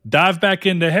dive back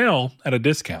into hell at a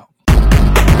discount.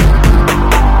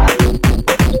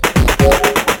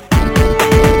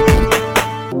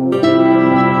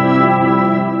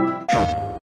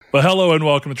 Well, hello and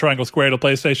welcome to Triangle Squared, a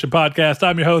PlayStation podcast.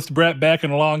 I'm your host, Brett Beck,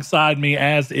 and alongside me,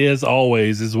 as is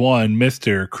always, is one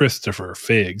Mr. Christopher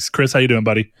Figs. Chris, how you doing,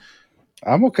 buddy?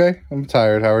 I'm okay. I'm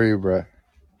tired. How are you, Brett?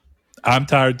 I'm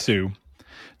tired, too.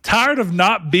 Tired of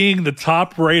not being the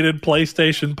top-rated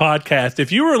PlayStation podcast.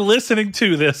 If you are listening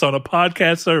to this on a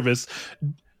podcast service,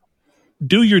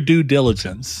 do your due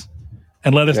diligence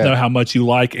and let us know how much you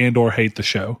like and or hate the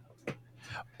show.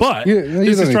 But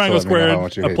this is Triangle Squared,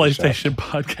 a PlayStation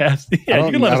podcast. Yeah,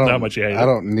 you can let us know how much you hate it. I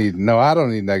don't need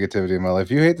negativity in my life.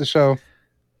 If you hate the show,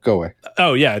 go away.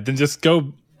 Oh, yeah. Then just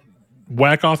go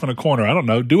whack off in a corner. I don't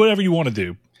know. Do whatever you want to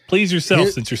do. Please yourself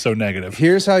since you're so negative.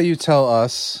 Here's how you tell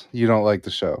us you don't like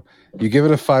the show. You give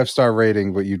it a 5-star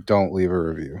rating, but you don't leave a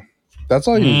review. That's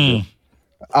all you do.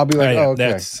 I'll be like,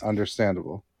 okay,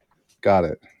 understandable. Got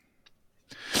it.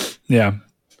 Yeah.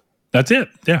 That's it.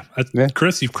 Yeah.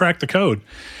 Chris, you've cracked the code.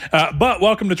 But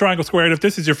welcome to Triangle Squared. If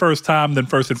this is your first time, then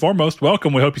first and foremost,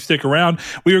 welcome. We hope you stick around.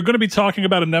 We are going to be talking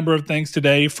about a number of things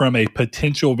today, from a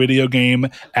potential video game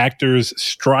actors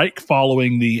strike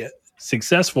following the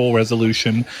successful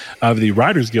resolution of the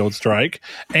Writers Guild strike,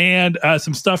 and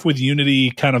some stuff with Unity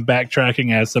kind of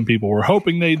backtracking as some people were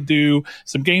hoping they'd do,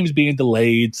 some games being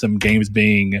delayed, some games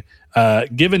being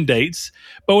given dates.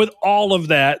 But with all of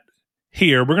that,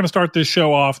 here, we're going to start this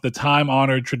show off the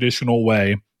time-honored traditional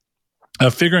way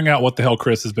of figuring out what the hell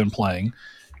Chris has been playing.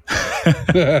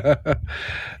 I've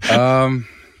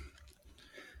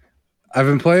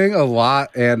been playing a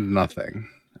lot and nothing.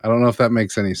 I don't know if that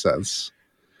makes any sense.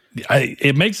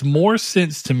 It makes more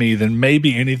sense to me than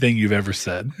maybe anything you've ever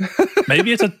said.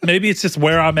 Maybe it's just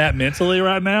where I'm at mentally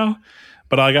right now,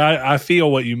 but I feel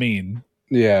what you mean.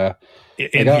 Yeah.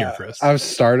 Here, Chris. I've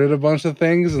started a bunch of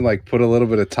things and put a little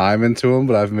bit of time into them,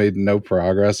 but I've made no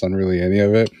progress on really any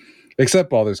of it,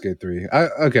 except Baldur's Gate 3.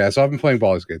 So I've been playing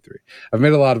Baldur's Gate 3. I've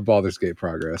made a lot of Baldur's Gate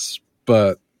progress,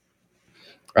 but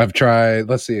I've tried.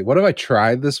 Let's see, what have I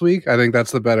tried this week? I think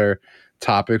that's the better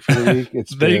topic for the week.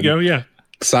 It's there you go. Yeah,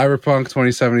 Cyberpunk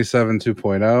 2077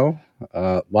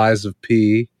 2.0, Lies of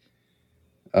P,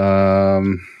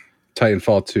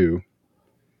 Titanfall 2,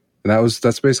 and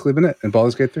that's basically been it. And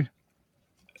Baldur's Gate 3.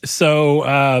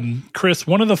 So, Chris,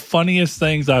 one of the funniest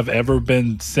things I've ever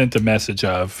been sent a message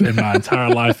of in my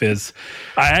entire life is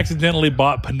I accidentally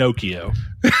bought Pinocchio.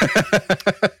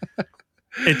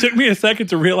 It took me a second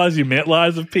to realize you meant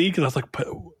Lies of P, because I was like,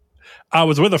 I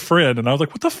was with a friend and I was like,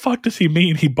 what the fuck does he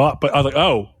mean he bought? But I was like,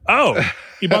 oh,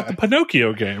 he bought the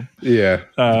Pinocchio game. Yeah,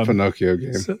 Pinocchio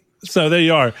game. So there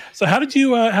you are. So how did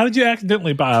you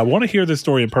accidentally buy? I want to hear this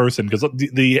story in person, because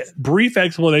the brief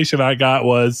explanation I got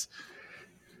was,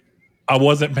 I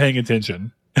wasn't paying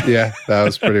attention. Yeah, that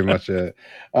was pretty much it.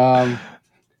 Well,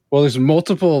 there's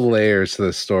multiple layers to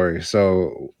this story.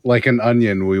 So like an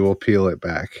onion, we will peel it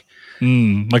back.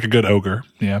 Like a good ogre.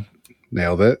 Yeah.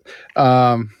 Nailed it.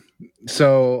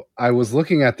 So I was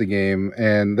looking at the game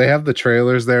and they have the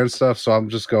trailers there and stuff. So I'm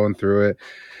just going through it.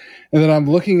 And then I'm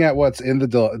looking at what's in the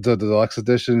deluxe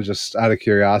edition, just out of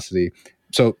curiosity.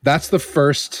 So that's the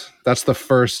first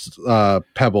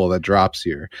pebble that drops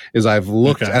here. Is I've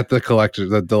looked at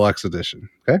the deluxe edition.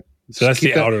 Okay, so that's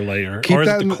the outer layer, or is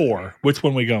it the core? Which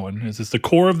one are we going? Is this the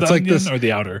core of the onion or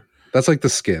the outer? That's like the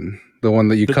skin, the one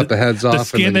that you cut the heads off. The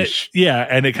skin,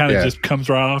 and it kind of just comes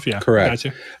right off. Yeah, correct.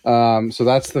 Gotcha. So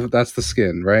that's the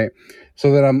skin, right?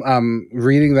 So then I'm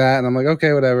reading that and I'm like,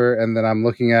 okay, whatever. And then I'm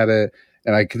looking at it.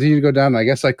 And I continue to go down. And I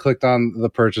guess I clicked on the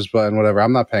purchase button, whatever.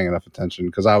 I'm not paying enough attention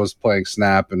because I was playing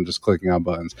Snap and just clicking on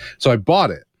buttons. So I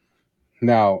bought it.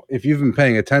 Now, if you've been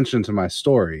paying attention to my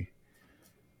story,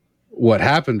 what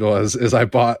happened is I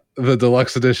bought the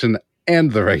deluxe edition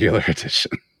and the regular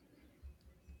edition.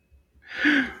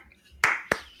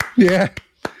 Yeah.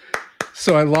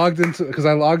 So I logged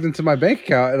into my bank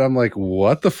account and I'm like,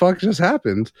 what the fuck just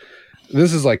happened?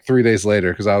 This is like 3 days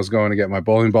later, because I was going to get my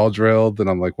bowling ball drilled, and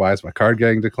I'm like, why is my card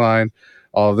getting declined?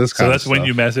 All of this kind of stuff. So that's when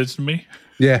you messaged me?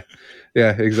 Yeah,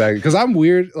 exactly. Because I'm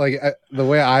weird. The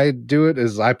way I do it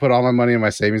is I put all my money in my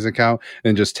savings account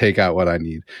and just take out what I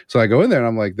need. So I go in there and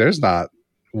I'm like, there's not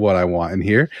what I want in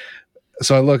here.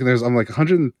 So I look and I'm like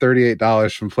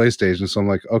 $138 from PlayStation. So I'm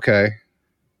like, okay.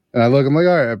 And I look, I'm like,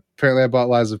 all right, apparently I bought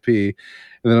Lies of P.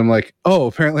 And then I'm like, oh,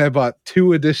 apparently I bought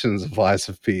 2 editions of Lies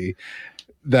of P.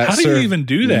 How do you even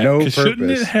do that? No purpose.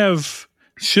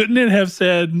 Shouldn't it have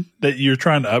said that you're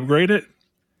trying to upgrade it?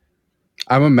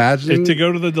 I'm imagining to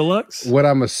go to the deluxe. What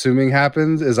I'm assuming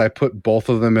happens is I put both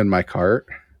of them in my cart.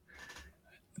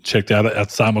 checked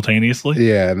out simultaneously.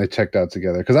 Yeah, and they checked out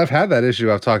together. Because I've had that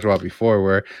issue I've talked about before,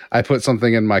 where I put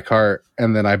something in my cart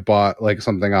and then I bought like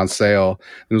something on sale.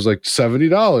 And it was like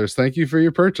 $70. Thank you for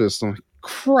your purchase. I'm like,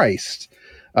 Christ.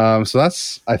 So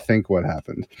that's, I think, what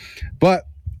happened. But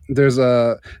there's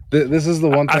this is the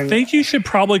one thing. I think you should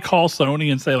probably call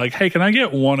Sony and say like, hey, can I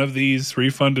get one of these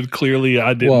refunded? Clearly,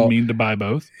 I didn't mean to buy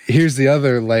both. Here's the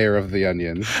other layer of the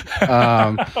onion.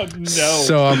 No.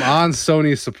 So I'm on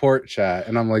Sony's support chat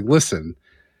and I'm like, listen,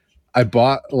 I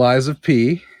bought Lies of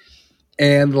P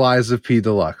and Lies of P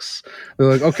Deluxe.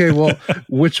 They're like, okay, well,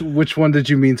 which one did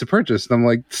you mean to purchase? And I'm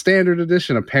like, standard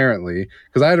edition, apparently,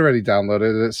 because I had already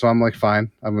downloaded it. So I'm like, fine,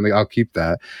 I'll keep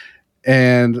that.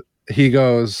 And he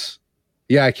goes,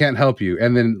 yeah, I can't help you,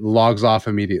 and then logs off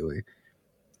immediately.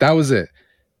 That was it.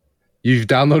 You've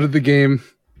downloaded the game,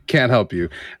 can't help you.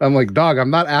 I'm like, dog,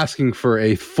 I'm not asking for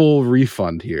a full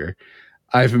refund here.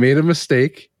 I've made a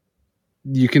mistake.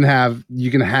 You can have the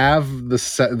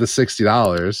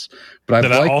 $60,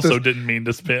 but I also didn't mean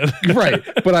to spend. Right,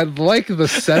 but I'd like the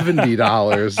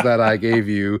 $70 that I gave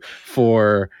you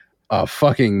for a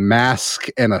fucking mask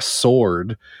and a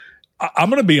sword.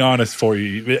 I'm going to be honest for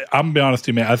you. I'm going to be honest with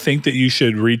you, man. I think that you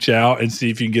should reach out and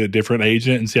see if you can get a different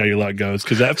agent and see how your luck goes.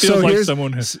 Because that feels like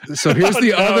someone who... So here's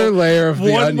the other layer of the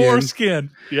onion. One more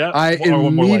skin. Yeah. I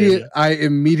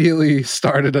immediately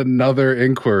started another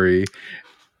inquiry.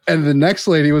 And the next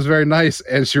lady was very nice.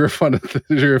 And she refunded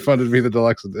me the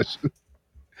deluxe edition.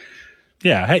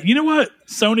 Yeah. Hey, you know what?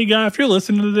 Sony guy, if you're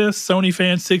listening to this, Sony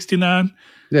fan 69.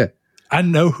 Yeah. I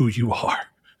know who you are.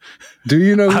 Do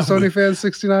you know who Sony Fan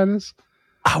 69 is?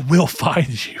 I will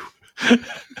find you.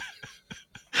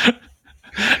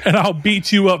 And I'll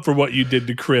beat you up for what you did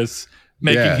to Chris,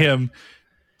 making him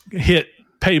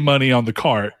pay money on the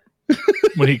cart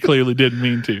when he clearly didn't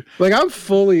mean to. Like, I'm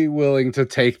fully willing to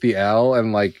take the L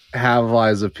and like have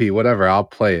Lies of P, whatever. I'll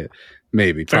play it.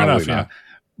 Maybe. Fair probably enough, not. yeah.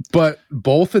 But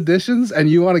both editions, and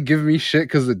you want to give me shit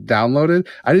because it downloaded?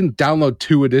 I didn't download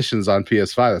 2 editions on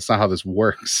PS5. That's not how this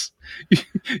works.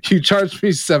 You charged me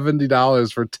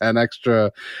 $70 for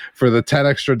the $10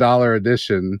 extra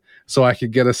edition so I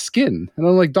could get a skin. And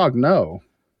I'm like, dog, no.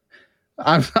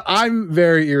 I'm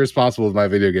very irresponsible with my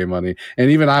video game money. And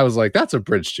even I was like, that's a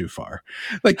bridge too far.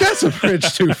 Like, that's a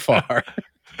bridge too far.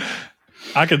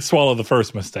 I could swallow the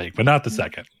first mistake, but not the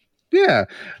second. Yeah.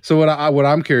 So what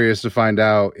I'm curious to find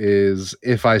out is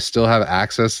if I still have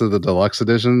access to the deluxe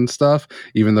edition stuff,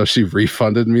 even though she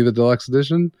refunded me the deluxe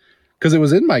edition, because it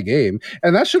was in my game.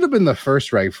 And that should have been the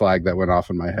first red flag that went off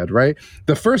in my head, right?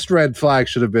 The first red flag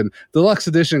should have been deluxe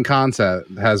edition content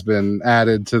has been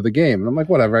added to the game. And I'm like,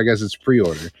 whatever, I guess it's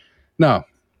pre-order. No.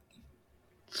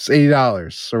 It's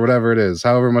 $80 or whatever it is,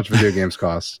 however much video games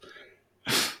cost.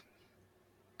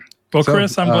 Well,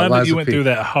 Chris, I'm glad that you went through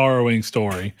that harrowing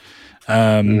story.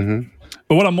 But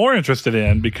what I'm more interested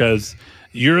in, because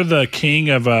you're the king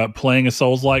of playing a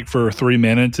Souls-like for 3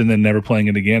 minutes and then never playing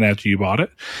it again after you bought it.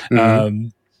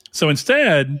 So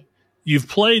instead, you've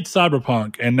played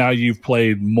Cyberpunk, and now you've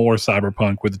played more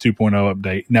Cyberpunk with the 2.0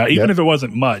 update. Now, even if it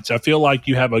wasn't much, I feel like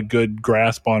you have a good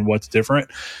grasp on what's different.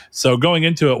 So going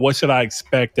into it, what should I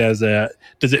expect does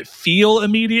it feel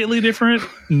immediately different,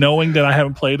 knowing that I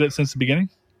haven't played it since the beginning?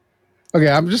 Okay,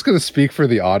 I'm just going to speak for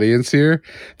the audience here.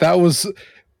 That was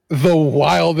the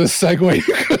wildest segue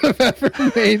you could have ever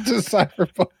made to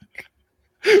Cyberpunk.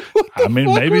 I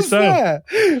mean, maybe so. That?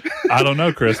 I don't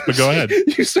know, Chris, but go ahead.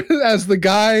 You started as the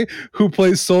guy who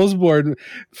plays Soulsborne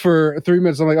for 3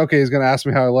 minutes. I'm like, okay, he's going to ask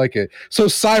me how I like it. So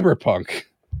Cyberpunk.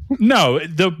 No,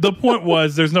 the point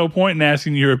was there's no point in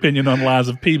asking your opinion on Lies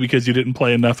of P because you didn't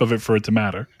play enough of it for it to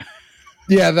matter.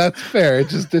 Yeah, that's fair. It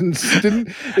just didn't.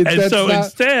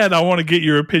 Instead, I want to get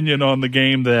your opinion on the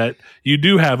game that you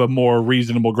do have a more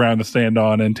reasonable ground to stand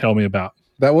on and tell me about.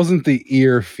 That wasn't the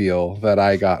ear feel that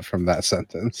I got from that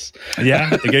sentence.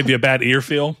 Yeah, it gave you a bad ear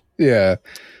feel. Yeah,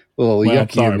 a little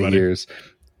yucky in the ears.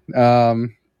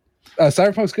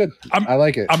 Cyberpunk's good. I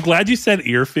like it. I'm glad you said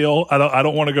ear feel. I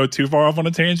don't want to go too far off on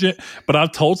a tangent, but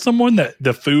I've told someone that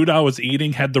the food I was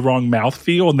eating had the wrong mouth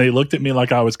feel, and they looked at me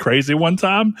like I was crazy one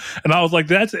time, and I was like,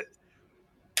 "That's it."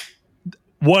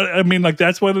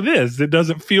 That's what it is. It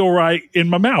doesn't feel right in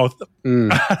my mouth.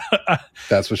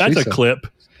 That's what she said. That's a clip.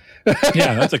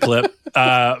 Yeah, that's a clip.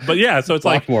 But yeah, so it's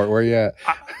Lockmort, like, where you at?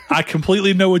 I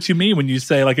completely know what you mean when you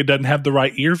say like it doesn't have the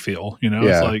right ear feel. You know,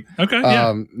 It's like, okay,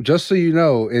 yeah. Just so you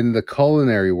know, in the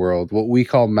culinary world, what we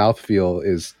call mouthfeel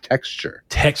is texture.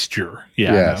 Texture,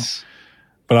 yeah. Yes.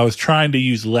 But I was trying to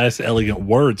use less elegant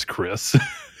words, Chris.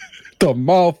 The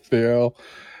mouthfeel.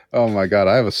 Oh my God,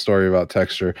 I have a story about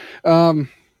texture.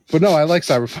 But no, I like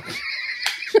Cyberpunk.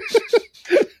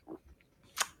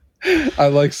 I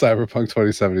like Cyberpunk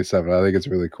 2077. I think it's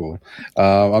really cool.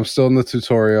 I'm still in the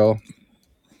tutorial.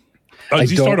 Oh, did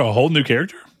you start a whole new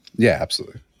character? Yeah,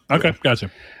 absolutely. Okay, yeah.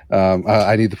 Gotcha. I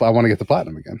want to get the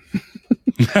platinum again.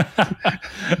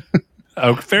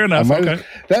 Oh, fair enough. Okay.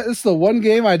 That is the one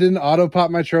game I didn't auto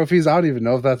pop my trophies. I don't even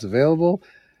know if that's available.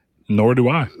 Nor do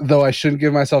I. Though I shouldn't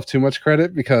give myself too much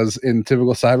credit because in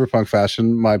typical Cyberpunk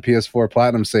fashion, my PS4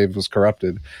 Platinum save was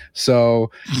corrupted.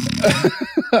 So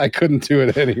I couldn't do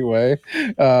it anyway.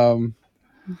 But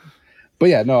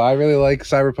yeah, no, I really like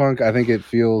Cyberpunk. I think it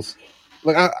feels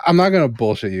like I'm not going to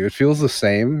bullshit you. It feels the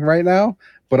same right now,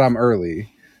 but I'm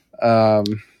early.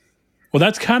 Well,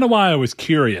 that's kind of why I was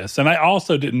curious. And I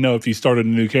also didn't know if you started a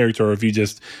new character or if you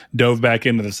just dove back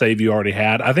into the save you already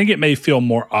had. I think it may feel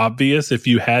more obvious if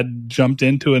you had jumped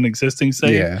into an existing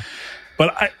save. Yeah.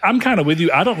 But I'm kind of with you.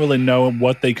 I don't really know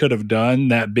what they could have done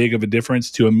that big of a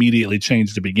difference to immediately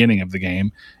change the beginning of the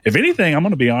game. If anything, I'm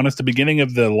going to be honest, the beginning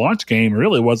of the launch game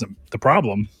really wasn't the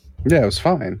problem. Yeah, it was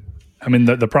fine. I mean,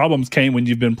 the problems came when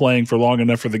you've been playing for long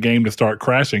enough for the game to start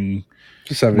crashing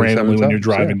randomly when you're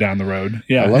driving down the road.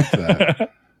 Yeah. I love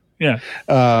that. Yeah.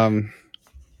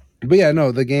 But yeah,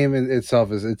 no, the game in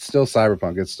itself it's still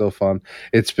Cyberpunk. It's still fun.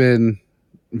 It's been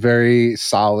very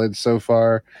solid so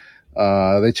far.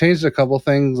 They changed a couple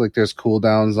things, like there's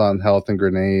cooldowns on health and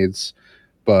grenades,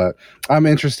 but I'm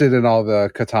interested in all the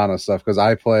katana stuff because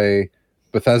I play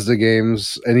Bethesda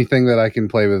games. Anything that I can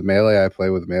play with melee, I play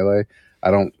with melee. I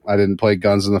didn't play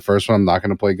guns in the first one. I'm not going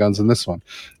to play guns in this one.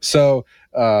 So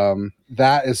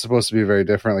that is supposed to be very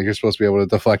different. Like you're supposed to be able to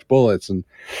deflect bullets and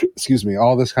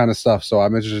all this kind of stuff. So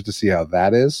I'm interested to see how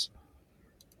that is.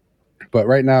 But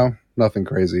right now, nothing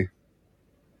crazy.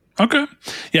 Okay.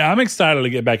 Yeah, I'm excited to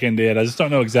get back into it. I just don't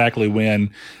know exactly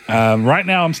when. Right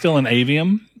now, I'm still in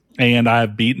Avium, and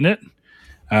I've beaten it,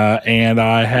 and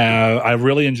I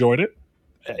really enjoyed it.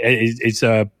 It's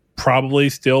probably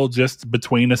still just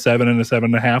between a 7 and a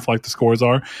 7.5, like the scores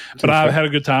are, but I've had a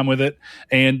good time with it.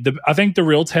 And I think the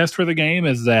real test for the game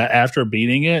is that after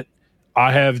beating it,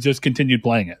 I have just continued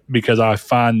playing it because I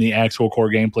find the actual core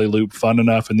gameplay loop fun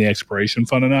enough and the exploration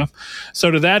fun enough.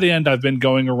 So to that end, I've been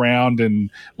going around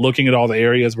and looking at all the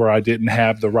areas where I didn't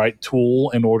have the right tool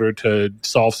in order to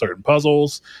solve certain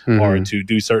puzzles or to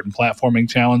do certain platforming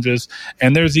challenges.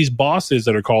 And there's these bosses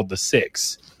that are called the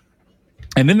Six.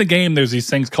 And in the game, there's these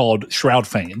things called Shroud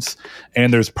Fanes.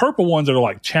 And there's purple ones that are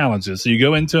like challenges. So you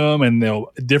go into them and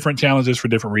they'll different challenges for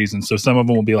different reasons. So some of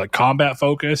them will be like combat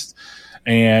focused.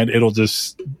 And it'll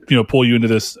just, pull you into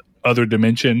this other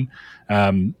dimension.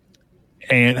 And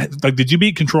like, did you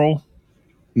beat Control?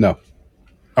 No.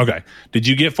 Okay. Did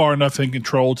you get far enough in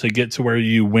Control to get to where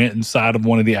you went inside of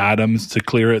one of the items to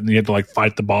clear it and you had to like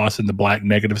fight the boss in the black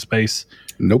negative space?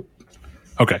 Nope.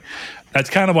 Okay. That's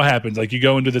kind of what happens. Like you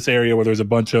go into this area where there's a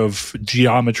bunch of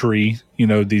geometry,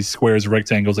 these squares,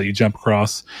 rectangles that you jump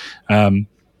across. And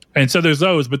so there's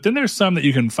those, but then there's some that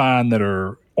you can find that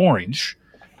are orange.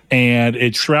 And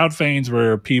it's Shroud Fanes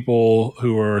where people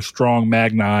who are strong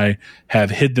Magni have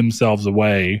hid themselves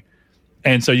away.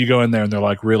 And so you go in there and they're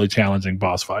like really challenging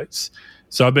boss fights.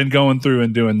 So I've been going through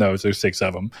and doing those. There's 6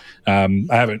 of them.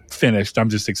 I haven't finished. I'm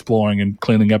just exploring and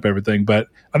cleaning up everything. But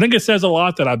I think it says a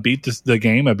lot that I beat the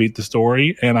game. I beat the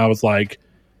story. And I was like,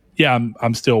 yeah,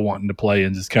 I'm still wanting to play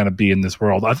and just kind of be in this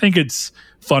world. I think it's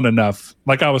fun enough.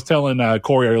 Like I was telling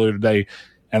Corey earlier today,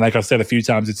 and like I've said a few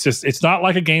times, it's not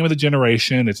like a game of the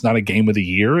generation. It's not a game of the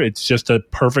year. It's just a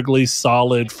perfectly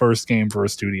solid first game for a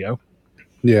studio.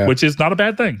 Yeah. Which is not a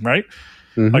bad thing, right?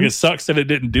 Mm-hmm. Like it sucks that it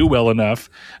didn't do well enough.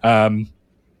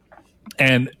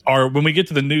 And when we get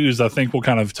to the news, I think we'll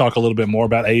kind of talk a little bit more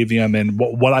about Avium and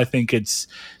what I think it's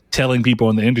telling people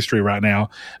in the industry right now.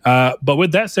 But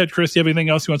with that said, Chris, do you have anything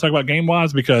else you want to talk about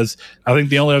game-wise? Because I think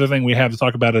the only other thing we have to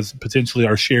talk about is potentially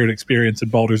our shared experience in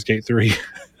Baldur's Gate 3.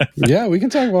 Yeah, we can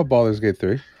talk about Baldur's Gate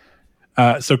 3.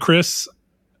 So, Chris,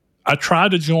 I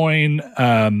tried to join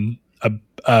a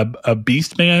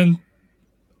Beastman.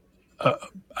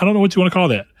 I don't know what you want to call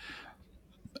that.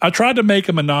 I tried to make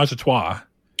a menage a trois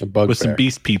with some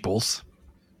beast peoples,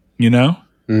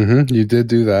 Mm-hmm. You did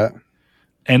do that.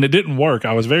 And it didn't work.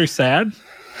 I was very sad.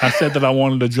 I said that I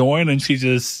wanted to join, and she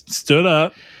just stood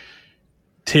up,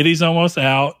 titties almost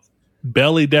out,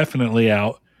 belly definitely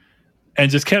out,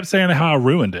 and just kept saying how I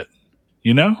ruined it,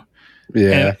 Yeah.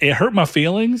 And it hurt my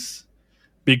feelings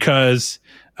because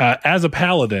as a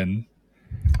paladin,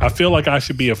 I feel like I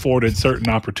should be afforded certain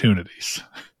opportunities.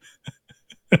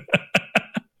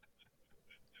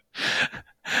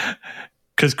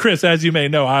 Because, Chris, as you may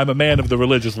know, I'm a man of the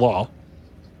religious law.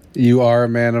 You are a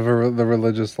man of the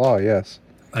religious law, yes.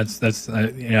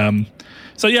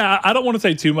 So yeah, I don't want to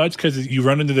say too much because you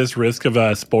run into this risk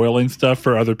of spoiling stuff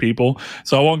for other people.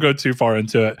 So I won't go too far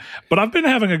into it. But I've been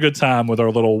having a good time with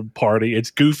our little party. It's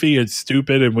goofy, it's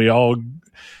stupid, and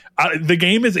the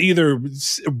game is either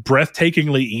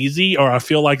breathtakingly easy, or I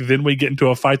feel like then we get into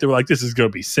a fight that we're like, this is going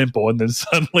to be simple, and then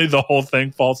suddenly the whole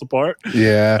thing falls apart.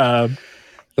 Yeah.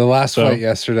 The last fight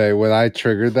yesterday, when I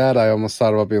triggered that, I almost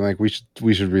thought about being like,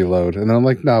 we should reload. And then I'm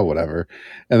like, no, whatever.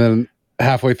 And then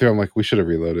halfway through, I'm like, we should have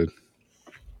reloaded.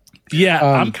 Yeah,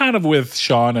 I'm kind of with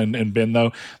Sean and Ben,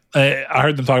 though. I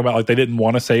heard them talk about like they didn't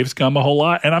want to save scum a whole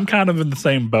lot. And I'm kind of in the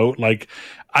same boat. Like,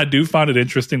 I do find it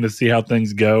interesting to see how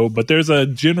things go. But there's a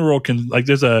general,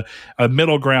 there's a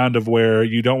middle ground of where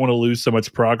you don't want to lose so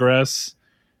much progress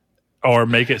or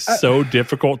make it so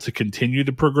difficult to continue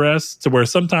to progress to where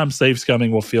sometimes save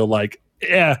scumming will feel like,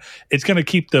 it's going to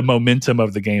keep the momentum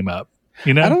of the game up.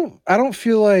 You know, I don't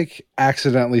feel like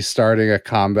accidentally starting a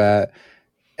combat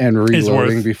and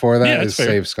reloading before that is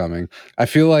save scumming. I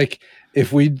feel like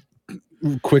if we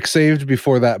quick saved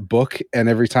before that book and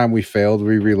every time we failed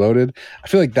we reloaded, I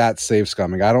feel like that's save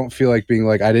scumming. I don't feel like being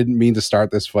like, I didn't mean to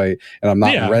start this fight and I'm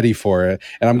not ready for it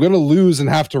and I'm going to lose and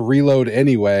have to reload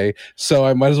anyway, so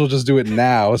I might as well just do it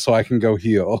now so I can go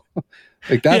heal.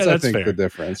 Like that's I think fair. The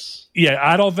difference. Yeah,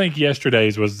 I don't think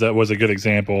yesterday's was a good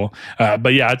example.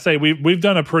 But yeah, I'd say we've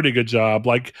done a pretty good job.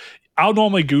 Like, I'll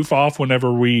normally goof off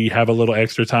whenever we have a little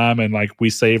extra time and like we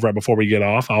save right before we get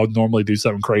off. I'll normally do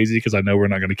something crazy because I know we're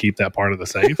not going to keep that part of the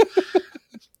save.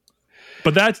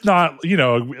 But that's not,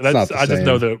 I just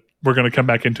know that we're going to come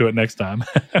back into it next time.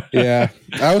 Yeah.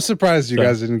 I was surprised you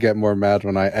guys didn't get more mad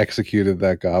when I executed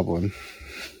that goblin.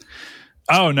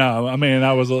 Oh, no. I mean,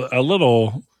 I was a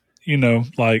little,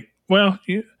 but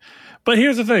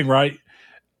here's the thing, right?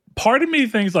 Part of me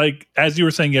thinks, like, as you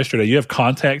were saying yesterday, you have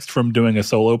context from doing a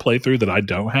solo playthrough that I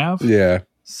don't have. Yeah.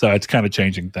 So it's kind of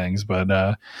changing things. But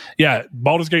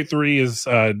Baldur's Gate 3 is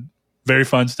very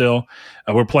fun still.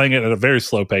 We're playing it at a very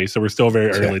slow pace, so we're still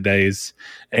very early days.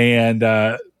 And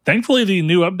thankfully, the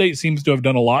new update seems to have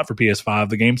done a lot for PS5.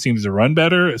 The game seems to run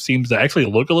better. It seems to actually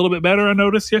look a little bit better, I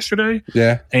noticed yesterday.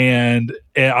 Yeah. And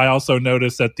I also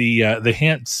noticed that the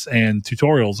hints and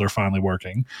tutorials are finally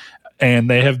working.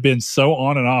 And they have been so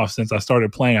on and off since I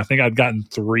started playing. I think I'd gotten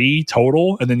 3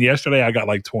 total. And then yesterday I got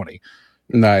like 20.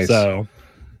 Nice. So,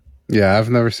 yeah, I've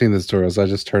never seen the tutorials. I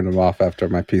just turned them off after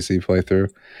my PC playthrough.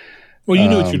 Well, you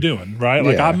know what you're doing, right?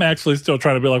 Like, I'm actually still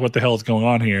trying to be like, what the hell is going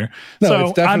on here? No, so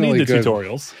it's definitely I need the good.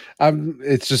 tutorials. I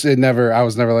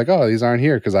was never like, oh, these aren't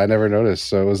here because I never noticed.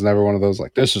 So it was never one of those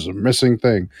like, this is a missing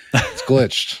thing. It's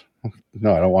glitched.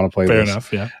 No, I don't want to play Fair this.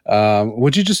 enough, yeah.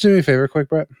 Would you just do me a favor quick,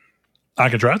 Brett? I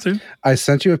can try to. I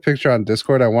sent you a picture on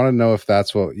Discord. I want to know if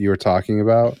that's what you were talking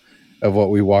about, of what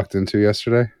we walked into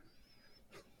yesterday.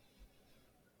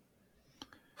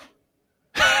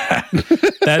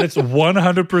 That is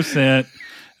 100%.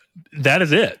 That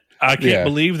is it. I can't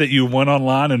believe that you went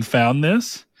online and found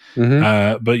this.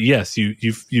 Mm-hmm. But yes,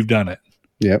 you've done it.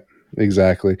 Yep,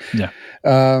 exactly. Yeah.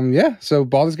 So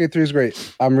Baldur's Gate 3 is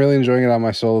great. I'm really enjoying it on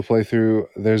my solo playthrough.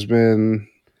 There's been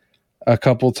a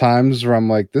couple times where I'm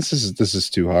like, this is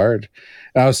too hard.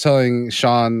 And I was telling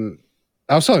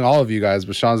all of you guys,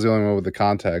 but Sean's the only one with the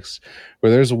context,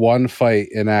 where there's one fight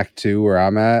in Act 2 where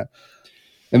I'm at,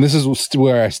 and this is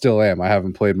where I still am. I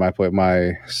haven't played my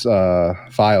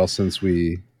file since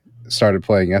we started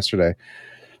playing yesterday,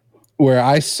 where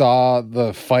I saw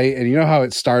the fight, and you know how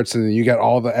it starts, and you get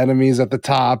all the enemies at the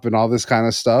top and all this kind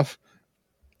of stuff.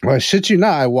 Well, I shit you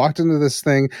not, I walked into this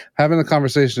thing, having a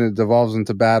conversation, it devolves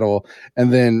into battle,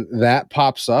 and then that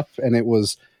pops up, and it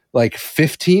was like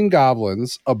 15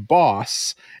 goblins, a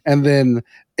boss, and then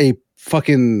a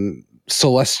fucking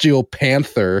celestial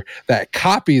panther that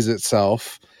copies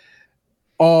itself.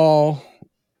 All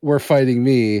were fighting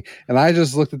me, and I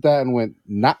just looked at that and went,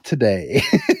 not today.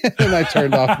 And I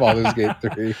turned off Baldur's Gate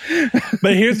 3.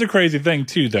 But here's the crazy thing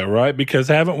too, though, right? Because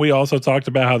haven't we also talked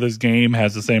about how this game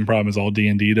has the same problem as all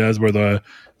D&D does, where the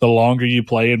longer you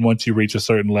play and once you reach a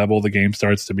certain level, the game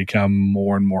starts to become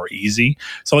more and more easy.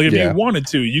 So like if you wanted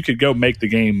to, you could go make the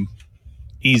game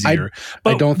easier.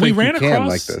 But I don't think we can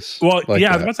like this. Well, like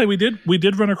I was about to say we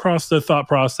did run across the thought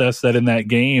process that in that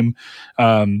game,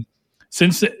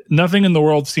 since nothing in the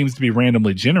world seems to be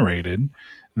randomly generated,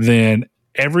 then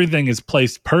everything is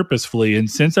placed purposefully. And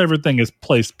since everything is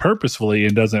placed purposefully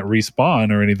and doesn't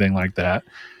respawn or anything like that,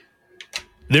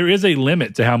 there is a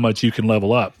limit to how much you can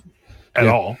level up at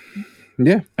all.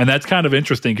 Yeah. And that's kind of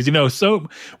interesting because, so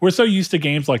we're so used to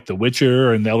games like The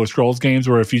Witcher and the Elder Scrolls games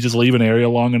where if you just leave an area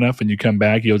long enough and you come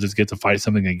back, you'll just get to fight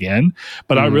something again.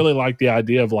 But I really like the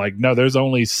idea of like, no, there's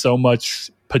only so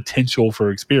much potential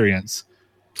for experience.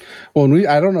 Well,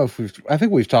 I don't know if I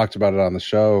think we've talked about it on the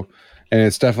show, and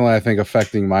it's definitely, I think,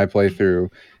 affecting my playthrough.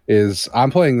 Is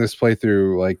I'm playing this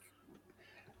playthrough like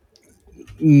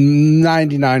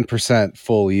 99%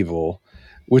 full evil,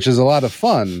 which is a lot of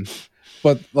fun.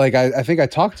 But like I think I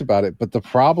talked about it. But the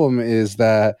problem is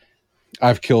that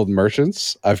I've killed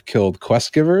merchants, I've killed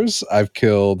quest givers,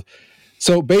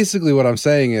 So basically, what I'm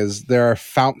saying is there are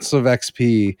fountains of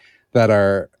XP that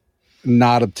are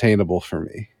not obtainable for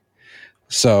me.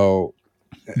 So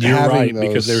you're right,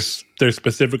 because they're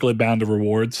specifically bound to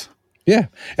rewards. Yeah,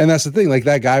 and that's the thing. Like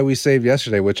that guy we saved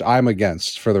yesterday, which I'm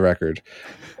against, for the record.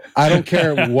 I don't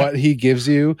care what he gives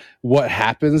you. What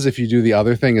happens if you do the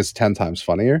other thing is 10 times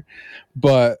funnier.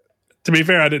 But to be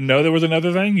fair, I didn't know there was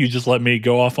another thing. You just let me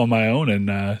go off on my own,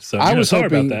 and so I was sorry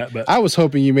about that. But I was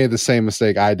hoping you made the same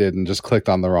mistake I did and just clicked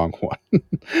on the wrong one,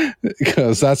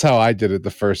 because that's how I did it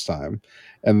the first time.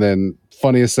 And then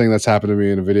funniest thing that's happened to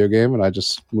me in a video game, and I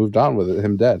just moved on with it.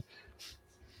 Him dead.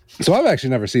 So I've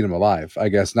actually never seen him alive, I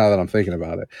guess, now that I'm thinking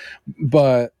about it.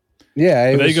 But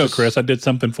yeah, there you go, Chris. I did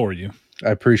something for you. I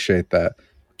appreciate that.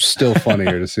 Still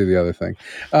funnier to see the other thing.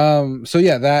 So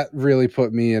yeah, that really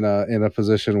put me in a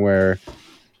position where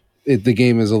the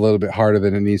game is a little bit harder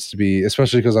than it needs to be,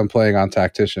 especially because I'm playing on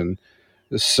Tactician.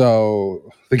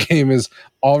 So the game is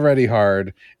already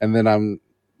hard, and then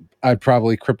I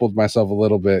probably crippled myself a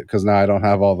little bit because now I don't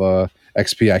have all the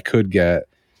XP I could get.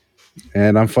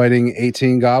 And I'm fighting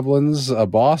 18 goblins, a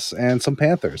boss, and some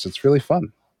panthers. It's really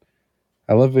fun.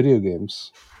 I love video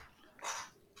games.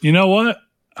 You know what?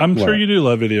 I'm sure you do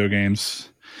love video games.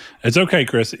 It's okay,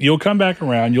 Chris. You'll come back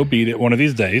around. You'll beat it one of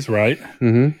these days, right?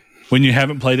 Mm-hmm. When you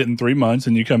haven't played it in 3 months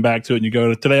and you come back to it and you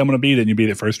go, today I'm going to beat it, and you beat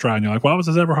it first try, and you're like, why was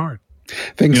this ever hard?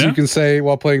 Things you can say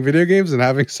while playing video games and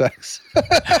having sex.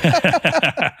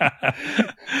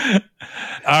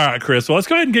 All right, Chris. Well, let's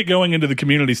go ahead and get going into the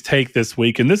community's take this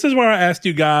week. And this is where I asked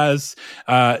you guys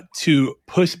to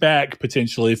push back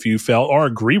potentially if you felt, or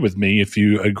agree with me if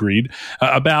you agreed,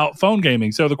 about phone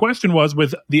gaming. So the question was,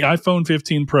 with the iPhone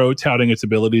 15 Pro touting its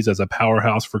abilities as a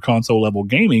powerhouse for console-level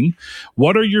gaming,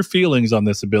 what are your feelings on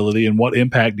this ability, and what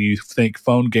impact do you think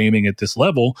phone gaming at this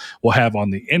level will have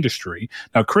on the industry?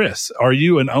 Now, Chris, are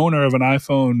you an owner of an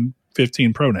iPhone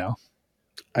 15 Pro now?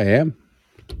 I am.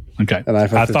 Okay. I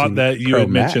thought that you had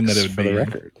mentioned that it would be. For the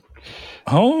record.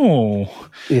 Oh,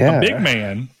 yeah. A big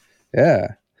man.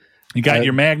 Yeah. You got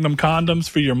your Magnum condoms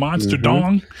for your monster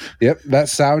dong? Yep. That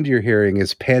sound you're hearing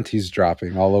is panties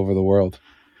dropping all over the world.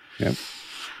 Yep.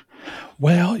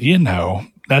 Well,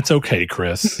 that's okay,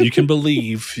 Chris. You can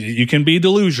believe. You can be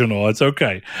delusional. It's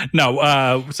okay.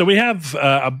 No, so we have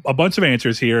a bunch of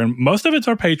answers here, and most of it's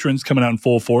our patrons coming out in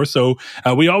full force. So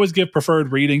we always give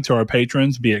preferred reading to our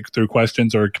patrons, be it through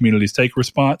questions or community's take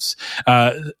response,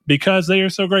 because they are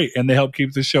so great and they help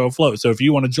keep the show afloat. So if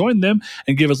you want to join them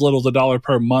and give as little as $1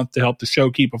 per month to help the show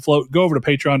keep afloat, go over to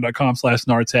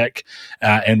patreon.com/Nartech,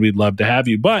 and we'd love to have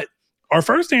you. But our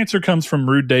first answer comes from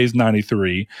Rude Days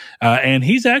 93, and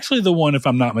he's actually the one, if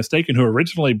I'm not mistaken, who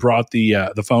originally brought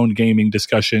the phone gaming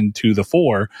discussion to the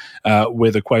fore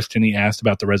with a question he asked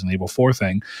about the Resident Evil 4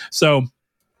 thing. So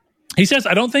he says,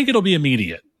 I don't think it'll be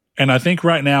immediate. And I think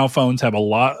right now phones have a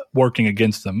lot working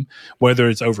against them, whether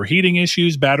it's overheating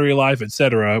issues, battery life,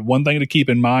 etc. One thing to keep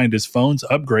in mind is phones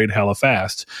upgrade hella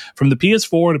fast. From the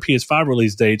PS4 to PS5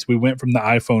 release dates, we went from the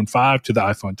iPhone 5 to the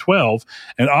iPhone 12.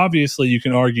 And obviously you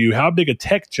can argue how big a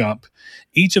tech jump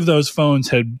each of those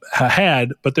phones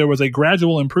had, but there was a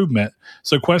gradual improvement.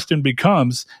 So question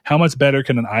becomes, how much better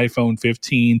can an iPhone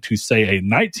 15 to say a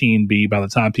 19 be by the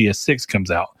time PS6 comes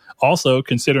out? Also,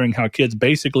 considering how kids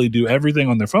basically do everything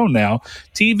on their phone now,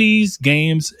 TVs,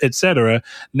 games, etc.,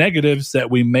 negatives that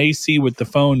we may see with the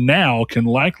phone now can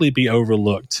likely be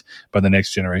overlooked by the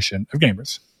next generation of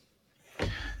gamers.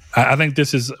 I think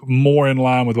this is more in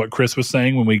line with what Chris was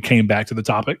saying when we came back to the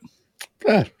topic.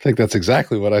 I think that's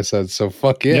exactly what I said. So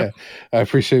fuck yeah. Yep. I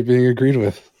appreciate being agreed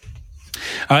with.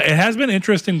 It has been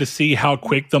interesting to see how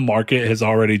quick the market has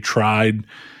already tried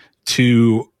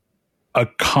to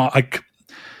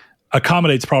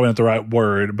accommodate's probably not the right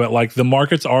word, but like the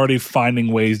market's already finding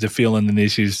ways to fill in the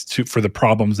niches for the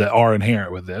problems that are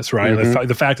inherent with this, right? Mm-hmm.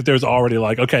 The fact that there's already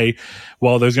like, okay,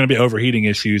 well, there's going to be overheating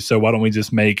issues, so why don't we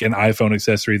just make an iPhone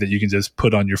accessory that you can just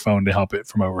put on your phone to help it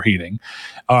from overheating?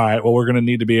 All right, well, we're going to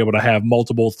need to be able to have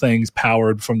multiple things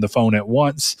powered from the phone at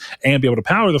once and be able to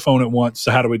power the phone at once.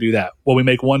 So how do we do that? Well, we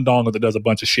make one dongle that does a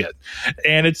bunch of shit.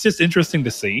 And it's just interesting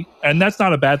to see. And that's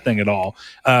not a bad thing at all.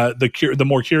 The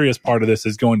more curious part of this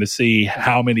is going to see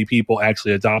how many people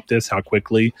actually adopt this, how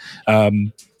quickly.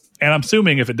 And I'm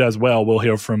assuming if it does well, we'll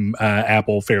hear from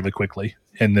Apple fairly quickly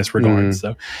in this regard.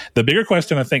 So the bigger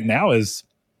question I think now is,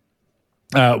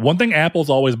 one thing Apple's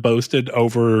always boasted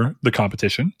over the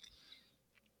competition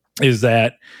is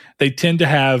that they tend to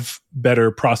have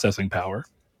better processing power.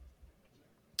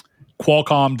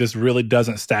 Qualcomm just really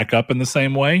doesn't stack up in the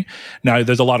same way. Now,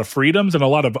 there's a lot of freedoms and a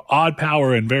lot of odd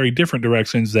power in very different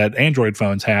directions that Android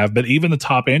phones have, but even the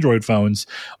top Android phones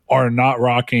are not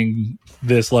rocking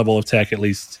this level of tech, at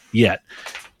least yet.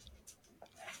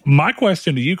 My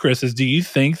question to you, Chris, is do you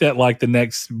think that like the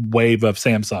next wave of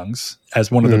Samsungs as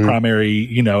one of the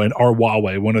primary, and or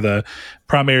Huawei, one of the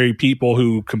primary people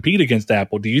who compete against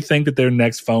Apple, do you think that their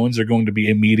next phones are going to be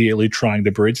immediately trying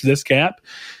to bridge this gap?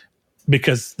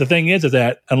 Because the thing is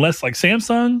that unless like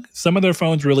Samsung, some of their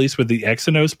phones release with the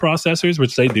Exynos processors,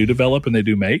 which they do develop and they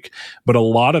do make, but a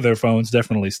lot of their phones,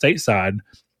 definitely stateside,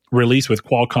 release with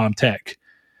Qualcomm tech.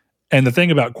 And the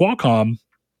thing about Qualcomm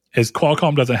is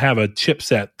Qualcomm doesn't have a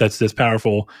chipset that's this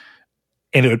powerful,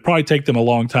 and it would probably take them a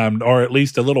long time, or at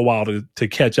least a little while to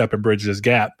catch up and bridge this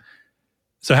gap.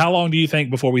 So how long do you think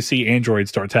before we see Android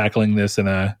start tackling this in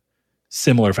a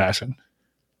similar fashion?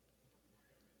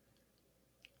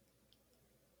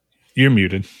 You're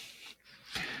muted.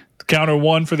 Counter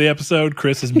one for the episode.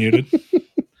 Chris is muted.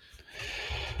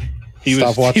 He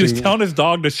was telling his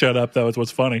dog to shut up, though, is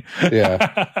what's funny.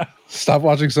 Yeah. Stop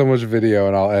watching so much video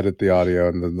and I'll edit the audio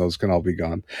and then those can all be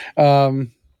gone. No,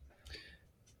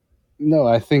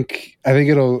 I think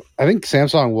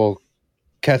Samsung will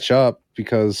catch up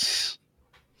because,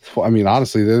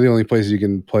 honestly, they're the only place you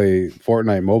can play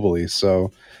Fortnite mobilely.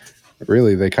 So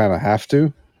really, they kind of have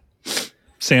to.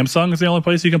 Samsung is the only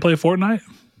place you can play Fortnite?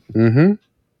 Mm-hmm.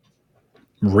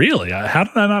 Really? How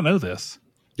did I not know this?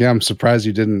 Yeah, I'm surprised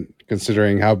you didn't,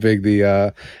 considering how big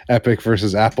the Epic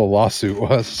versus Apple lawsuit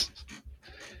was.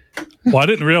 Well, I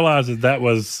didn't realize that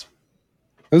was...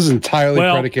 This is entirely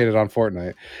predicated on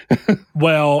Fortnite.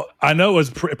 Well, I know it was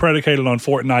predicated on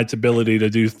Fortnite's ability to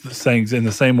do things in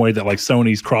the same way that like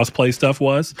Sony's crossplay stuff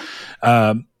was.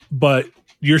 But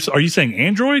are you saying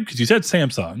Android? Because you said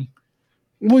Samsung.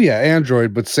 Well, yeah,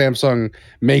 Android, but Samsung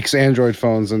makes Android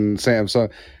phones, and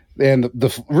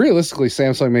realistically,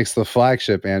 Samsung makes the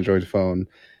flagship Android phone,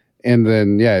 and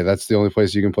then that's the only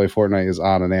place you can play Fortnite is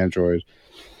on an Android.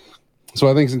 So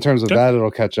I think in terms of that,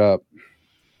 it'll catch up.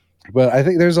 But I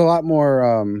think there's a lot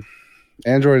more.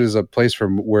 Android is a place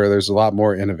where there's a lot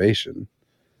more innovation.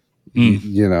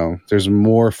 There's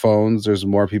more phones. There's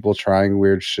more people trying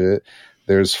weird shit.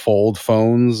 There's fold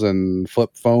phones and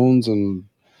flip phones and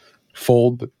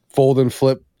fold and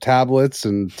flip tablets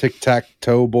and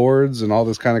tic-tac-toe boards and all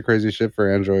this kind of crazy shit for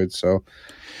Android. So,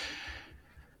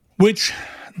 which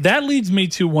that leads me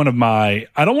to one of my,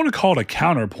 I don't want to call it a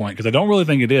counterpoint because I don't really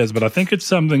think it is, but I think it's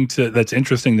something that's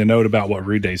interesting to note about what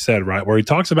Rude said, right? Where he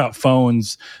talks about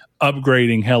phones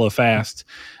upgrading hella fast.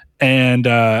 And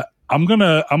I'm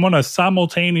gonna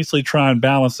simultaneously try and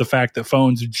balance the fact that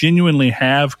phones genuinely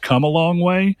have come a long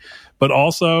way, but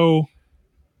also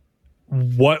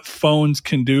what phones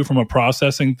can do from a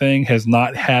processing thing has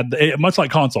not had, much like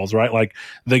consoles, right? Like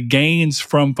the gains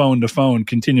from phone to phone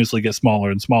continuously get smaller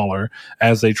and smaller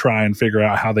as they try and figure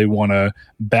out how they want to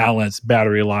balance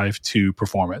battery life to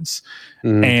performance.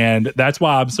 And that's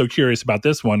why I'm so curious about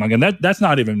this one. Again, that's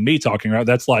not even me talking, right?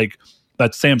 That's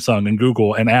Samsung and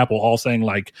Google and Apple all saying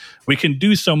like, we can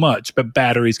do so much, but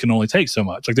batteries can only take so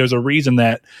much. Like there's a reason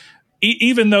that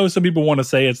even though some people want to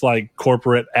say it's like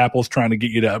corporate Apple's trying to get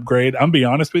you to upgrade, I'm be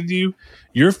honest with you,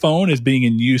 your phone is being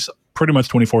in use pretty much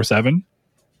 24/7.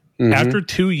 After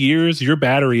 2 years, your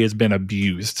battery has been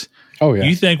abused. Oh, yeah.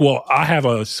 You think, well, I have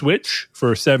a Switch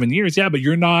for 7 years. Yeah, but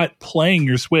you're not playing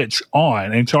your Switch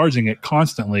on and charging it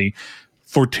constantly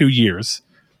for 2 years.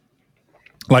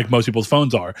 Like most people's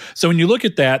phones are. So when you look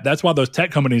at that, that's why those tech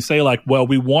companies say like, well,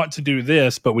 we want to do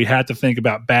this, but we have to think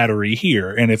about battery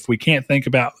here. And if we can't think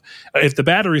about, if the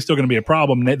battery is still going to be a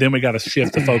problem, then we got to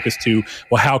shift the focus to,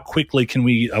 well, how quickly can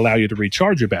we allow you to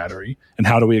recharge your battery? And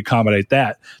how do we accommodate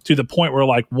that? To the point where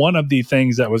like one of the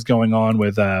things that was going on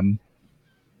with, I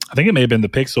think it may have been the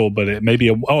Pixel, but it may be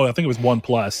I think it was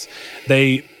OnePlus.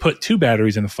 They put 2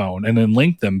 batteries in the phone and then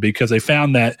linked them because they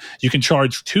found that you can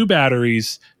charge 2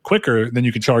 batteries quicker than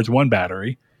you can charge 1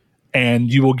 battery,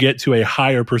 and you will get to a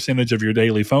higher percentage of your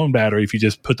daily phone battery if you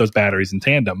just put those batteries in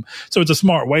tandem. So it's a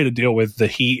smart way to deal with the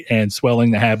heat and swelling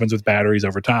that happens with batteries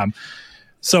over time.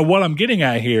 So what I'm getting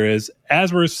at here is,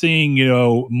 as we're seeing,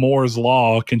 Moore's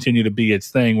Law continue to be its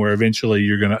thing, where eventually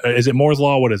is it Moore's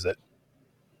Law? What is it?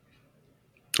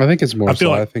 I think it's Moore's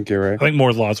Law. I think you're right. I think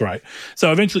Moore's Law is right.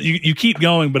 So eventually you keep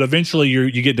going, but eventually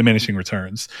you get diminishing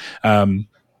returns.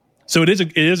 So it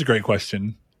is a great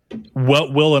question.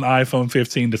 what will an iPhone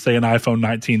 15 to say an iPhone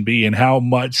 19 be, and how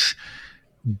much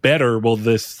better will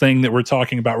this thing that we're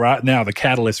talking about right now, the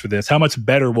catalyst for this, how much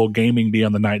better will gaming be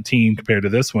on the 19 compared to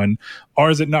this one? Or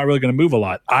is it not really going to move a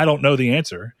lot? I don't know the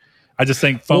answer. I just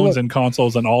think phones and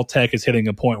consoles and all tech is hitting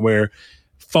a point where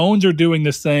phones are doing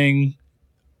this thing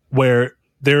where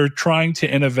they're trying to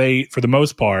innovate, for the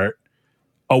most part,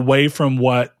 away from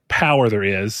what power there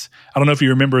is. I don't know if you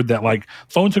remember that, like,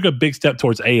 phone took a big step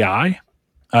towards AI,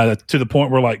 to the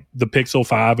point where, like, the Pixel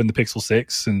 5 and the Pixel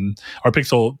 6 or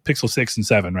Pixel 6 and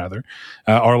 7 rather,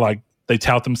 are like, they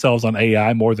tout themselves on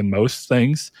AI more than most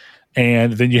things.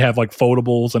 And then you have like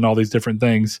foldables and all these different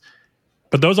things,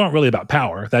 but those aren't really about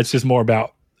power. That's just more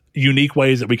about unique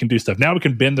ways that we can do stuff. Now we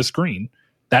can bend the screen.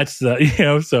 That's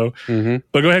the, so,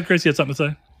 But go ahead, Chris, you had something to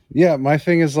say? Yeah, my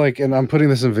thing is, like, and I'm putting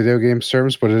this in video games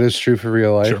terms, but it is true for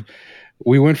real life. Sure.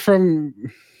 We went from,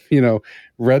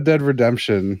 Red Dead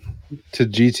Redemption to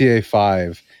GTA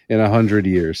 5 in 100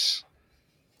 years,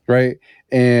 right?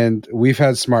 And we've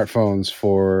had smartphones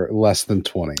for less than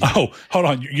 20. Oh, hold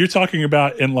on. You're talking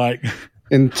about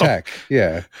in tech,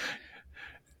 yeah.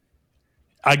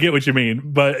 I get what you mean,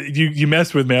 but you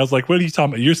messed with me. I was like, what are you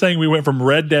talking about? You're saying we went from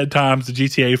Red Dead times to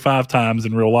GTA 5 times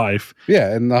in real life.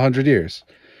 Yeah, in 100 years.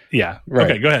 Yeah. Right.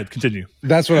 Okay, go ahead. Continue.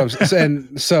 That's what I'm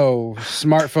saying. So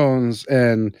smartphones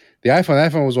and the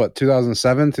iPhone was what,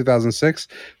 2007, 2006?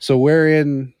 So we're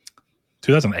in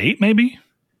 2008 maybe?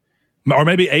 Or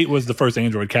maybe 8 was the first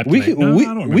Android. Captain we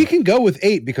can, we can go with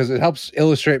 8 because it helps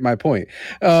illustrate my point.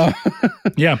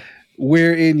 Yeah.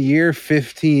 We're in year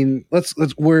 15.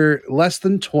 We're less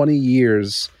than 20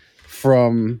 years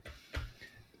from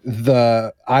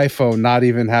the iPhone not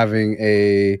even having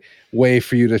a way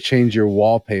for you to change your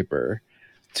wallpaper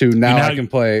to now I can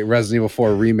play Resident Evil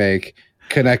 4 Remake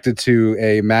connected to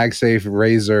a MagSafe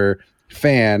Razer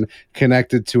fan,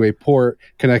 connected to a port,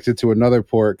 connected to another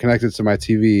port, connected to my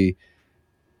TV,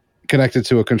 connected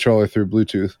to a controller through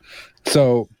Bluetooth.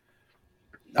 So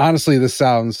honestly, this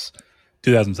sounds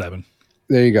 2007.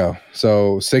 There you go.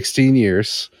 So 16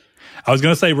 years. I was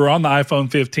going to say we're on the iPhone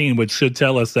 15, which should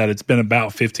tell us that it's been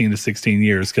about 15 to 16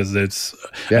 years because it's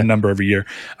a number of a year.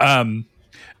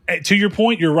 To your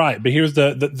point, you're right. But here's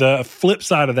the flip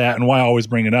side of that, and why I always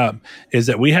bring it up, is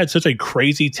that we had such a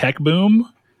crazy tech boom,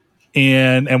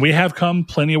 and we have come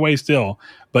plenty of ways still.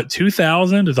 But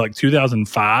 2000 is like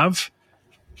 2005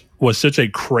 was such a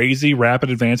crazy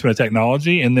rapid advancement of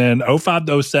technology. And then 05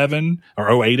 to 07 or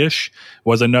 08-ish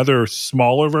was another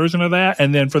smaller version of that.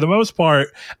 And then for the most part,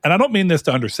 and I don't mean this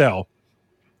to undersell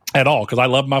at all, because I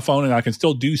love my phone and I can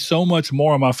still do so much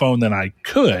more on my phone than I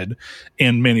could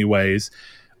in many ways.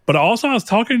 But also I was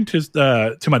talking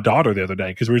to my daughter the other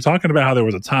day, because we were talking about how there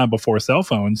was a time before cell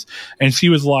phones. And she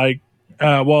was like, and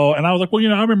I was like, well,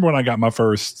 I remember when I got my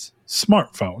first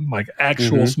smartphone, like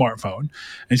actual smartphone.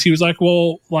 And she was like,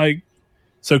 well, like,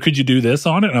 so could you do this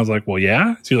on it? And I was like, well,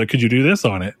 yeah. She's like, could you do this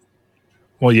on it?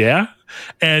 Well, yeah.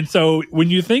 And so when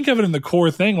you think of it in the core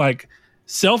thing, like,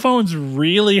 cell phones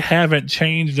really haven't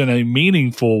changed in a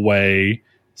meaningful way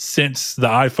since the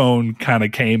iPhone kind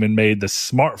of came and made the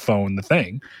smartphone the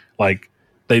thing. Like,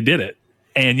 they did it.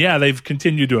 And yeah, they've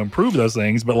continued to improve those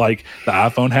things, but like, the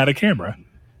iPhone had a camera.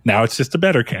 Now it's just a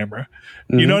better camera.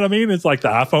 You know what I mean? It's like the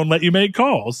iPhone let you make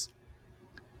calls.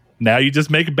 Now you just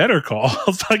make better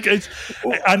calls. Like,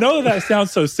 I know that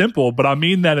sounds so simple, but I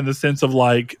mean that in the sense of,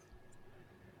 like,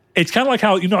 it's kind of like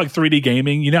how, like 3D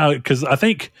gaming, because I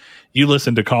think you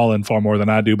listen to Colin far more than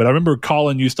I do, but I remember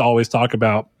Colin used to always talk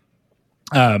about,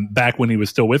 back when he was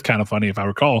still with Kind of Funny, if I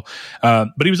recall,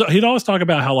 but he'd always talk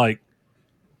about how, like,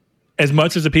 as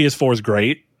much as the PS4 is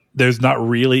great, there's not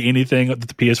really anything that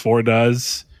the PS4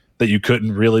 does that you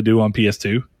couldn't really do on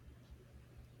PS2.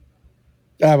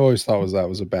 I've always thought that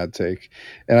was a bad take.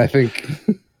 And I think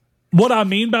what I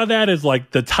mean by that is, like,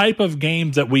 the type of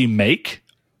games that we make,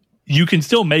 you can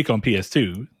still make on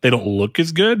PS2. They don't look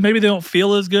as good. Maybe they don't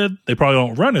feel as good. They probably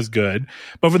don't run as good.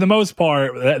 But for the most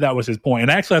part, that was his point. And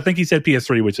actually, I think he said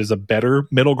PS3, which is a better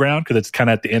middle ground because it's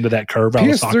kind of at the end of that curve.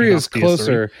 PS3 is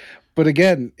closer. But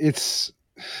again, it's...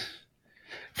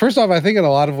 First off, I think in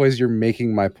a lot of ways you're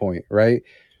making my point, right?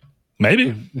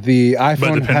 Maybe the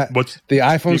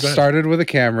iPhone started with a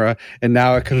camera, and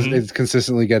now it's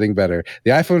consistently getting better.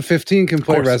 The iPhone 15 can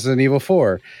play Resident Evil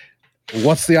 4.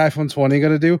 What's the iPhone 20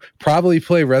 going to do? Probably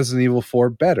play Resident Evil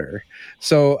 4 better.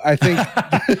 So I think,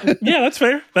 yeah, that's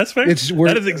fair. That's fair.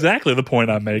 That is exactly the point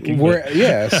I'm making.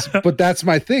 Yes, but that's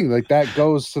my thing. Like, that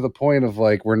goes to the point of,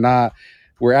 like,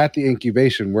 we're at the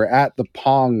incubation. We're at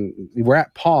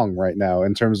Pong right now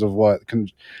in terms of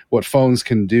what phones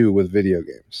can do with video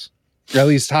games. At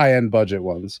least high-end budget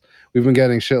ones. We've been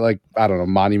getting shit like, I don't know,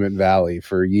 Monument Valley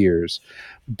for years.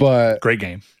 But great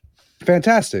game.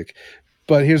 Fantastic.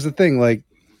 But here's the thing, like,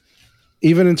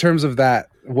 even in terms of that,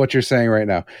 what you're saying right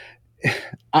now,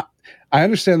 I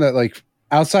understand that, like,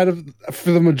 outside of,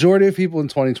 for the majority of people in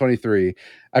 2023,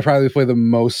 I probably play the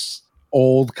most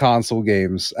old console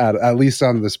games, at least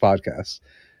on this podcast.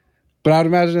 But I would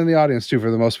imagine in the audience, too,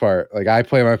 for the most part. Like, I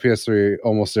play my PS3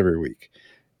 almost every week.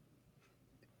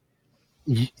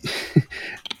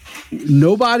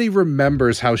 Nobody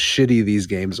remembers how shitty these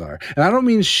games are. And I don't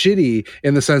mean shitty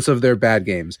in the sense of they're bad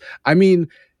games. I mean,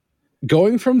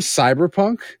 going from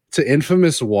Cyberpunk to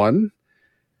Infamous 1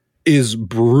 is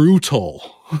brutal.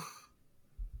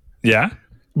 Yeah?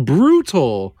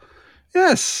 Brutal.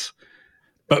 Yes.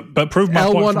 But prove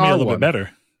my point to me a little bit better.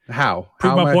 How?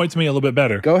 Prove my point to me a little bit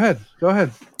better. Go ahead.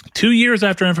 2 years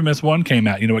after Infamous 1 came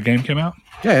out, you know what game came out?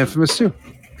 Yeah, Infamous 2.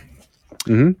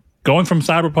 Mm-hmm. Going from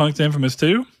Cyberpunk to Infamous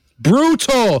 2?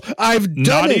 Brutal. I've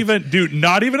done it.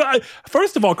 Not even.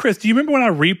 First of all, Chris, do you remember when I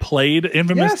replayed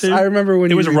Infamous 2? Yes, I remember when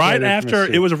it was right after.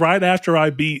 It was right after I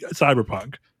beat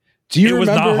Cyberpunk. It was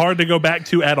not hard to go back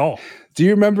to at all. Do you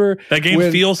remember that game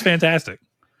feels fantastic?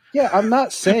 Yeah, I'm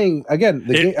not saying again.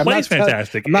 It plays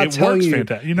fantastic. I'm not telling you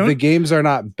fantastic. You know, the games are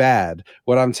not bad.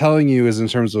 What I'm telling you is in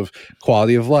terms of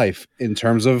quality of life, in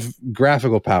terms of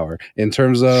graphical power, in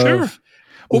terms of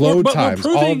load times,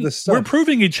 all of this stuff. We're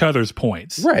proving each other's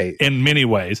points, right? In many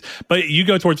ways, but you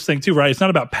go towards the thing too, right? It's not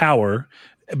about power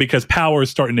because power is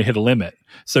starting to hit a limit.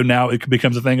 So now it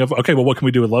becomes a thing of, okay, well, what can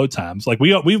we do with load times? Like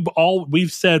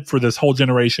we've said for this whole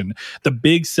generation, the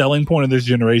big selling point of this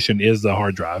generation is the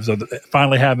hard drive. So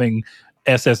finally having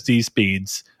SSD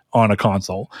speeds on a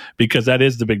console, because that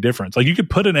is the big difference. Like you could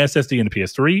put an SSD in a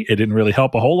PS3, it didn't really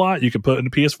help a whole lot. You could put it in a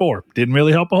PS4, didn't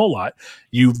really help a whole lot.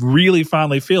 You really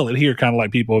finally feel it here, kind of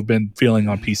like people have been feeling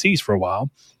on PCs for a while.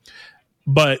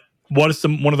 But what is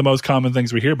one of the most common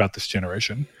things we hear about this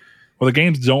generation? Well, the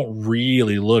games don't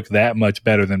really look that much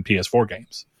better than PS4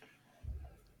 games.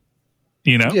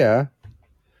 You know? Yeah.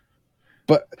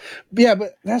 But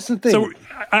that's the thing. So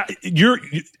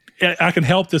I can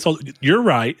help this. You're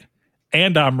right.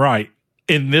 And I'm right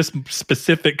in this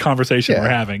specific conversation we're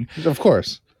having. Of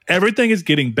course. Everything is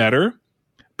getting better,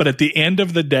 but at the end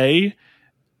of the day,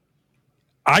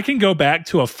 I can go back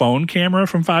to a phone camera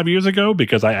from 5 years ago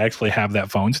because I actually have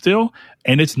that phone still,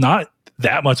 and it's not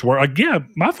that much work. Like, yeah,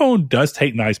 my phone does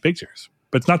take nice pictures,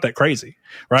 but it's not that crazy,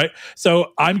 right?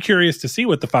 So I'm curious to see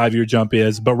what the 5-year jump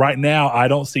is, but right now I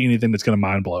don't see anything that's going to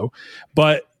mind blow.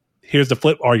 But here's the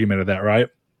flip argument of that, right?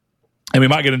 And we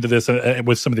might get into this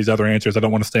with some of these other answers. I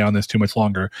don't want to stay on this too much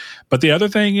longer. But the other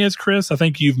thing is, Chris, I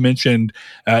think you've mentioned,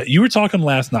 you were talking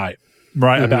last night,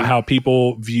 right, about how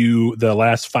people view the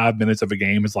last 5 minutes of a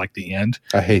game as like the end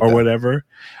or whatever.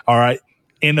 All right.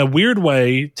 In a weird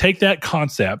way, take that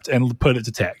concept and put it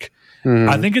to tech.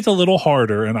 I think it's a little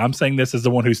harder, and I'm saying this as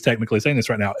the one who's technically saying this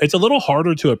right now. It's a little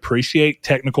harder to appreciate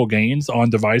technical gains on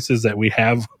devices that we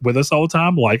have with us all the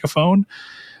time, like a phone.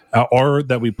 Or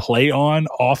that we play on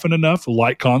often enough,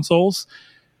 like consoles,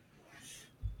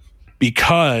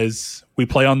 because we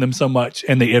play on them so much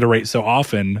and they iterate so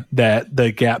often that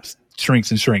the gap shrinks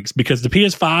and shrinks. Because the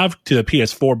PS5 to the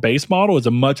PS4 base model is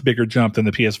a much bigger jump than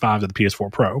the PS5 to the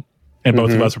PS4 Pro. And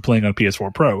both of us are playing on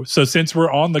PS4 Pro. So since we're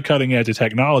on the cutting edge of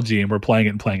technology and we're playing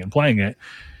it and playing it and playing it,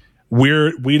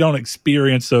 we don't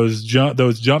experience those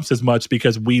jumps as much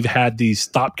because we've had these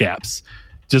stop gaps.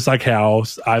 Just like how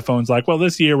iPhone's like, well,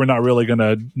 this year we're not really going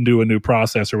to do a new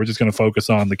processor. We're just going to focus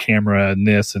on the camera and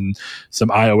this and some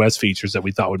iOS features that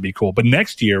we thought would be cool. But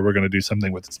next year we're going to do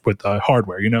something with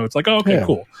hardware. You know, it's like, oh, okay,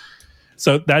 cool.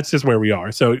 So that's just where we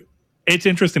are. So it's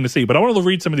interesting to see. But I want to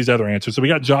read some of these other answers. So we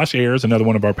got Josh Ayers, another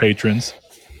one of our patrons.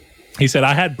 He said,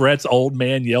 I had Brett's old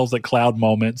man yells at cloud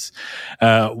moments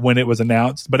when it was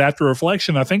announced. But after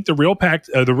reflection, I think the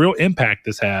real impact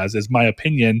this has is my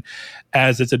opinion,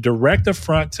 as it's a direct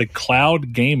affront to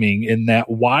cloud gaming in that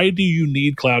why do you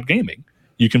need cloud gaming?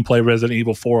 You can play Resident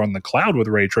Evil 4 on the cloud with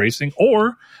ray tracing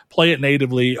or play it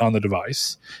natively on the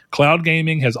device. Cloud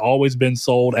gaming has always been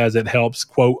sold as it helps,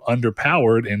 quote,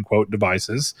 underpowered, end quote,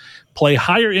 devices play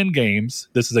higher end games.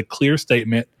 This is a clear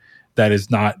statement that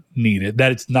it's not needed.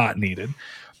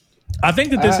 I think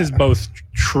that this is both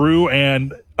true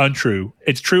and untrue.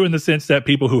 It's true in the sense that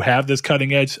people who have this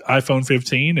cutting edge iPhone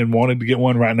 15 and wanted to get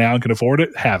one right now and can afford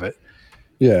it, have it.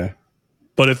 Yeah.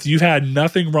 But if you've had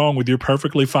nothing wrong with your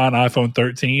perfectly fine iPhone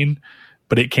 13,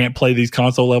 but it can't play these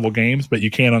console level games, but you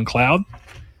can on cloud,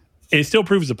 it still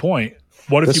proves the point.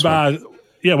 What if you buy a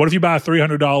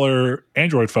 $300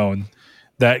 Android phone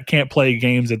that can't play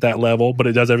games at that level, but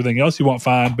it does everything else you want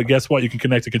fine. But guess what? You can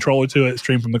connect a controller to it,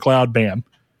 stream from the cloud, bam.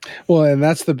 Well, and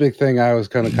that's the big thing I was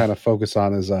going to kind of focus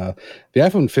on is the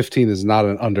iPhone 15 is not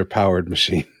an underpowered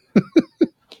machine.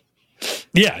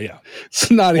 Yeah. It's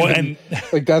not even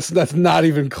like that's not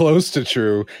even close to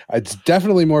true. It's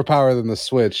definitely more power than the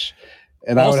Switch.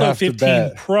 And also, I would have 15 to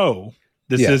bet Pro.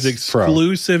 This is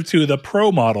exclusive to the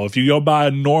Pro model. If you go buy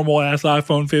a normal ass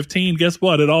iPhone 15, guess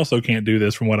what? It also can't do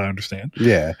this, from what I understand.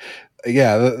 Yeah.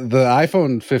 The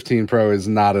iPhone 15 Pro is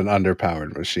not an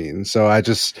underpowered machine. So I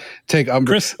just take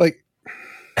Chris, like,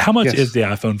 how much is the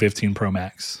iPhone 15 Pro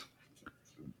Max?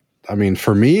 I mean,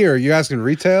 for me, or are you asking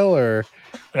retail or?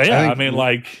 Yeah, I mean,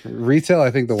 like retail.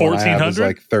 I think the one I have is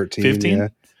like 13, 15, yeah.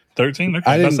 13. Okay.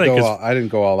 I didn't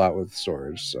go all out with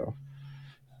storage, so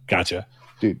gotcha,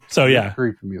 dude. So you're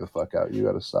creeping me the fuck out. You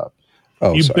got to stop.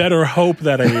 Oh, you better hope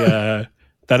that a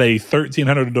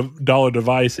 $1,300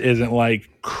 device isn't like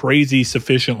crazy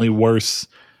sufficiently worse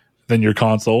than your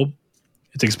console.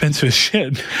 It's expensive as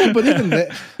shit. Well,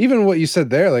 but even what you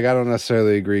said there, like I don't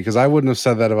necessarily agree because I wouldn't have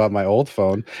said that about my old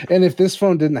phone. And if this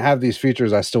phone didn't have these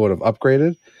features, I still would have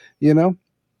upgraded. You know,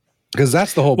 because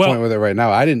that's the whole point with it right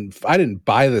now. I didn't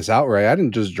buy this outright. I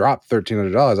didn't just drop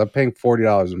 $1,300. I'm paying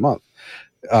 $40 a month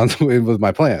with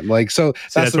my plan. Like that's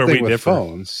the thing with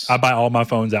phones. I buy all my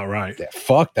phones outright. Yeah,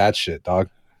 fuck that shit, dog.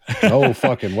 No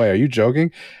fucking way. Are you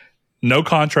joking? No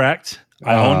contract.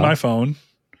 I own my phone.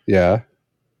 Yeah.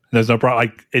 There's no problem.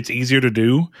 Like, it's easier to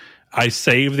do. I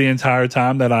save the entire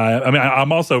time that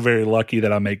I'm also very lucky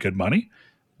that I make good money.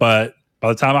 But by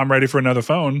the time I'm ready for another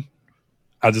phone,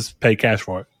 I just pay cash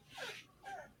for it.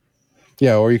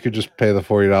 Yeah, or you could just pay the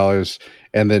 $40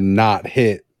 and then not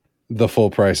hit the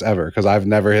full price ever. Because I've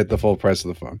never hit the full price of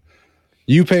the phone.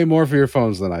 You pay more for your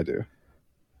phones than I do.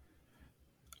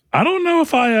 I don't know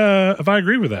if I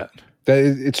agree with that.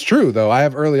 It's true though. I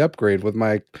have early upgrade with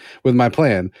my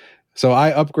plan. So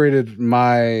I upgraded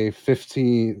my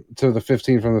 15 to the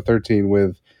 15 from the 13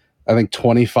 with, I think,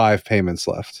 25 payments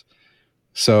left.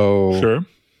 So sure,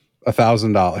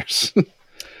 $1,000.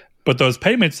 But those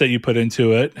payments that you put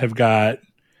into it have got,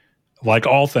 like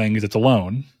all things, it's a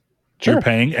loan. Sure. You're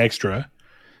paying extra.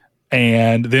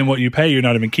 And then what you pay, you're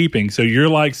not even keeping. So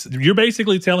you're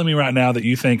basically telling me right now that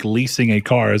you think leasing a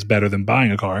car is better than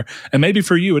buying a car. And maybe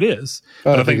for you it is.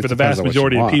 But I think for the vast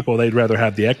majority of people, they'd rather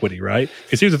have the equity, right?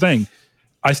 Because here's the thing.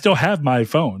 I still have my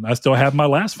phone. I still have my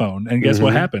last phone. And guess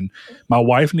what happened? My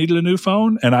wife needed a new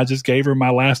phone, and I just gave her my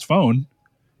last phone.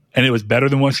 And it was better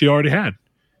than what she already had.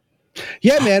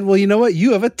 Yeah, man. Well, you know what?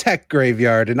 You have a tech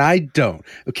graveyard, and I don't.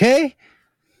 Okay?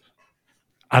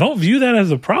 I don't view that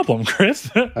as a problem, Chris.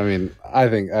 I mean, I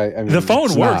think the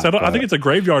phone works. I think it's a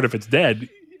graveyard if it's dead.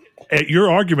 At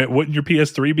your argument, wouldn't your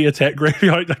PS3 be a tech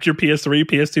graveyard like your PS3,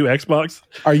 PS2, Xbox?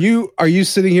 Are you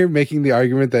sitting here making the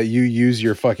argument that you use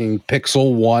your fucking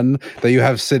Pixel 1 that you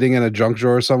have sitting in a junk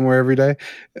drawer somewhere every day?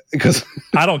 Because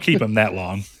I don't keep them that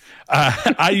long.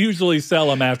 I usually sell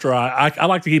them after I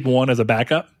like to keep one as a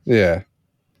backup. Yeah.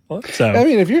 So I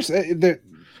mean, if you're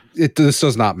this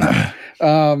does not matter.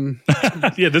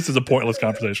 Yeah, this is a pointless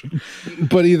conversation.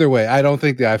 But either way, I don't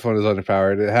think the iPhone is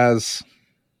underpowered. It has,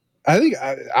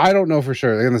 I don't know for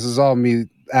sure. Again, this is all me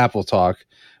Apple talk,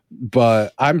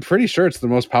 but I'm pretty sure it's the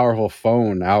most powerful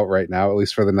phone out right now, at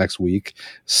least for the next week.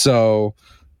 So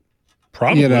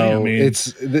probably, I mean,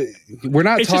 we're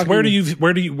not talking. Just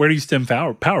where do you stem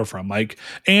power from? Like,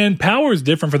 and power is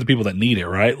different for the people that need it,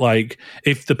 right? Like,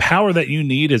 if the power that you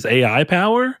need is AI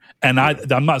power, and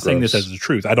I'm not saying this as the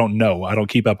truth. I don't know. I don't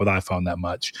keep up with iPhone that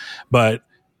much, but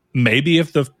maybe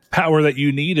if the power that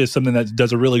you need is something that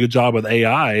does a really good job with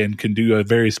AI and can do a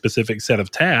very specific set of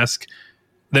tasks,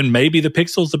 then maybe the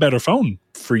Pixel's the better phone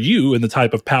for you and the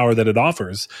type of power that it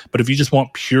offers. But if you just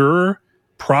want pure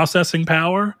processing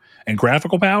power and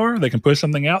graphical power that can push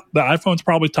something out, the iPhone's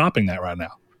probably topping that right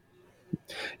now.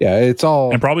 Yeah, it's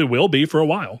all... And probably will be for a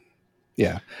while.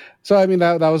 Yeah. So, I mean,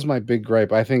 that was my big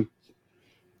gripe. I think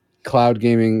cloud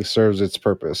gaming serves its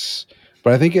purpose.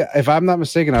 But I think, if I'm not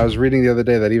mistaken, I was reading the other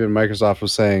day that even Microsoft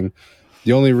was saying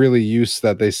the only really use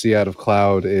that they see out of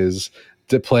cloud is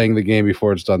playing the game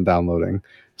before it's done downloading.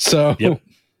 So... Yep.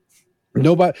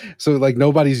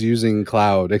 Nobody's using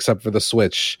cloud except for the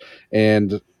Switch,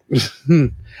 and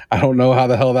I don't know how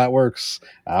the hell that works.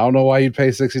 I don't know why you'd pay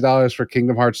 $60 for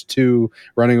Kingdom Hearts 2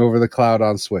 running over the cloud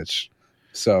on Switch.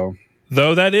 So,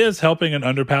 though that is helping an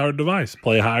underpowered device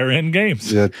play higher end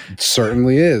games. It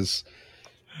certainly is.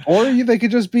 Or they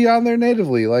could just be on there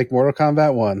natively, like Mortal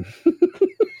Kombat 1.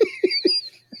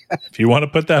 If you want to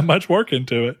put that much work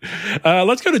into it.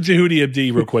 Let's go to Jehudi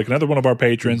Abdi real quick. Another one of our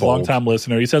patrons, longtime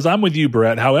listener. He says, I'm with you,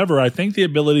 Brett. However, I think the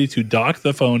ability to dock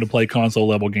the phone to play console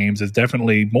level games is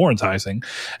definitely more enticing,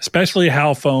 especially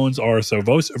how phones are so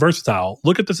versatile.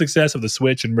 Look at the success of the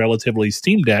Switch and relatively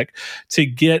Steam Deck to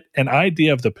get an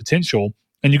idea of the potential.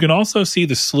 And you can also see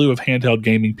the slew of handheld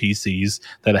gaming PCs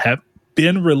that have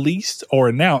been released or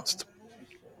announced,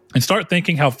 and start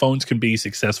thinking how phones can be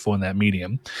successful in that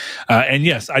medium. And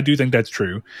yes, I do think that's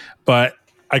true. But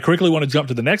I quickly want to jump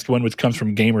to the next one, which comes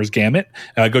from Gamers Gamut.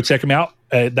 Go check him out.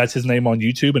 That's his name on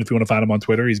YouTube. And if you want to find him on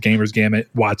Twitter, he's Gamers Gamut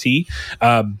YT.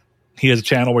 He has a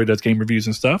channel where he does game reviews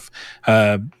and stuff.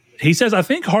 He says, I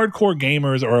think hardcore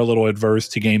gamers are a little adverse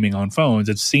to gaming on phones.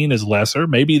 It's seen as lesser.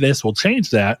 Maybe this will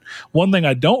change that. One thing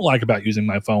I don't like about using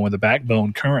my phone with a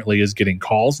backbone currently is getting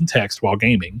calls and text while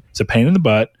gaming. It's a pain in the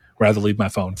butt. Rather leave my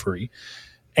phone free.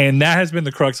 And that has been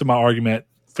the crux of my argument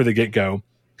for the get-go.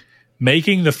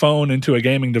 Making the phone into a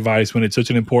gaming device when it's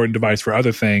such an important device for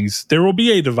other things, there will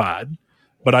be a divide.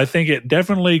 But I think it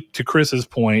definitely, to Chris's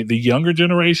point, the younger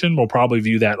generation will probably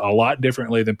view that a lot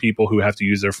differently than people who have to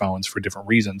use their phones for different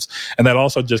reasons. And that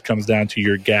also just comes down to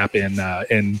your gap in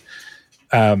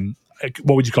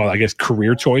what would you call it? I guess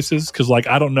career choices. Because, like,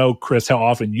 I don't know, Chris, how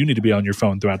often you need to be on your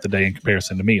phone throughout the day in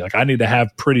comparison to me. Like, I need to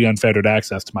have pretty unfettered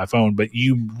access to my phone, but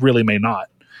you really may not.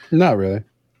 Not really.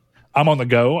 I'm on the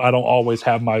go. I don't always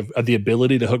have the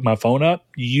ability to hook my phone up.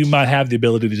 You might have the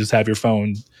ability to just have your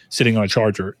phone sitting on a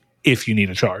charger if you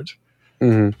need a charge.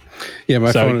 Mm-hmm. Yeah,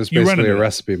 my phone is basically a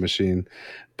recipe machine.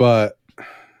 But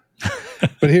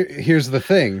here's the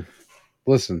thing.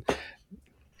 Listen,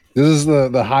 this is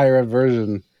the higher end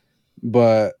version.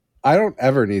 But I don't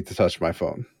ever need to touch my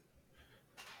phone.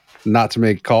 Not to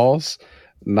make calls,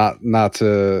 not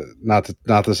to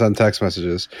send text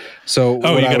messages. So you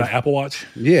got an Apple Watch?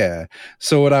 Yeah.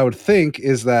 So what I would think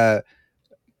is that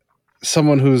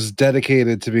someone who's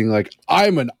dedicated to being like,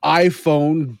 I'm an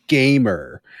iPhone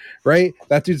gamer, right?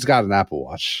 That dude's got an Apple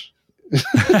Watch.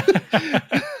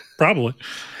 Probably.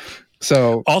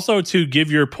 So also, to give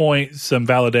your point some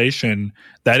validation,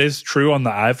 that is true on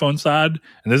the iPhone side.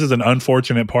 And this is an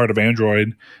unfortunate part of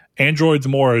Android. Android's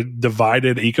more a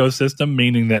divided ecosystem,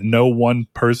 meaning that no one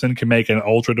person can make an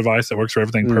ultra device that works for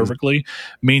everything perfectly.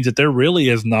 Means that there really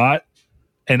is not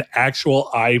an actual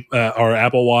or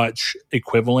Apple Watch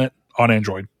equivalent on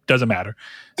Android. Doesn't matter.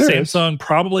 Samsung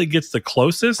probably gets the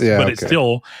closest, but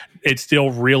it's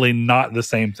still really not the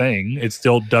same thing. It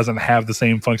still doesn't have the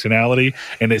same functionality,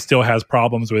 and it still has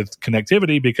problems with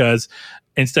connectivity because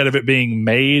instead of it being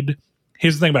made,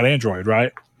 here's the thing about Android,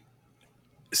 right?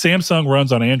 Samsung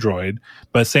runs on Android,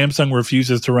 but Samsung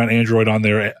refuses to run Android on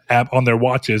their app on their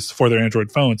watches for their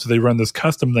Android phone. So they run this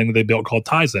custom thing that they built called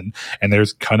Tizen, and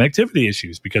there's connectivity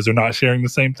issues because they're not sharing the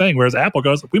same thing. Whereas Apple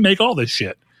goes, we make all this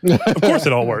shit. Of course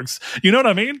it all works. You know what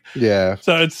I mean? Yeah.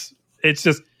 So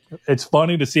it's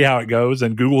funny to see how it goes,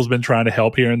 and Google's been trying to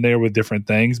help here and there with different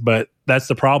things, but that's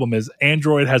the problem is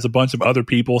Android has a bunch of other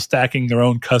people stacking their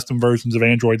own custom versions of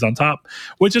Androids on top,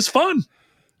 which is fun.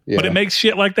 Yeah. But it makes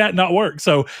shit like that not work.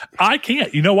 So I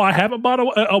can't. You know why I haven't bought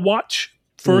a watch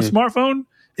for a smartphone?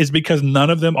 Is because none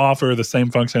of them offer the same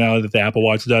functionality that the Apple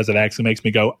Watch does. It actually makes me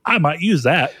go, I might use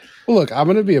that. Well, look, I'm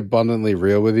going to be abundantly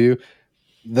real with you.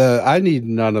 I need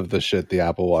none of the shit the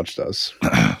Apple Watch does.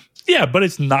 Yeah, but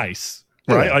it's nice,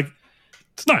 right? Yeah. Like,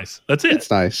 it's nice. That's it.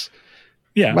 It's nice.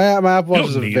 Yeah. My Apple Watch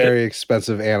is a very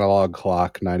expensive analog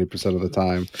clock 90% of the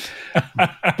time.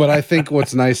 But I think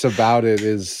what's nice about it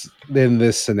is in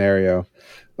this scenario,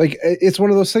 like it's one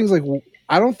of those things like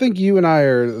I don't think you and I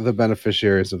are the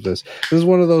beneficiaries of this. This is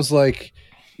one of those like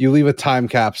you leave a time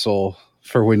capsule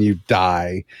for when you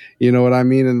die. You know what I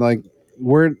mean? And like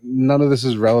none of this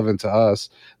is relevant to us.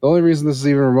 The only reason this is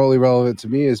even remotely relevant to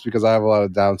me is because I have a lot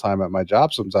of downtime at my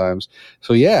job sometimes.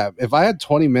 So yeah, if I had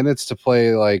 20 minutes to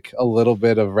play like a little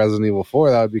bit of Resident Evil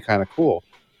 4, that would be kind of cool.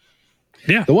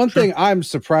 Yeah. The one thing I'm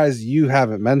surprised you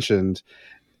haven't mentioned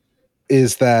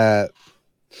is that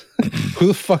who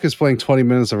the fuck is playing 20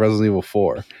 minutes of Resident Evil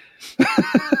 4?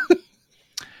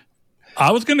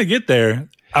 I was going to get there.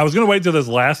 I was going to wait till this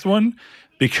last one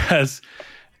because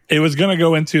it was going to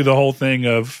go into the whole thing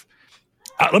of,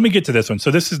 let me get to this one.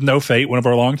 So this is No Fate, one of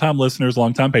our longtime listeners,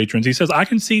 longtime patrons. He says, I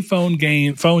can see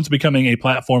phones becoming a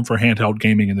platform for handheld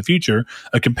gaming in the future,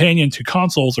 a companion to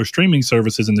consoles or streaming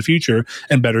services in the future,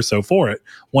 and better so for it,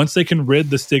 once they can rid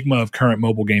the stigma of current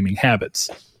mobile gaming habits.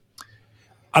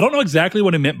 I don't know exactly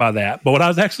what he meant by that, but what I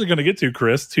was actually going to get to,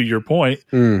 Chris, to your point,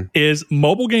 is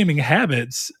mobile gaming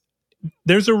habits.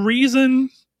 There's a reason.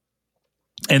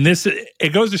 And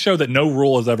it goes to show that no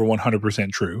rule is ever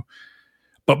 100% true.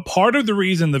 But part of the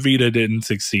reason the Vita didn't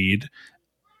succeed,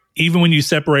 even when you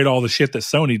separate all the shit that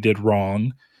Sony did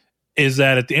wrong, is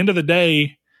that at the end of the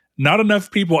day, not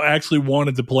enough people actually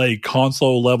wanted to play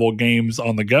console level games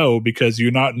on the go because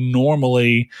you're not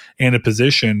normally in a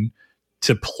position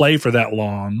to play for that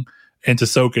long and to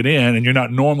soak it in. And you're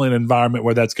not normally in an environment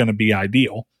where that's going to be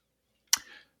ideal.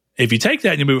 If you take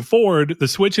that and you move it forward, the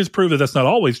Switch has proved that that's not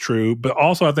always true. But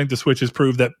also I think the Switch has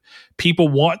proved that people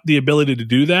want the ability to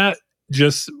do that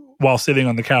just while sitting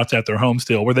on the couch at their home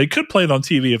still, where they could play it on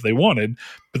TV if they wanted,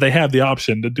 but they have the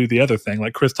option to do the other thing.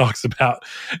 Like Chris talks about,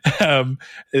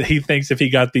 he thinks if he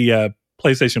got the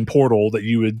PlayStation Portal that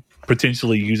you would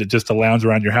potentially use it just to lounge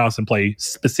around your house and play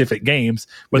specific games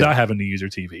without having to use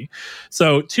your TV.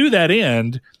 So to that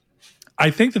end, I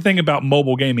think the thing about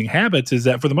mobile gaming habits is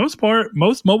that for the most part,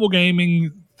 most mobile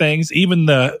gaming things, even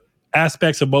the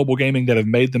aspects of mobile gaming that have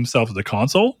made themselves the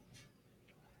console,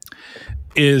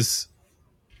 is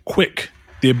quick.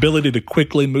 The ability to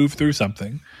quickly move through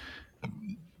something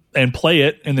and play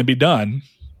it and then be done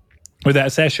with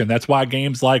that session. That's why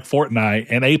games like Fortnite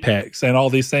and Apex and all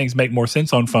these things make more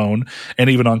sense on phone and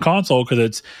even on console, because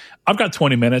it's, I've got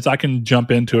 20 minutes. I can jump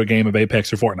into a game of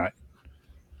Apex or Fortnite.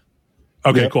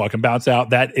 Okay, cool. I can bounce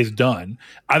out. That is done.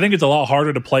 I think it's a lot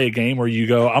harder to play a game where you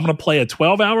go, I'm going to play a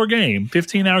 12-hour game,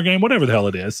 15-hour game, whatever the hell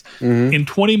it is, in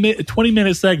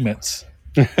 20-minute segments.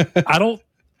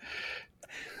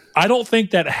 I don't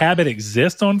think that habit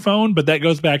exists on phone, but that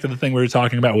goes back to the thing we were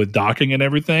talking about with docking and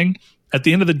everything. At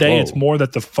the end of the day, it's more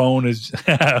that the phone is...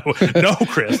 No,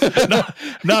 Chris.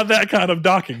 Not that kind of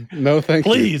docking. No, thank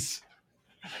you. Please.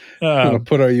 I'm going to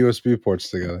put our USB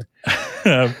ports together.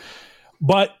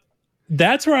 But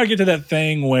that's where I get to that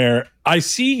thing where I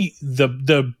see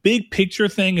the big picture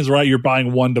thing is right. You're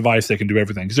buying one device that can do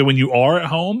everything. So when you are at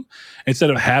home, instead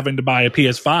of having to buy a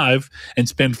PS5 and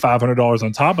spend $500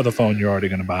 on top of the phone you're already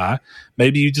going to buy,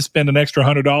 maybe you just spend an extra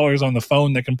 $100 on the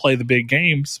phone that can play the big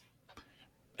games,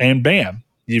 and bam,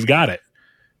 you've got it.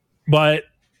 But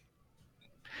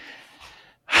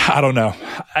I don't know.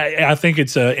 I think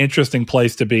it's an interesting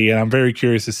place to be, and I'm very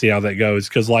curious to see how that goes.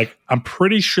 Because, like, I'm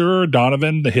pretty sure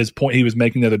Donovan, his point he was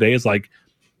making the other day is like,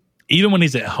 even when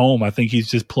he's at home, I think he's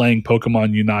just playing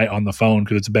Pokemon Unite on the phone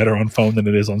because it's better on phone than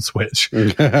it is on Switch.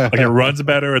 Like, it runs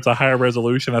better. It's a higher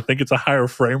resolution. I think it's a higher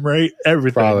frame rate.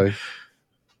 Everything. Probably.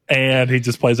 And he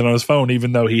just plays it on his phone,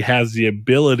 even though he has the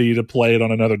ability to play it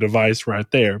on another device right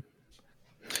there.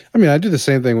 I mean, I do the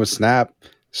same thing with Snap.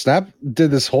 Snap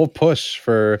did this whole push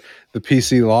for the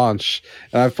PC launch,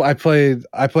 and I play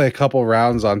a couple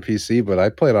rounds on PC, but I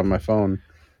play it on my phone.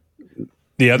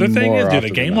 The other thing is, dude, a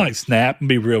game like Snap, and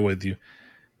be real with you,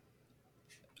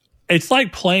 it's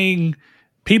like playing.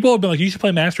 People have been like, you should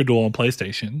play Master Duel on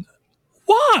PlayStation.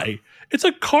 Why? It's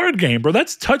a card game, bro.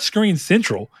 That's touchscreen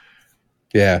central.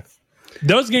 Yeah.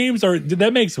 Those games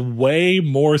that makes way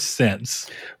more sense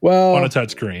on a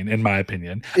touchscreen, in my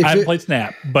opinion. I haven't played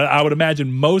Snap, but I would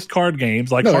imagine most card games,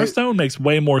 like Hearthstone, makes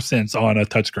way more sense on a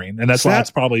touchscreen, and that's why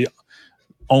it's probably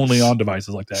only on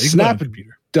devices like that. Snap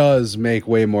does make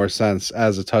way more sense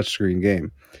as a touchscreen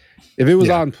game. If it was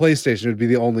on PlayStation, it would be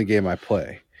the only game I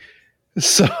play.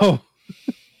 So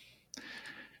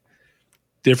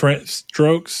different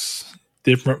strokes.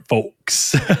 Different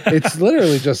folks. It's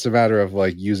literally just a matter of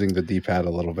like using the D-pad a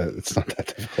little bit. It's not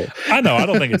that difficult. I know. I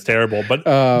don't think it's terrible, but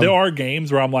there are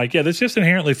games where I'm like, yeah, this just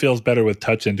inherently feels better with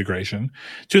touch integration,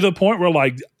 to the point where,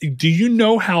 like, do you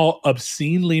know how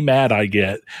obscenely mad I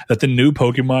get that the new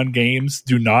Pokemon games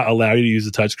do not allow you to use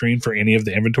a touchscreen for any of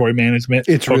the inventory management?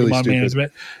 It's Pokemon really stupid.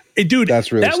 management. Dude,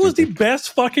 that's really that was the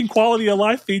best fucking quality of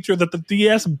life feature that the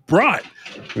DS brought.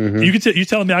 Mm-hmm. You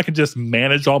telling me I can just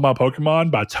manage all my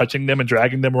Pokemon by touching them and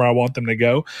dragging them where I want them to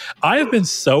go? I have been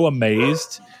so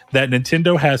amazed that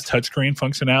Nintendo has touchscreen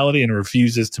functionality and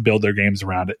refuses to build their games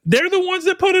around it. They're the ones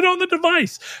that put it on the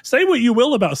device. Say what you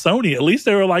will about Sony. At least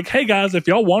they were like, hey guys, if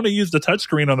y'all want to use the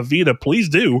touchscreen on the Vita, please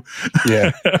do.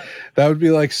 Yeah. That would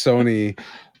be like Sony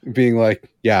being like,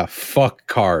 yeah, fuck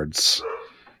cards.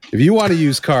 If you want to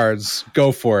use cards,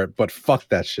 go for it, but fuck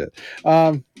that shit.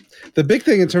 The big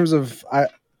thing in terms of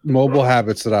mobile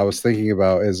habits that I was thinking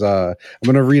about is I'm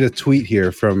going to read a tweet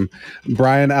here from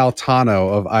Brian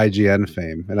Altano of IGN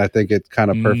fame, and I think it's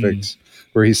kind of perfect,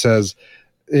 where he says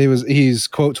he's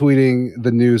quote tweeting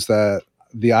the news that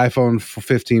the iPhone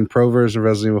 15 Pro version of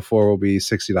Resident Evil 4 will be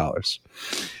 $60.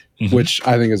 Which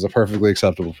I think is a perfectly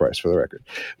acceptable price for the record.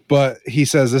 But he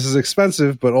says this is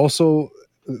expensive, but also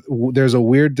there's a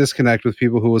weird disconnect with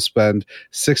people who will spend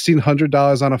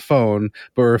 $1,600 on a phone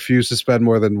but refuse to spend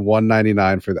more than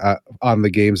 $199 on the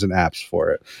games and apps for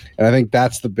it. And I think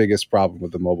that's the biggest problem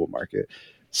with the mobile market.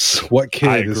 What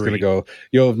kid is going to go,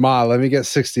 yo, Ma, let me get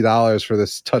 $60 for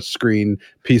this touchscreen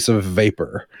piece of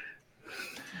vapor?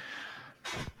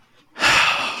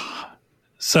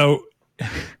 So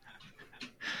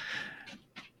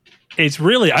it's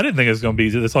really, I didn't think it was going to be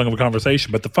this long of a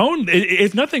conversation, but the phone,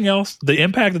 if nothing else, the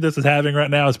impact that this is having right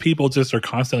now is people just are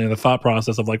constantly in the thought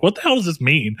process of like, what the hell does this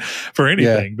mean for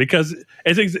anything? Yeah. Because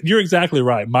you're exactly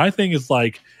right. My thing is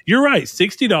like, you're right,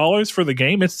 $60 for the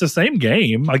game, it's the same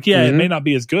game. Like, yeah, it may not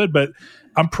be as good, but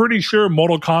I'm pretty sure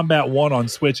Mortal Kombat 1 on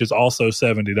Switch is also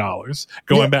 $70,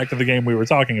 going back to the game we were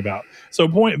talking about. So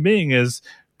point being is,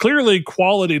 clearly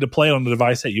quality to play on the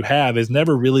device that you have has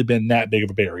never really been that big of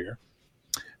a barrier.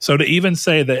 So to even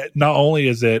say that not only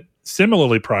is it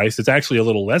similarly priced, it's actually a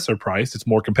little lesser priced, it's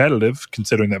more competitive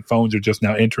considering that phones are just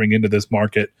now entering into this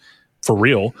market for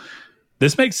real.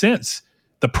 This makes sense.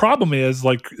 The problem is,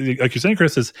 like you're saying,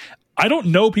 Chris, is I don't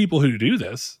know people who do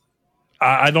this.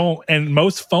 I don't, and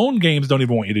most phone games don't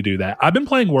even want you to do that. I've been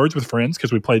playing Words with Friends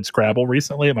because we played Scrabble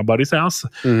recently at my buddy's house,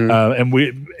 and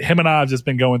him and I have just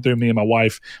been going through, me and my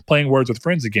wife, playing Words with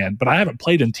Friends again. But I haven't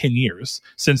played in 10 years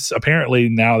since apparently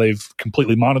now they've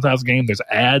completely monetized the game. There's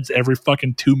ads every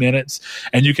fucking 2 minutes,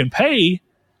 and you can pay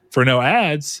for no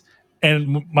ads.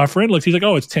 And my friend looks, he's like,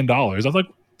 "Oh, it's $10." I was like,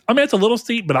 "I mean, it's a little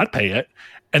steep, but I'd pay it."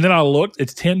 And then I looked,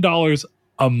 it's $10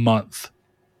 a month.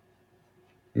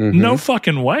 No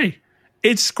fucking way.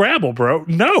 It's Scrabble, bro.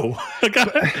 No.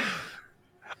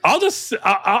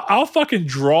 I'll fucking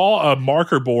draw a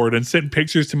marker board and send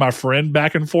pictures to my friend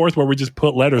back and forth where we just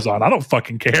put letters on. I don't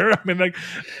fucking care. I mean, like,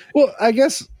 well, I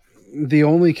guess the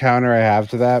only counter I have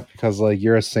to that, because like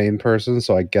you're a sane person,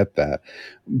 so I get that.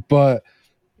 But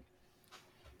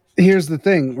here's the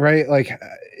thing, right? Like,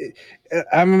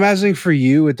 I'm imagining for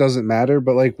you it doesn't matter,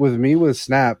 but like with me with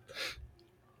Snap,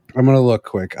 I'm going to look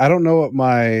quick. I don't know what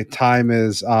my time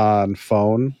is on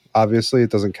phone. Obviously, it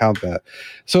doesn't count that.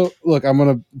 So, look, I'm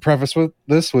going to preface with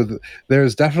this with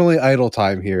there's definitely idle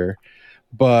time here.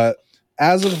 But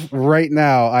as of right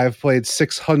now, I've played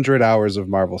 600 hours of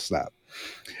Marvel Snap.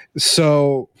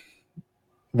 So,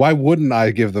 why wouldn't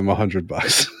I give them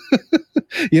 $100?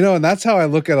 And that's how I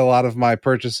look at a lot of my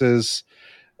purchases.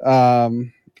 A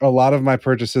lot of my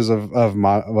purchases of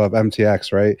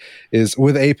MTX, right, is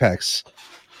with Apex.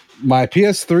 My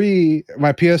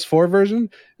PS4 version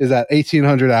is at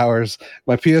 1,800 hours.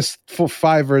 My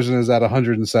PS5 version is at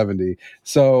 170.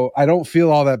 So I don't feel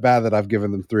all that bad that I've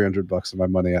given them $300 of my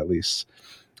money at least.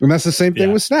 And that's the same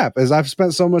thing with Snap. As I've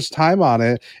spent so much time on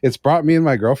it, it's brought me and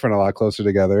my girlfriend a lot closer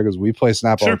together because we play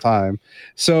Snap all the time.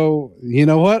 So you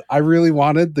know what? I really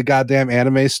wanted the goddamn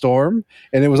Anime Storm,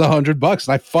 and it was $100,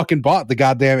 and I fucking bought the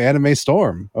goddamn Anime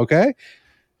Storm. Okay,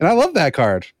 and I love that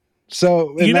card.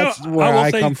 So that's where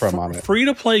I come from on it.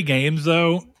 Free-to-play games,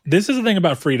 though, this is the thing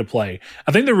about free-to-play.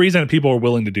 I think the reason people are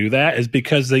willing to do that is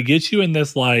because they get you in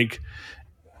this, like,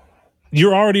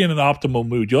 you're already in an optimal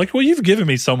mood. You're like, well, you've given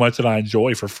me so much that I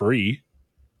enjoy for free.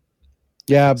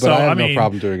 Yeah, but I have no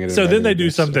problem doing it. So then they do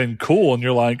something cool, and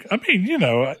you're like, I mean,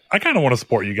 I kind of want to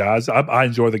support you guys. I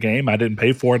enjoy the game. I didn't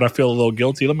pay for it. I feel a little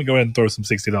guilty. Let me go ahead and throw some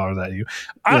 $60 at you.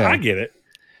 I get it.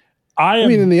 I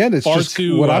mean, in the end, it's just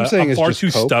too, what I'm saying I'm is far just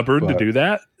too stubborn to do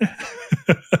that.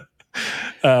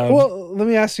 Well, let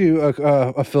me ask you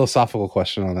a philosophical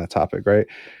question on that topic, right?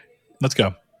 Let's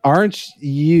go. Aren't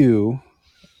you,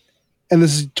 and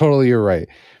this is totally you're right,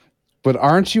 but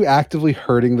aren't you actively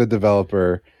hurting the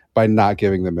developer by not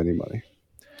giving them any money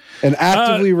and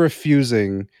actively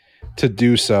refusing to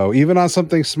do so, even on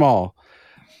something small?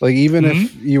 Like, even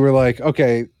if you were like,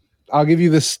 okay, I'll give you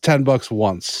this $10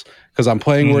 once because I'm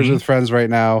playing Words with Friends right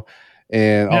now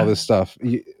and all this stuff.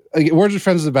 Words with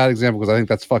Friends is a bad example because I think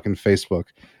that's fucking Facebook,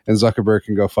 and Zuckerberg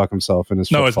can go fuck himself in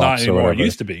his. No, it's not anymore. It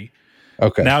used to be.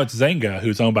 Okay. Now it's Zynga,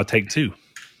 who's owned by Take-Two.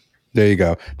 There you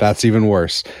go. That's even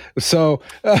worse. So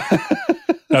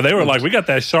now they were like, we got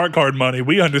that shark card money.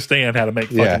 We understand how to make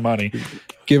fucking money.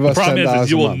 Give us $10 a month. The problem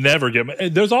is you will never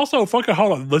get. There's also fucking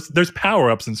there's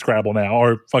power ups in Scrabble now,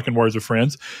 or fucking Words with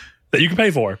Friends that you can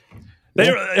pay for.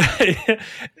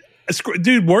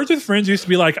 Dude, Words with Friends used to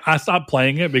be like, I stopped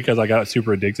playing it because I got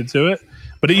super addicted to it.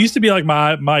 But it used to be like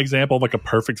my example of like a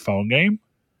perfect phone game.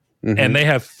 And they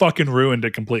have fucking ruined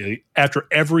it completely. After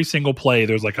every single play,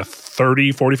 there's like a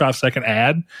 30, 45-second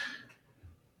ad.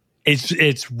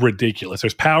 It's ridiculous.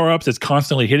 There's power-ups. It's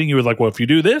constantly hitting you with like, well, if you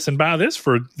do this and buy this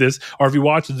for this, or if you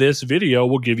watch this video,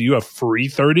 we'll give you a free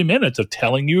 30 minutes of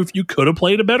telling you if you could have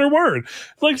played a better word.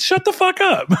 Like, shut the fuck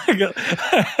up.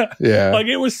 Yeah. Like,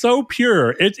 it was so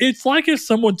pure. It's like if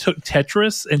someone took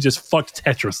Tetris and just fucked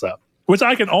Tetris up, which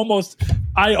I can almost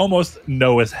I almost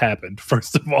know has happened.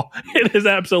 First of all, it has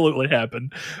absolutely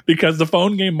happened because the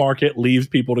phone game market leaves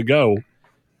people to go,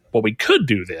 well, we could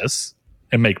do this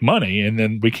and make money, and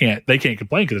then they can't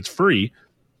complain because it's free.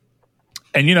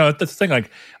 And that's the thing. Like,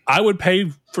 I'd pay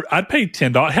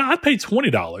 $10. Hell, I'd pay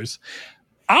 $20.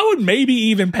 I would maybe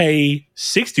even pay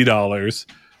 $60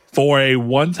 for a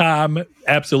one-time,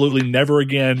 absolutely never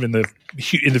again in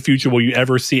the future will you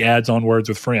ever see ads on Words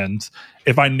with Friends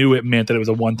if I knew it meant that it was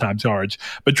a one-time charge.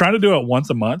 But trying to do it once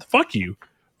a month, fuck you.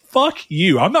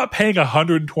 I'm not paying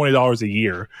 $120 a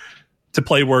year to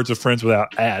play Words with Friends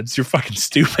without ads. You're fucking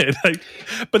stupid.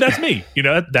 But that's me.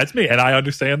 That's me, and I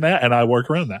understand that, and I work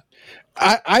around that.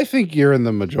 I think you're in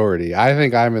the majority. I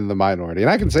think I'm in the minority, and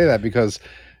I can say that because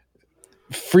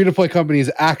free-to-play companies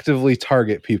actively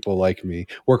target people like me.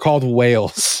 We're called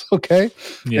whales, okay?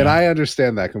 Yeah. And I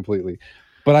understand that completely.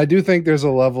 But I do think there's a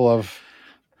level of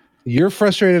you're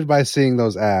frustrated by seeing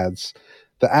those ads.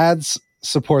 The ads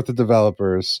support the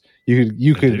developers.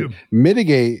 You could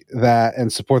mitigate that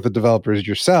and support the developers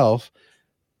yourself,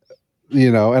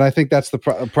 and I think that's the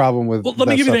problem with let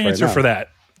me give you the answer for that.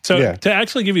 So to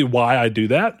actually give you why I do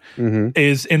that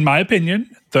is, in my opinion,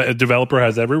 the developer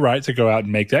has every right to go out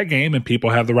and make that game, and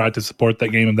people have the right to support that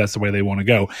game if that's the way they want to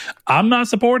go. I'm not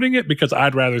supporting it because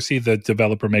I'd rather see the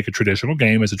developer make a traditional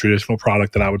game as a traditional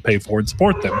product that I would pay for and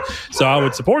support them. So I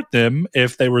would support them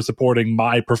if they were supporting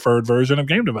my preferred version of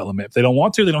game development. If they don't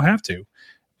want to, they don't have to.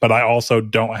 But I also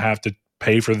don't have to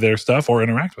pay for their stuff or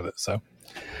interact with it. So,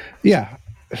 yeah.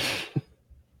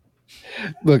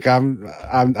 Look, I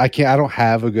don't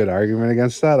have a good argument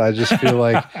against that. I just feel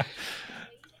like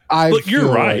you're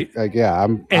right.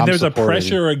 And there's a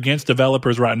pressure against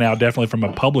developers right now, definitely from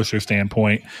a publisher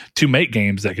standpoint, to make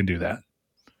games that can do that.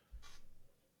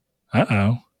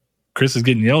 Uh-oh. Chris is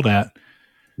getting yelled at.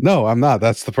 No, I'm not.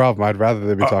 That's the problem. I'd rather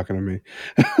they be talking to me.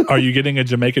 Are you getting a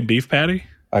Jamaican beef patty?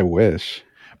 I wish.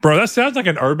 Bro, that sounds like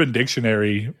an Urban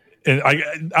Dictionary. And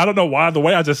I don't know why the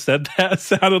way I just said that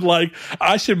sounded like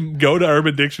I should go to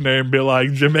Urban Dictionary and be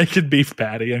like Jamaican beef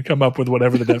patty and come up with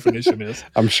whatever the definition is.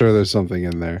 I'm sure there's something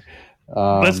in there.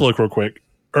 Let's look real quick.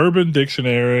 Urban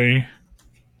Dictionary,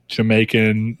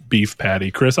 Jamaican beef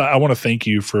patty. Chris, I want to thank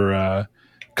you for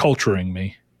culturing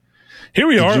me. Here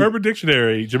we are, Urban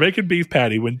Dictionary, Jamaican beef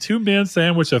patty. When two men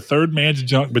sandwich a third man's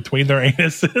junk between their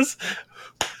anuses.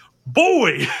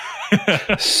 Boy!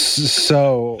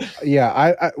 So, yeah,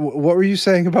 I what were you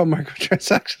saying about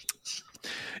microtransactions?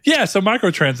 Yeah, so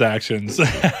microtransactions.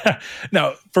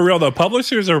 Now, for real though,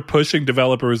 publishers are pushing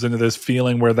developers into this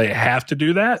feeling where they have to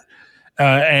do that.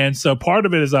 And so part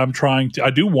of it is I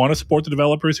do want to support the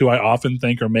developers who I often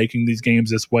think are making these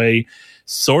games this way,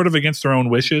 sort of against their own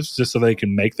wishes, just so they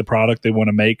can make the product they want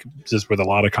to make, just with a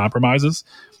lot of compromises.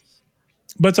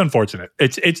 But it's unfortunate.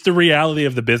 It's the reality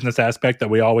of the business aspect that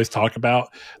we always talk about.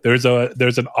 There's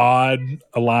an odd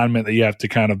alignment that you have to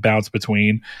kind of bounce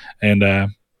between, and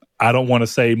I don't want to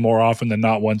say more often than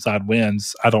not one side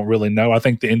wins. I don't really know. I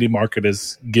think the indie market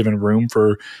is given room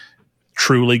for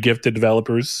truly gifted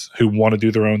developers who want to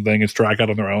do their own thing and strike out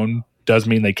on their own. Does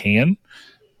mean they can,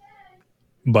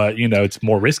 but it's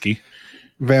more risky.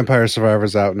 Vampire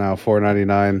Survivor's out now,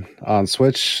 $4.99 on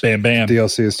Switch. Bam, bam.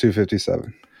 DLC is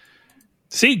 $257.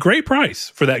 See, great price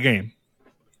for that game.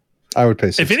 I would pay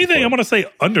 $60. If anything, I'm going to say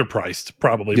underpriced,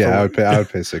 probably. Yeah, I would pay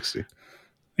 $60.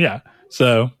 Yeah.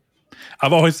 So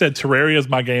I've always said Terraria is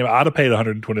my game. I'd have paid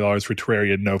 $120 for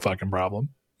Terraria, no fucking problem.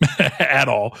 At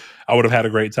all. I would have had a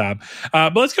great time.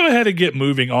 But let's go ahead and get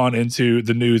moving on into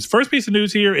the news. First piece of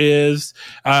news here is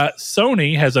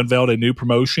Sony has unveiled a new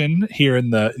promotion here in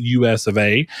the US of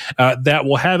A that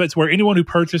will have it to where anyone who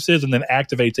purchases and then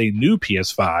activates a new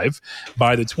PS5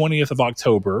 by the 20th of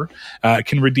October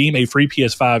can redeem a free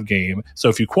PS5 game. So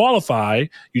if you qualify,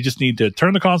 you just need to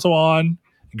turn the console on,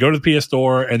 go to the PS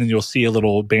Store, and then you'll see a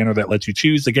little banner that lets you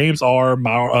choose. The games are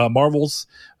Marvel's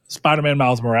Spider-Man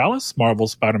Miles Morales,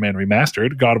 Marvel's Spider-Man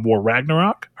Remastered, God of War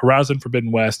Ragnarok, Horizon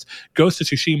Forbidden West, Ghost of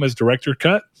Tsushima's Director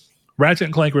Cut,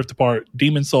 Ratchet & Clank Rift Apart,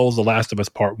 Demon's Souls The Last of Us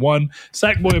Part 1,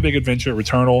 Sackboy: A Big Adventure,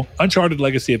 Returnal, Uncharted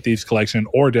Legacy of Thieves Collection,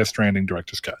 or Death Stranding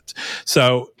Director's Cut.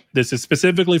 So this is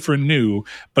specifically for new,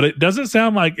 but it doesn't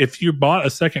sound like if you bought a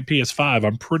second PS5,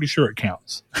 I'm pretty sure it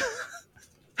counts.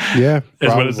 Yeah,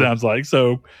 is what it sounds like.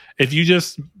 So if you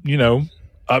just,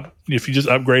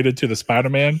 upgraded to the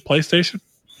Spider-Man PlayStation,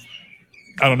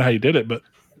 I don't know how you did it, but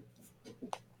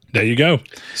there you go.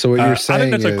 So what you're saying I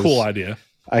think that's a cool idea.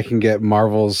 I can get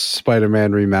Marvel's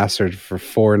Spider-Man Remastered for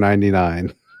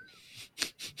 $4.99.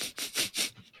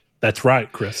 That's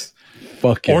right, Chris.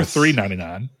 Fuck yes. Or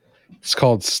 $3.99. It's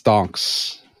called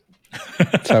stonks.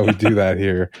 That's how we do that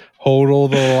here. Hodl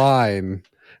the line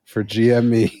for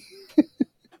GME.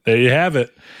 There you have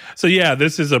it. So yeah,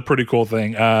 this is a pretty cool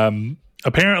thing.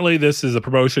 Apparently, this is a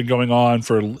promotion going on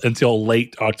for until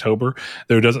late October.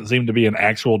 There doesn't seem to be an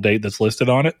actual date that's listed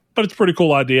on it, but it's a pretty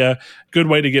cool idea. Good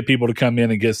way to get people to come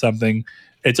in and get something.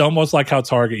 It's almost like how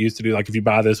Target used to do. Like, if you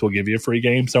buy this, we'll give you a free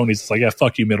game. Sony's just like, yeah,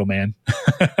 fuck you, middleman.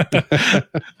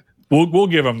 We'll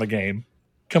give them the game.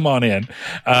 Come on in.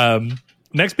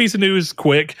 Next piece of news,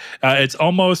 quick. It's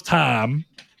almost time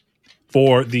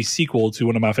for the sequel to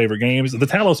one of my favorite games, the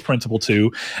Talos Principle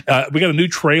 2. We got a new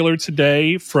trailer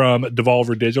today from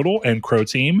Devolver Digital and Crow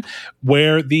Team,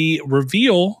 where the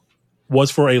reveal was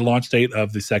for a launch date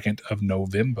of the 2nd of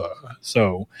November.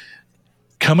 So,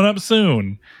 coming up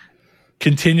soon,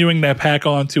 continuing that pack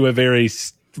on to a very,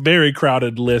 very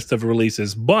crowded list of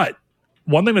releases. But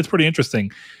one thing that's pretty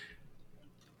interesting,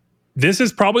 this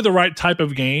is probably the right type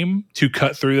of game to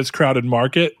cut through this crowded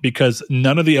market, because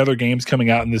none of the other games coming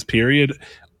out in this period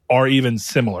are even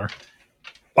similar.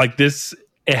 Like this,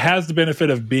 it has the benefit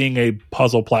of being a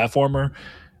puzzle platformer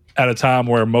at a time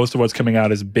where most of what's coming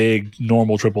out is big,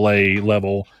 normal AAA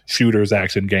level shooters,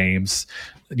 action games,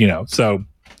 So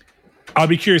I'll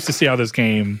be curious to see how this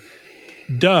game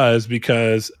does,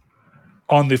 because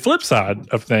on the flip side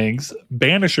of things,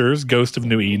 Banishers, Ghost of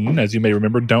New Eden, as you may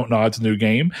remember, Don't Nod's new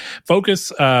game.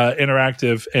 Focus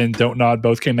Interactive and Don't Nod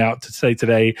both came out to say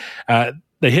today,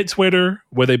 they hit Twitter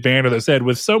with a banner that said,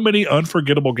 with so many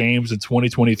unforgettable games in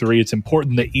 2023, it's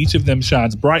important that each of them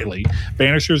shines brightly.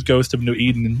 Banishers, Ghost of New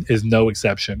Eden is no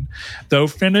exception. Though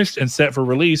finished and set for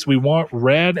release, we want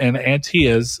Red and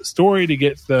Antia's story to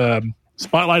get the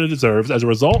spotlight it deserves. As a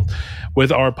result,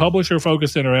 with our publisher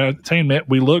Focus Entertainment,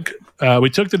 we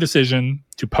took the decision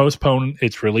to postpone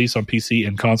its release on PC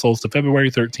and consoles to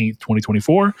February 13th,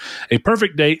 2024. A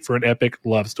perfect date for an epic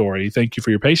love story. Thank you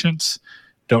for your patience.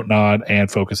 Don't Nod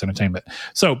and Focus Entertainment.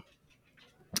 So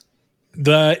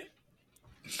I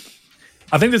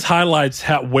think this highlights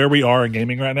where we are in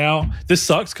gaming right now. This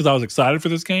sucks because I was excited for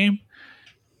this game,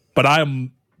 but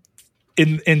I'm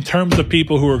in terms of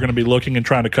people who are going to be looking and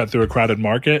trying to cut through a crowded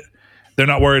market, they're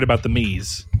not worried about the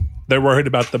me's. They're worried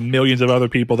about the millions of other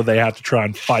people that they have to try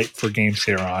and fight for game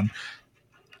share on.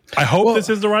 I hope this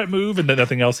is the right move and that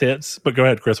nothing else hits. But go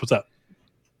ahead, Chris. What's up?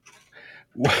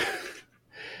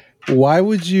 Why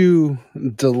would you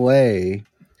delay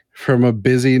from a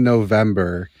busy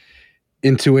November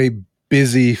into a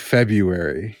busy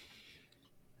February?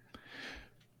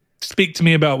 Speak to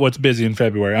me about what's busy in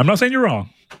February. I'm not saying you're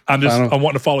wrong. I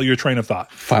want to follow your train of thought.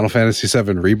 Final Fantasy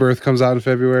VII Rebirth comes out in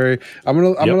February. I'm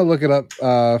gonna look it up.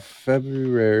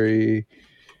 February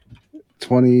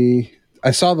 20.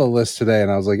 I saw the list today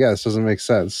and I was like, yeah, this doesn't make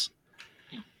sense.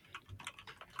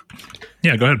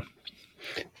 Yeah, go ahead.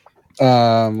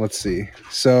 Let's see.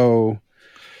 So,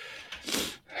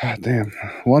 damn.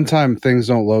 One time things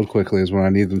don't load quickly is when I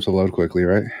need them to load quickly,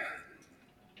 right?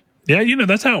 Yeah,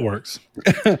 that's how it works.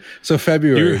 So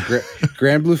February,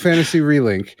 Grand Blue Fantasy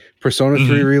Relink, Persona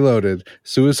 3 Reloaded,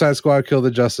 Suicide Squad Kill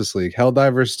the Justice League,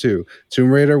 Helldivers 2,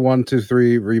 Tomb Raider 1, 2,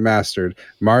 3 Remastered,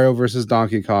 Mario vs.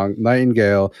 Donkey Kong,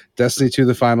 Nightingale, Destiny 2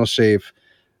 The Final Shape,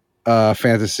 Final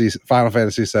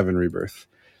Fantasy 7 Rebirth.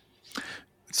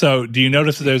 So do you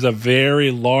notice that there's a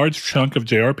very large chunk of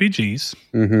JRPGs?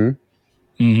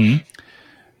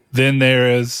 Then there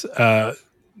is...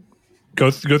 Go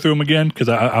through them again, because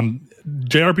I'm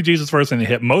JRPGs is the first thing to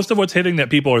hit. Most of what's hitting that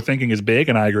people are thinking is big,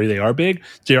 and I agree they are big,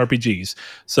 JRPGs.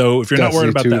 So if you're not worried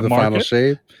about that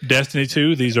market, Destiny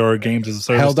 2, these are games as a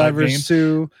service type games. Helldivers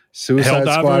 2, Suicide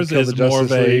Squad, Kill the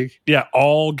Justice League. Yeah,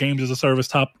 all games as a service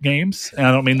type games. And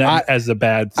I don't mean that as a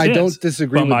bad sense. I don't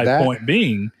disagree with that. My point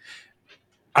being,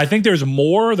 I think there's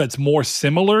more that's more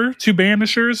similar to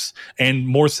Banishers and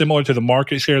more similar to the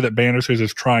market share that Banishers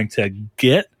is trying to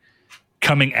get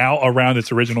coming out around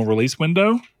its original release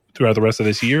window throughout the rest of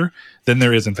this year than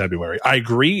there is in February. I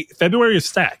agree. February is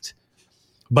stacked,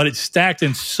 but it's stacked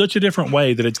in such a different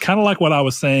way that it's kind of like what I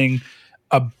was saying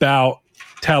about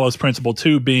Talos Principle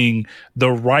 2 being the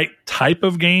right type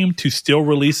of game to still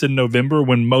release in November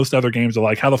when most other games are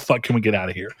like, how the fuck can we get out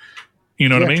of here? You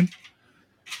know what I mean?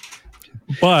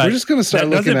 But we're just going to start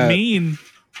looking at...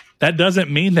 That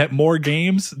doesn't mean that more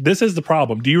games... This is the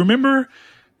problem. Do you remember...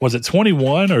 Was it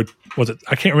 21 or was it?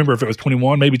 I can't remember if it was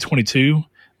 21, maybe 22.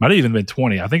 Might have even been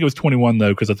 20. I think it was 21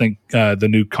 though, because I think the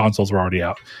new consoles were already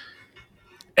out.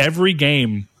 Every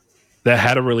game that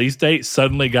had a release date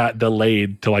suddenly got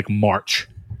delayed to like March.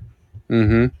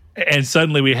 And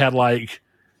suddenly we had like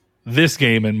this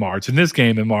game in March and this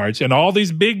game in March and all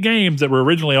these big games that were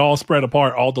originally all spread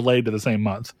apart, all delayed to the same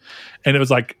month. And it was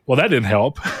like, well, that didn't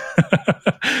help.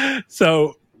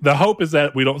 So the hope is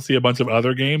that we don't see a bunch of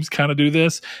other games kind of do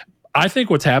this. I think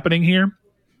what's happening here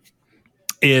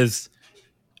is,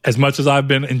 as much as I've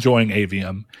been enjoying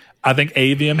Avium, I think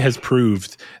Avium has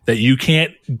proved that you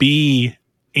can't be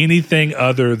anything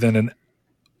other than an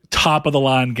top of the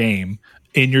line game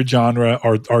in your genre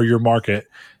or your market.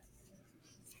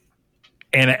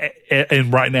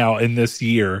 And right now in this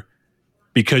year,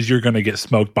 because you're going to get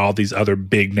smoked by all these other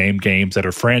big name games that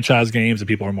are franchise games that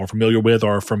people are more familiar with,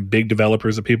 or from big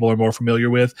developers that people are more familiar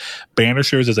with.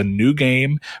 Banishers is a new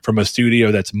game from a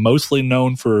studio that's mostly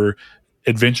known for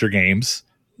adventure games.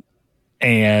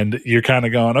 And you're kind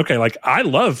of going, okay, like I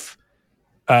love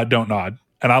Don't Nod,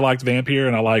 and I liked Vampire,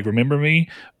 and I like Remember Me,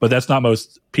 but that's not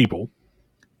most people.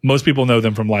 Most people know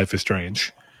them from Life is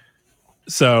Strange.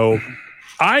 So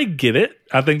I get it.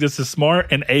 I think this is smart.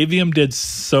 And Avium did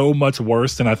so much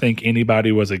worse than I think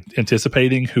anybody was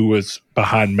anticipating who was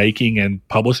behind making and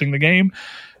publishing the game,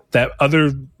 that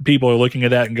other people are looking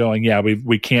at that and going, yeah,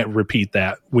 we can't repeat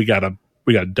that. We gotta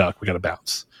duck. We gotta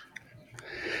bounce.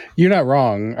 You're not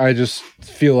wrong. I just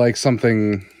feel like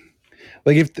something,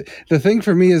 like if the thing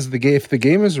for me is if the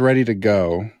game is ready to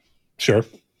go, sure,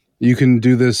 you can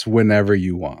do this whenever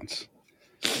you want.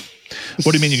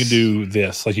 What do you mean you can do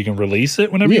this? Like you can release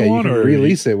it whenever you want? You can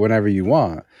release it whenever you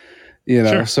want. You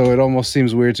know, sure. So it almost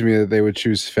seems weird to me that they would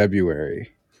choose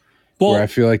February. Well, where I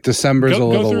feel like December's a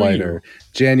little lighter.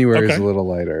 January's a little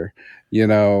lighter. You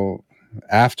know,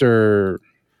 after,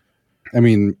 I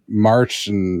mean, March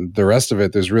and the rest of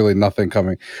it, there's really nothing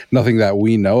that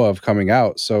we know of coming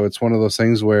out. So it's one of those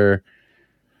things where,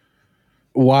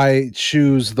 why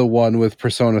choose the one with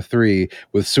Persona 3,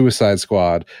 with Suicide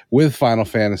Squad, with Final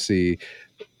Fantasy,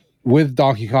 with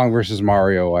Donkey Kong versus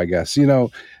Mario, I guess? You know,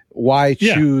 why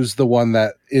choose the one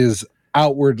that is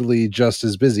outwardly just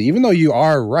as busy? Even though you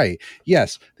are right.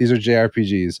 Yes, these are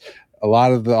JRPGs. A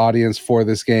lot of the audience for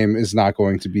this game is not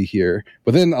going to be here.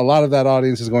 But then a lot of that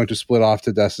audience is going to split off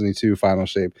to Destiny 2 Final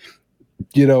Shape.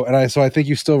 You know, and I think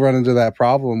you still run into that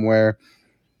problem where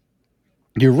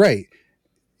you're right.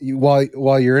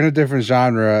 While you're in a different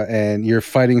genre and you're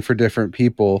fighting for different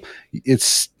people,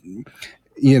 it's,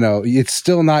 you know, it's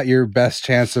still not your best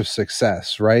chance of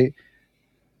success, right?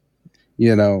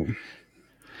 You know,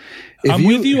 I'm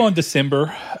with you on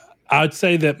December. I'd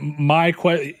say that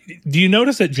do you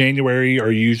notice that January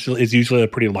is usually a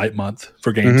pretty light month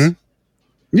for games?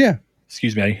 Mm-hmm. Yeah.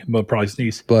 Excuse me, I'm gonna probably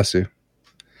sneeze. Bless you.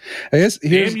 I guess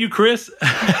damn you, Chris.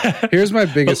 Here's my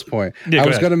biggest point. I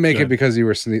was going to make it because you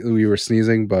were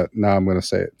sneezing, but now I'm going to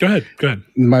say it. Go ahead.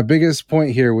 My biggest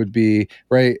point here would be,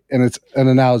 right, and it's an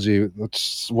analogy, which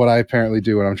is what I apparently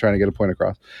do when I'm trying to get a point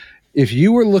across. If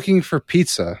you were looking for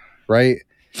pizza, right,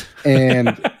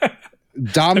 and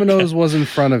Domino's was in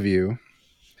front of you,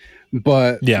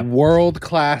 but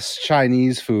world-class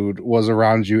Chinese food was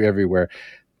around you everywhere.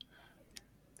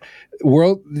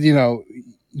 You know,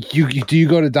 do you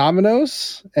go to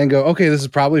Domino's and go, okay, this is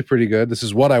probably pretty good. This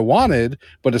is what I wanted,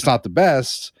 but it's not the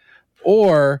best.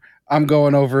 Or I'm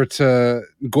going over to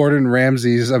Gordon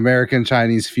Ramsay's American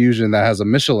Chinese fusion that has a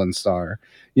Michelin star.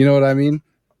 You know what I mean?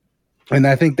 And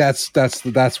I think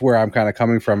that's where I'm kind of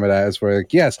coming from it as, where,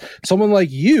 like, yes, someone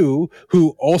like you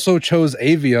who also chose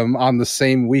Avium on the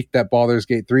same week that Baldur's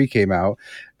Gate 3 came out,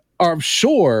 I'm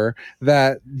sure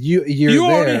that you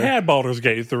already had Baldur's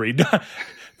Gate 3.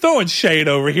 Throwing shade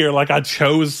over here like I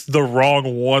chose the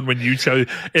wrong one when you chose.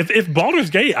 If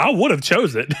Baldur's Gate, I would have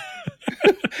chose it.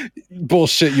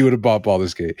 Bullshit, you would have bought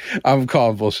Baldur's Gate. I'm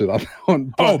calling bullshit on that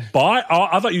one. Bought? Oh,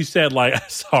 I thought you said, like,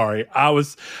 sorry. I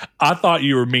thought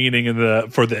you were meaning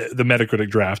for the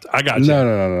Metacritic draft. I got you.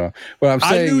 No. What I'm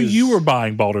saying, I knew you were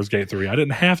buying Baldur's Gate 3. I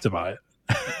didn't have to buy it.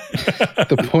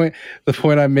 The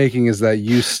point I'm making is that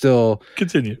you still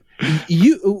continue.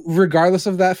 You, regardless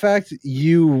of that fact,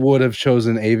 you would have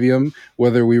chosen Avium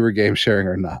whether we were game sharing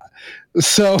or not.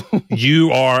 So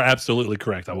you are absolutely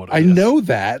correct. I would have. I know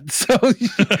that.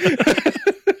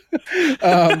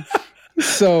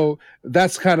 So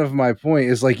that's kind of my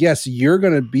point, is like, yes, you're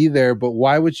going to be there, but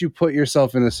why would you put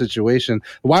yourself in a situation?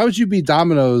 Why would you be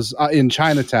Domino's in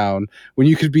Chinatown when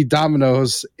you could be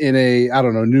Domino's in a, I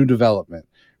don't know, new development,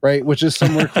 right? Which is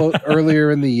somewhere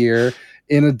earlier in the year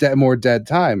in a more dead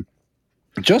time.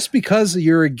 Just because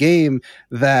you're a game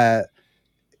that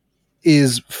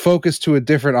is focused to a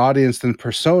different audience than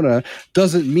Persona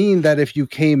doesn't mean that if you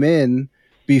came in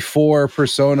before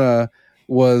Persona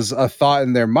was a thought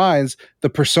in their minds, the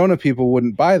Persona people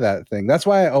wouldn't buy that thing. That's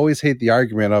why I always hate the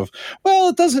argument of, well,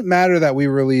 it doesn't matter that we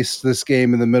released this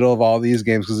game in the middle of all these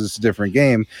games because it's a different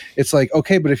game. It's like,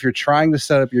 okay, but if you're trying to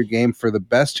set up your game for the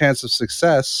best chance of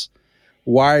success,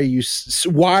 why are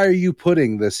you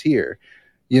putting this here?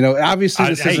 You know, obviously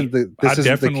this isn't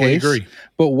the case. Agree.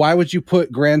 But why would you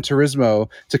put Gran Turismo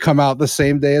to come out the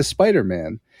same day as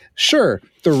Spider-Man? Sure,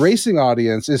 the racing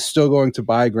audience is still going to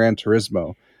buy Gran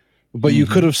Turismo, but you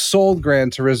could have sold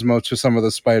Gran Turismo to some of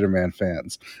the Spider-Man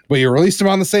fans. But you released them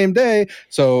on the same day,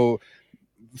 so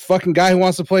fucking guy who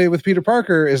wants to play with Peter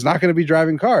Parker is not going to be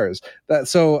driving cars.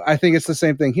 So I think it's the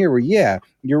same thing here, where yeah,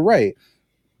 you're right.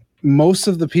 Most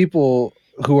of the people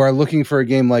who are looking for a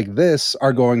game like this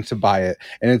are going to buy it,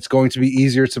 and it's going to be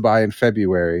easier to buy in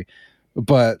February.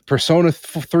 But Persona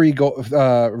 3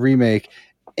 remake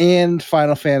and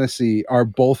Final Fantasy are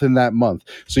both in that month.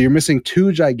 So you're missing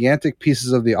two gigantic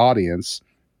pieces of the audience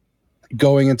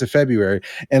going into February.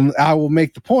 And I will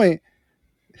make the point,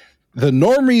 the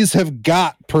normies have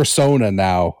got Persona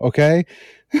now, okay?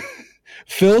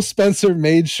 Phil Spencer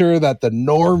made sure that the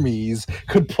normies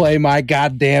could play my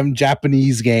goddamn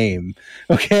Japanese game.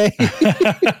 Okay.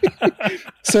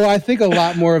 So I think a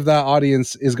lot more of that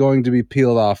audience is going to be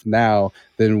peeled off now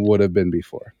than would have been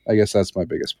before. I guess that's my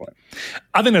biggest point.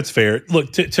 I think that's fair.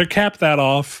 Look, to cap that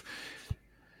off,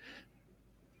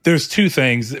 there's two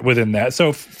things within that.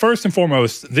 So first and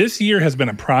foremost, this year has been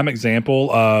a prime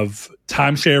example of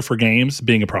timeshare for games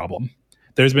being a problem.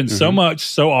 There's been so much,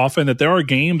 so often, that there are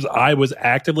games I was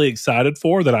actively excited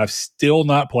for that I've still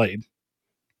not played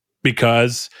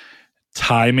because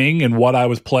timing and what I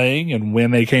was playing and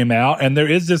when they came out. And there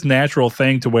is this natural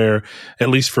thing to where, at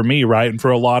least for me, right, and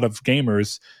for a lot of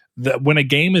gamers, that when a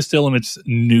game is still in its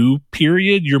new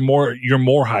period, you're more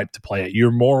hyped to play it.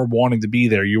 You're more wanting to be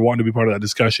there. You want to be part of that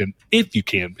discussion if you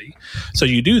can be. So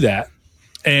you do that.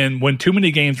 And when too many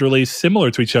games release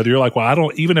similar to each other, you're like, well,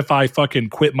 even if I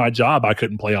fucking quit my job, I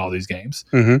couldn't play all these games.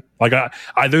 Like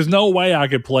there's no way I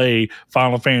could play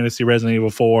Final Fantasy, Resident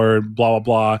Evil 4, blah, blah,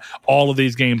 blah, all of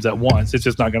these games at once. It's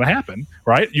just not going to happen,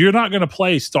 right? You're not going to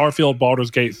play Starfield,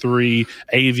 Baldur's Gate 3,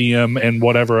 Avium, and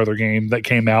whatever other game that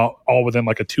came out all within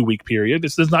like a 2-week period.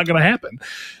 It's just not going to happen.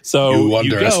 So you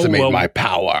underestimate my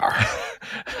power.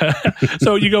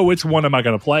 So you go, which one am I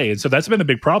going to play? And so that's been a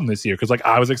big problem this year because like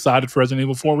I was excited for Resident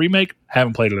Evil 4 Remake,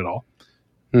 haven't played it at all.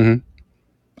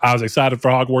 I was excited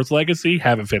for Hogwarts Legacy,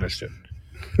 haven't finished it.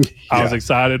 I was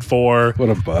excited for... What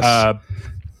a bust.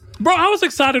 Bro, I was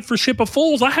excited for Ship of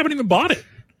Fools. I haven't even bought it.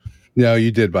 No,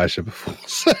 you did buy Ship of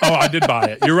Fools. Oh, I did buy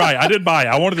it. You're right. I did buy it.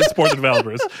 I wanted to support the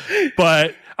developers.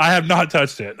 But I have not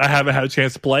touched it. I haven't had a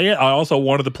chance to play it. I also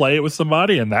wanted to play it with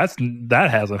somebody, and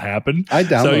that hasn't happened. I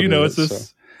downloaded it's this...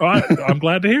 So. I'm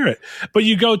glad to hear it. But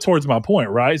you go towards my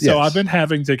point, right? So I've been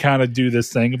having to kind of do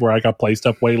this thing where I got play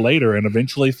stuff way later, and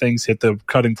eventually things hit the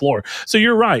cutting floor. So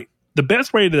you're right. The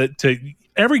best way to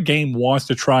every game wants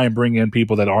to try and bring in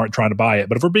people that aren't trying to buy it.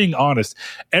 But if we're being honest,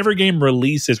 every game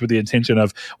releases with the intention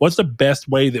of what's the best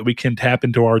way that we can tap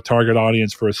into our target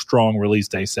audience for a strong release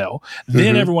day sale.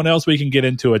 Then everyone else we can get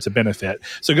into it's a benefit.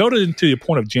 So go to your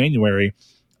point of January.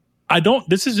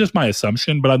 This is just my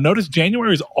assumption, but I've noticed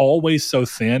January is always so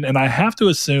thin, and I have to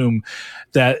assume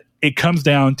that it comes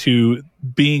down to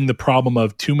being the problem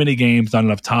of too many games, not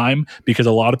enough time, because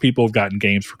a lot of people have gotten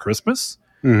games for Christmas,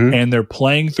 and they're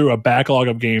playing through a backlog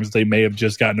of games they may have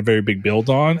just gotten a very big build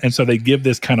on, and so they give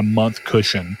this kind of month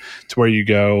cushion to where you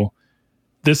go,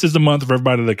 this is the month for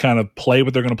everybody to kind of play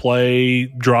what they're going to play,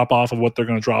 drop off of what they're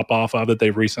going to drop off of that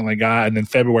they've recently got, and then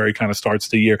February kind of starts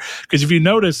the year. Because if you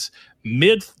notice,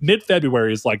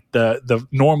 mid-February is like the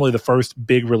normally the first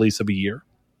big release of a year.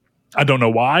 I don't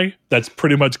know why. That's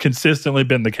pretty much consistently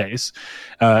been the case.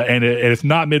 And if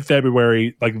not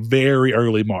mid-February, like very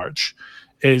early March.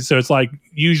 So it's like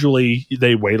usually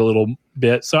they wait a little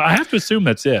bit. So I have to assume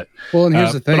that's it. Well, and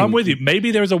here's the thing. But I'm with you.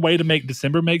 Maybe there's a way to make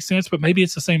December make sense, but maybe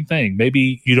it's the same thing.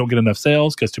 Maybe you don't get enough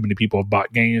sales because too many people have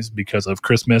bought games because of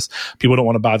Christmas. People don't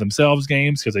want to buy themselves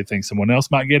games because they think someone else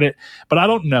might get it. But I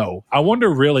don't know. I wonder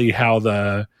really how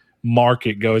the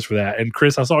market goes for that. And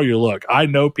Chris, I saw your look. I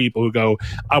know people who go,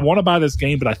 I want to buy this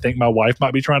game, but I think my wife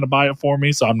might be trying to buy it for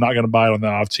me, so I'm not going to buy it on the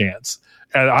off chance.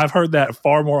 And I've heard that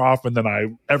far more often than I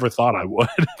ever thought I would.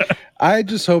 I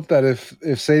just hope that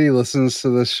if Sadie listens to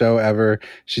this show ever,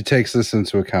 she takes this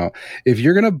into account. If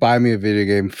you're going to buy me a video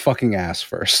game, fucking ask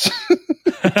first.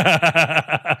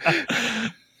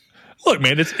 Look,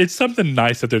 man, it's something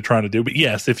nice that they're trying to do. But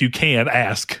yes, if you can,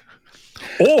 ask.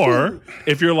 Or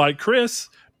if you're like Chris,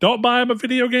 don't buy him a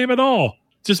video game at all.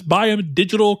 Just buy him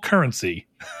digital currency.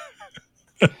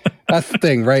 That's the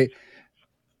thing, right?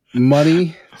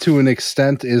 Money, to an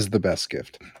extent, is the best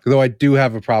gift. Though I do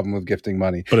have a problem with gifting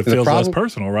money. But it feels less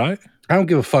personal, right? I don't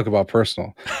give a fuck about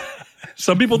personal.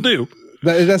 Some people do.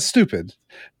 That's stupid.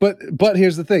 But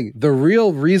here's the thing. The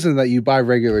real reason that you buy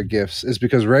regular gifts is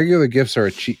because regular gifts are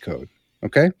a cheat code.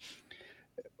 Okay?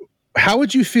 How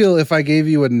would you feel if I gave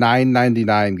you a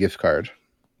 $9.99 gift card?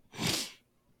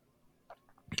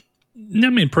 I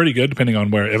mean, pretty good, depending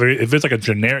on where. If it's like a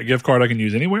generic gift card I can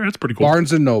use anywhere, that's pretty cool.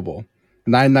 Barnes & Noble,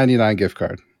 $9.99 gift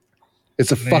card.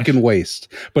 It's a fucking waste.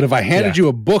 But if I handed you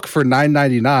a book for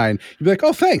 $9.99, you'd be like,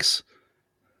 oh, thanks.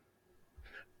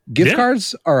 Gift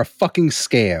cards are a fucking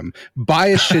scam. Buy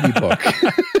a shitty book.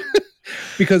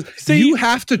 Because you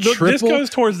have to triple. This goes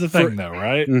towards the thing, though,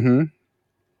 right? Mm-hmm.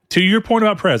 To your point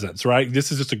about presents, right?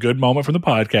 This is just a good moment from the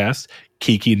podcast.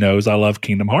 Kiki knows I love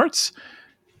Kingdom Hearts.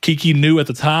 Kiki knew at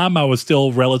the time I was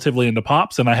still relatively into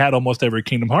pops, and I had almost every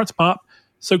Kingdom Hearts pop.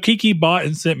 So Kiki bought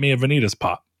and sent me a Vanitas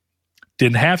pop.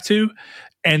 Didn't have to.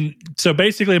 And so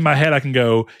basically in my head, I can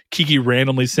go, Kiki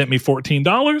randomly sent me $14,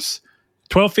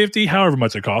 $12.50, however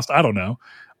much it cost. I don't know.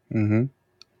 Mm-hmm.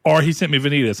 Or he sent me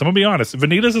Vanitas. I'm going to be honest.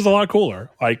 Vanitas is a lot cooler.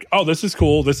 Like, oh, this is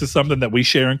cool. This is something that we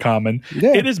share in common.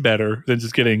 Yeah. It is better than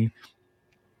just getting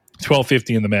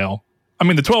 $12.50 in the mail. I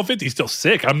mean, the $12.50 is still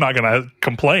sick. I'm not going to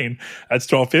complain. That's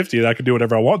 $12.50 that I can do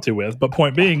whatever I want to with. But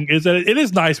point being is that it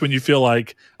is nice when you feel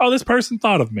like, oh, this person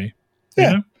thought of me. Yeah,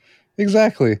 you know?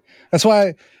 Exactly. That's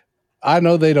why I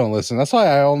know they don't listen. That's why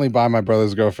I only buy my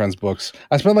brother's girlfriend's books.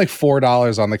 I spend like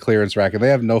 $4 on the clearance rack, and they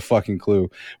have no fucking clue.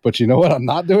 But you know what I'm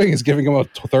not doing is giving them a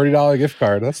 $30 gift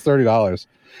card. That's $30.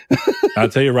 I'll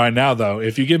tell you right now, though,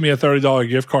 if you give me a $30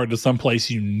 gift card to some place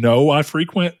you know I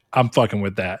frequent, I'm fucking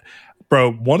with that.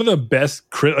 Bro, one of the best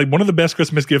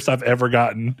Christmas gifts I've ever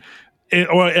gotten,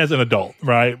 or as an adult,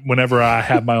 right? Whenever I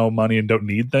have my own money and don't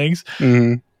need things.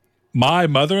 Mm-hmm. My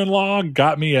mother-in-law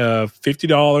got me a $50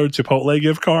 Chipotle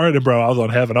gift card, and bro, I was on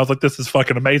heaven. I was like, this is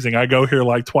fucking amazing. I go here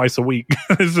like twice a week.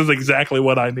 This is exactly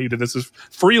what I needed. This is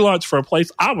free lunch for a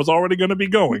place I was already going to be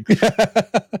going.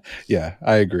 Yeah,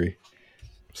 I agree.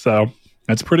 So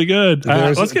that's pretty good.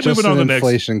 Let's get moving on to the next.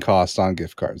 Inflation cost on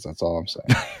gift cards. That's all I'm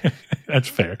saying. That's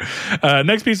fair.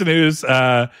 Next piece of news.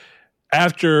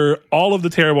 After all of the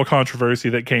terrible controversy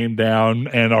that came down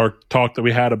and our talk that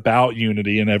we had about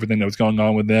Unity and everything that was going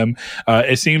on with them,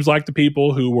 it seems like the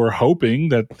people who were hoping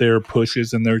that their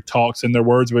pushes and their talks and their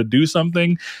words would do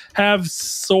something have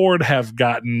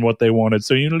gotten what they wanted.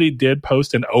 So Unity did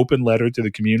post an open letter to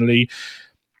the community,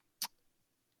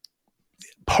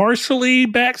 partially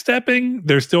backstepping.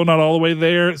 They're still not all the way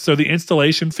there. So the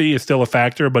installation fee is still a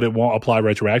factor, but it won't apply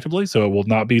retroactively. So it will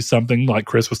not be something like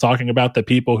Chris was talking about that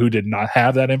people who did not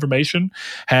have that information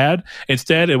had.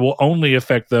 Instead, it will only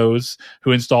affect those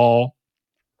who install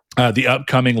the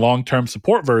upcoming long-term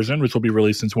support version, which will be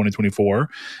released in 2024.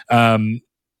 And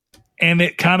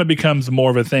it kind of becomes more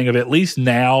of a thing of, at least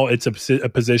now it's a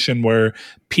position where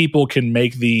people can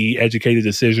make the educated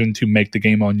decision to make the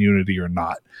game on Unity or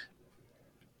not.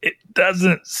 It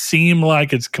doesn't seem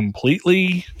like it's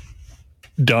completely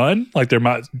done. Like there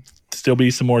might still be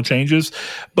some more changes.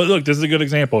 But look, this is a good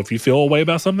example. If you feel a way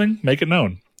about something, make it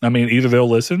known. I mean, either they'll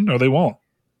listen or they won't.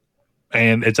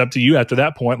 And it's up to you after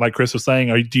that point. Like Chris was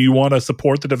saying, do you want to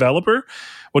support the developer?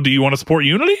 Well, do you want to support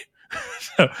Unity?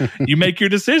 So you make your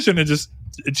decision and just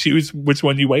choose which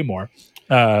one you weigh more.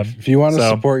 If you want to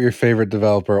support your favorite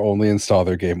developer, only install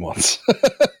their game once.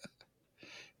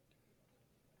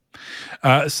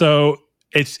 So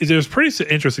there's pretty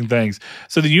interesting things.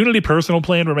 So the Unity Personal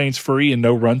plan remains free and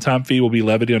no runtime fee will be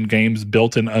levied on games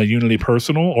built in Unity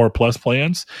Personal or Plus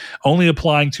plans, only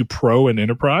applying to Pro and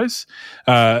Enterprise.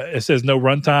 It says no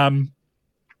runtime.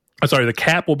 The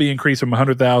cap will be increased from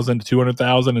 100,000 to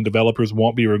 200,000, and developers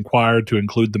won't be required to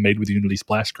include the Made with Unity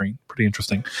splash screen. Pretty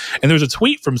interesting. And there's a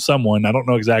tweet from someone, I don't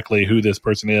know exactly who this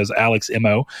person is, Alex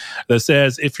Mo, that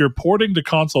says, if you're porting to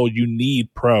console, you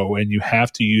need Pro, and you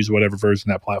have to use whatever version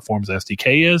that platform's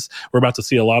SDK is. We're about to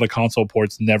see a lot of console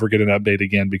ports never get an update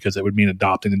again because it would mean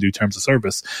adopting the new terms of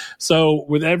service. So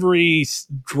with every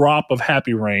drop of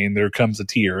Happy Rain, there comes a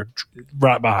tear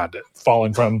right behind it,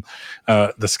 falling from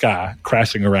the sky,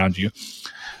 crashing around you.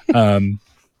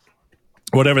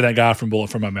 Whatever that guy from Bullet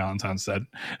for My Valentine said.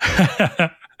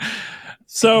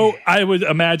 So I would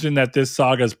imagine that this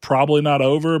saga is probably not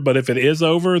over, but if it is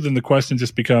over, then the question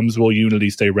just becomes, will Unity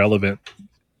stay relevant,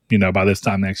 by this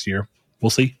time next year? We'll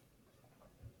see.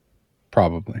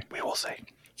 Probably. We will see.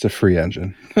 It's a free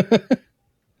engine.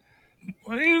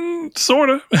 Sort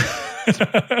of.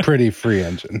 Pretty free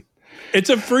engine. It's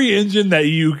a free engine that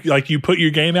you put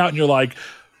your game out and you're like,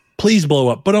 please blow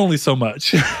up, but only so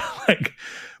much. Like,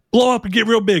 blow up and get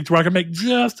real big to where I can make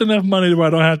just enough money where I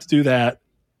don't have to do that.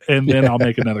 And then I'll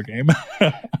make another game.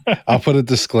 I'll put a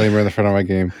disclaimer in the front of my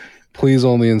game. Please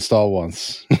only install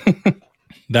once.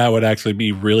 That would actually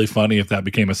be really funny if that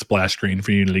became a splash screen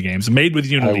for Unity games. Made with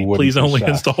Unity. Please only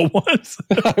install once.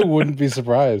 I wouldn't be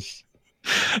surprised.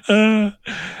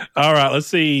 All right, let's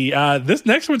see. This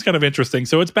next one's kind of interesting.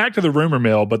 So it's back to the rumor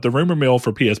mill, but the rumor mill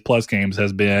for PS Plus games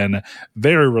has been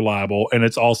very reliable, and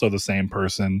it's also the same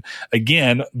person.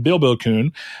 Again, Bill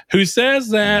Kuhn, who says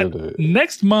that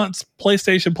next month's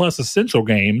PlayStation Plus Essential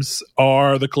games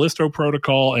are the Callisto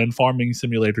Protocol and Farming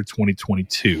Simulator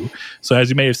 2022. So as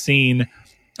you may have seen,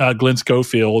 Glenn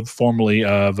Schofield, formerly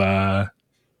of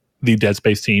the Dead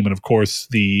Space team, and of course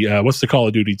the what's the Call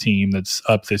of Duty team that's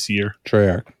up this year?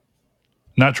 Treyarch.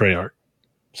 Not Treyarch.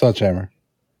 Sledgehammer.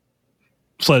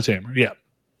 Yeah.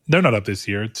 They're not up this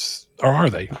year. Or are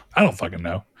they? I don't fucking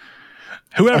know.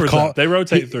 Whoever's up, they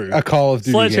rotate through. A Call of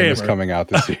Duty game is coming out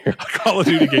this year. A Call of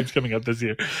Duty game's coming up this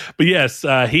year. But yes,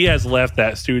 he has left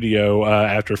that studio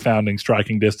after founding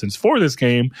Striking Distance for this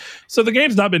game. So the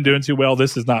game's not been doing too well.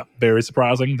 This is not very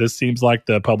surprising. This seems like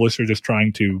the publisher just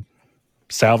trying to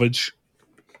salvage.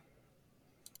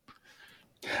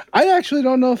 I actually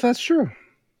don't know if that's true.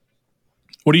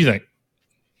 What do you think?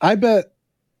 I bet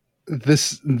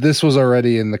this was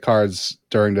already in the cards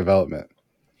during development.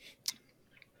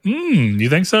 You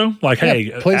think so? Like, hey,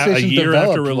 a year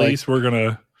after release, we're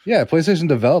gonna. Yeah, PlayStation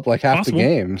developed like half the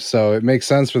game, so it makes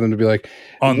sense for them to be like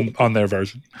on their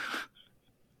version.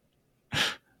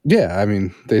 Yeah, I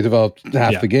mean, they developed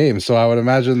half the game, so I would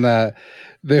imagine that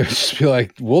they would just be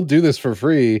like, "We'll do this for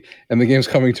free," and the game's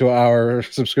coming to our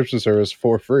subscription service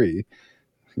for free.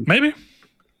 Maybe.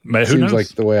 Who seems knows? Like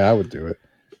the way I would do it.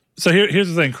 So here's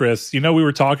the thing, Chris. You know, we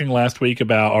were talking last week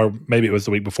about, or maybe it was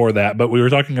the week before that, but we were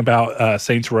talking about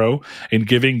Saints Row and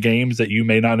giving games that you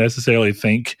may not necessarily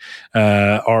think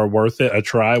are worth it a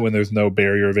try when there's no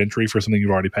barrier of entry for something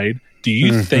you've already paid. Do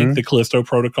you think the Callisto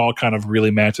Protocol kind of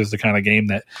really matches the kind of game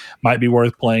that might be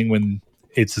worth playing when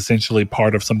it's essentially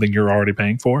part of something you're already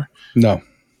paying for? No.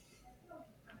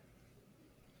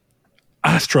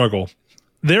 I struggle.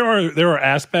 There are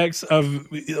aspects of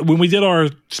when we did our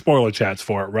spoiler chats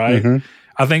for it, right?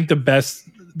 I think the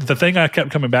thing I kept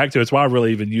coming back to, it's why I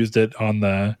really even used it on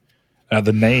the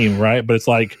name, right? But it's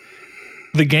like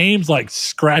the game's like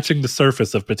scratching the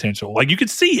surface of potential. Like you could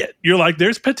see it. You're like,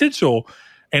 there's potential,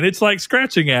 and it's like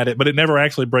scratching at it, but it never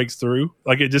actually breaks through.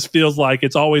 Like it just feels like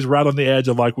it's always right on the edge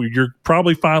of like, you're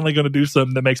probably finally going to do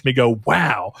something that makes me go,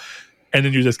 wow. And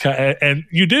then you just and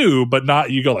you do, but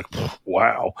not, you go like,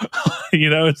 wow. You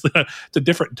know, it's a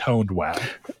different toned wow.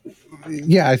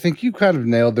 Yeah, I think you kind of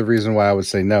nailed the reason why I would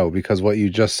say no, because what you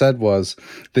just said was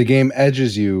the game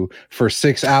edges you for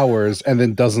 6 hours and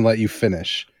then doesn't let you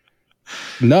finish.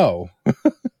 No.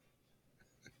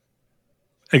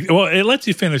 Well, it lets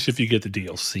you finish if you get the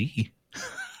DLC.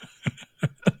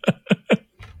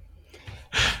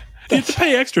 You have to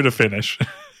pay extra to finish.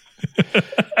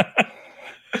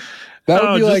 That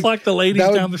would be just like the ladies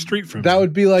down the street from that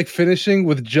would be like finishing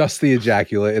with just the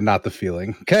ejaculate and not the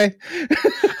feeling. Okay.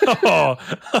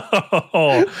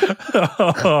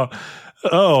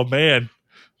 Oh man,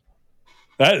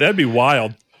 that'd be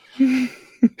wild.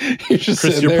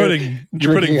 Chris, you're putting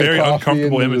very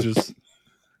uncomfortable images,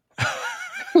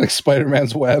 like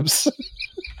Spider-Man's webs.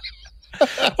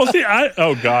 Well, see, I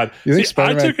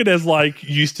took it as like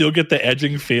you still get the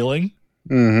edging feeling.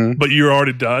 But you're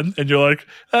already done, and you're like,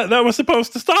 that was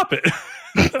supposed to stop it.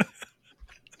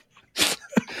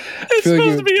 It's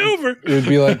supposed to be over. It would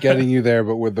be like getting you there,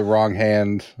 but with the wrong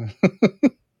hand.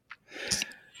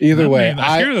 Either way,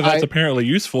 I hear that's apparently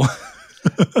useful.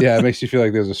 Yeah, it makes you feel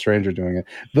like there's a stranger doing it.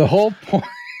 The whole point.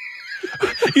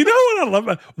 You know what I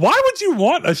love? Why would you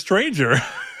want a stranger?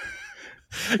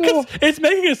 Because it's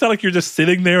making it sound like you're just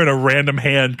sitting there and a random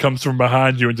hand comes from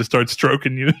behind you and just starts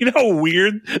stroking you. You know how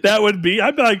weird that would be?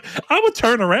 I'd be like, I would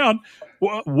turn around.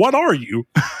 What are you?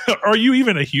 Are you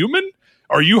even a human?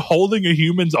 Are you holding a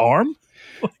human's arm?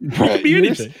 It could be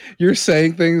anything. You're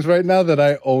saying things right now that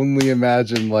I only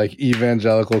imagine like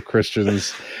evangelical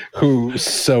Christians who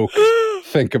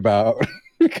think about.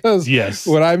 Because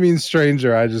when I mean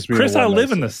stranger, I just mean Chris, I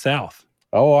live in the South.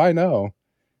 Oh, I know.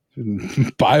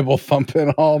 Bible thumping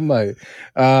all night.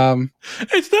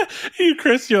 It's that you,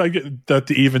 Chris. You're like that.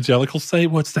 The evangelicals say,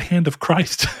 "What's the hand of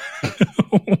Christ?"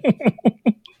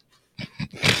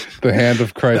 The hand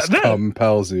of Christ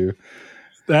compels you.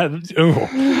 That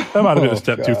might have been a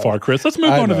step too far, Chris. Let's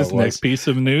move on to this next piece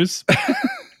of news.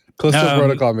 Callisto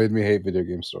Protocol made me hate video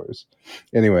game stories.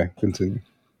 Anyway, continue.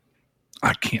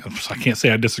 I can't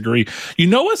say I disagree. You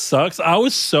know what sucks? I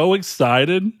was so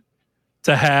excited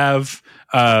to have.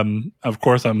 Of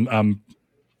course, I'm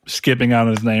skipping on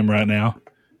his name right now.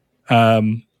 I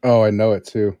know it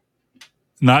too.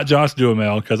 Not Josh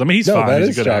Duhamel, because I mean he's fine. That he's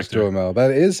is a good Josh actor. Duhamel.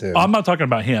 That is him. I'm not talking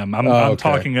about him. I'm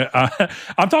talking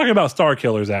about Star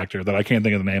Killer's actor that I can't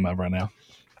think of the name of right now.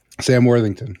 Sam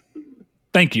Worthington.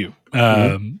 Thank you.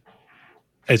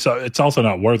 It's also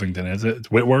not Worthington, is it?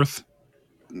 It's Whitworth,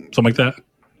 something like that.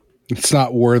 It's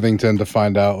not Worthington to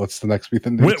find out what's the next week.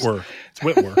 Whitworth. It's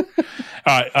Whitworth.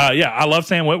 All right. Yeah, I love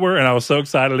Sam Whitworth, and I was so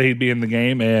excited he'd be in the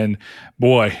game. And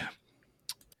boy,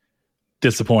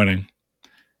 disappointing.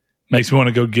 Makes me want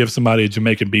to go give somebody a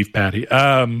Jamaican beef patty.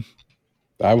 I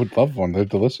would love one. They're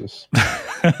delicious.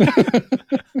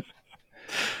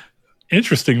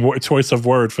 Interesting choice of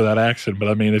word for that action, but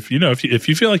I mean, if you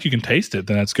feel like you can taste it,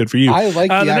 then that's good for you. I like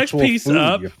the next piece food,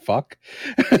 up. You fuck.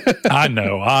 I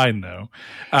know.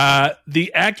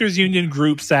 The Actors Union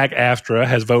group SAG-AFTRA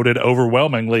has voted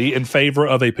overwhelmingly in favor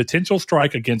of a potential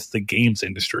strike against the games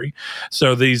industry.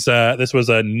 So this was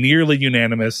a nearly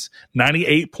unanimous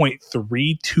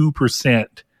 98.32%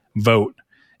 vote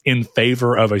in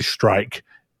favor of a strike,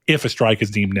 if a strike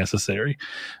is deemed necessary.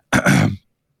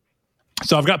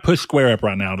 So I've got Push Square up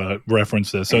right now to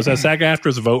reference this. So it says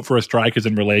SAG-AFTRA's vote for a strike is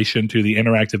in relation to the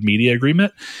Interactive Media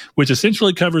Agreement, which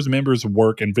essentially covers members'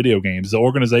 work in video games. The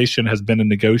organization has been in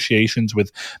negotiations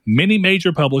with many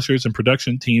major publishers and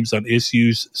production teams on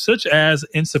issues such as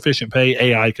insufficient pay,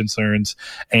 AI concerns,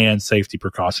 and safety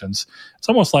precautions. It's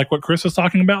almost like what Chris was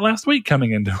talking about last week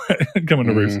coming to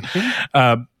roost.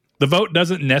 The vote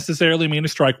doesn't necessarily mean a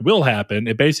strike will happen.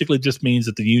 It basically just means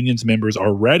that the union's members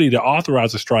are ready to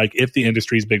authorize a strike if the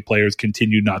industry's big players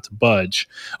continue not to budge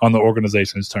on the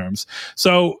organization's terms.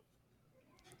 So,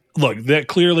 look, that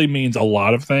clearly means a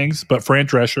lot of things, but Fran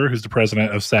Drescher, who's the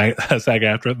president of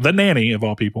SAG-AFTRA, the nanny of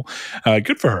all people,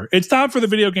 good for her. It's time for the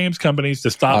video games companies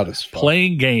to stop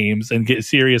playing games and get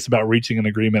serious about reaching an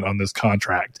agreement on this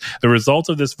contract. The result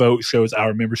of this vote shows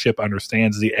our membership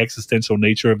understands the existential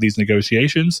nature of these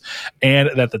negotiations and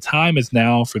that the time is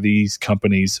now for these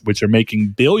companies, which are making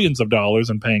billions of dollars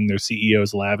and paying their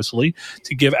CEOs lavishly,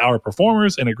 to give our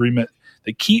performers an agreement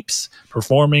that keeps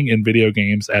performing in video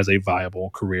games as a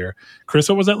viable career. Chris,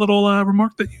 what was that little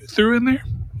remark that you threw in there?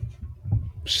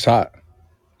 She's hot.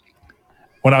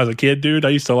 When I was a kid, dude, I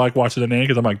used to like watching the nanny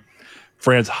because I'm like,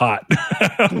 Fran's hot.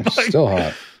 Still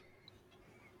hot.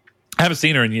 I haven't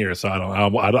seen her in years, so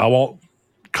I won't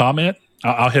comment.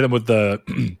 I'll hit him with the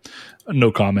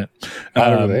no comment.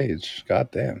 Hotter with age.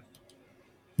 God damn.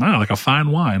 Wow, like a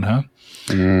fine wine, huh?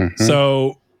 Mm-hmm.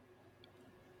 So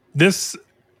this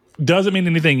doesn't mean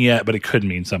anything yet, but it could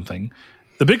mean something.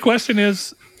 The big question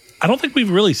is, I don't think we've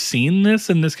really seen this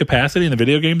in this capacity in the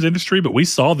video games industry, but we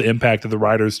saw the impact of the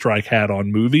writers' strike had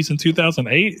on movies in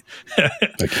 2008.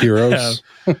 Like Heroes.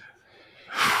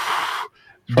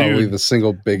 Probably the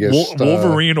single biggest.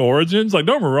 Wolverine Origins. Like,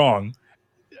 don't get me wrong.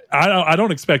 I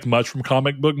don't expect much from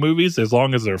comic book movies as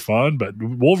long as they're fun, but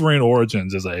Wolverine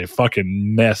Origins is a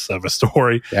fucking mess of a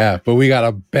story. Yeah, but we got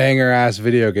a banger ass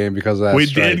video game because of that. We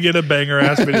did get a banger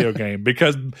ass video game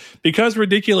because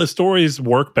ridiculous stories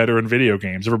work better in video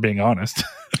games, if we're being honest.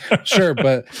 Sure,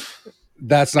 but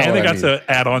that's not. And what they I got mean. to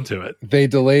add on to it. They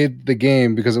delayed the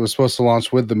game because it was supposed to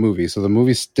launch with the movie, so the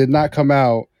movie did not come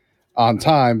out on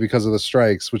time because of the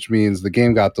strikes, which means the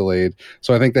game got delayed.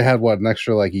 So I think they had an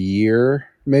extra like a year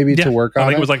maybe to work on it. I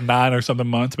think it was like 9 or something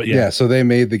months, but yeah. So they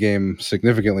made the game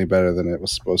significantly better than it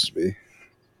was supposed to be.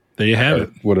 There you have it.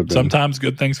 Would have been. Sometimes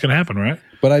good things can happen, right?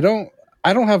 But I don't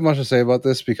have much to say about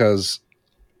this because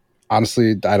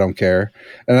honestly, I don't care.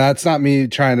 And that's not me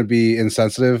trying to be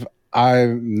insensitive.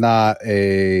 I'm not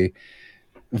a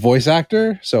voice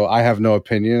actor, so I have no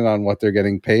opinion on what they're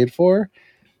getting paid for.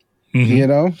 Mm-hmm. You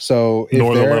know, so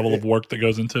nor the level of work that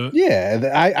goes into it. Yeah,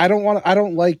 I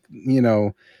don't like,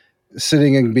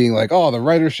 sitting and being like, oh, the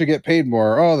writers should get paid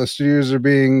more. Oh, the studios are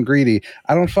being greedy.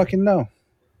 I don't fucking know.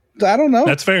 I don't know.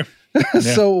 That's fair.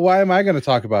 So why am I going to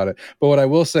talk about it? But what I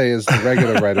will say is the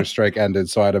regular writer's strike ended,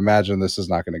 so I'd imagine this is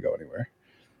not going to go anywhere.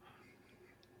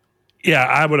 Yeah,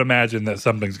 I would imagine that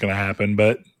something's going to happen,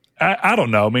 but I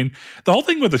don't know. I mean, the whole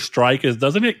thing with the strike is,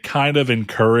 doesn't it kind of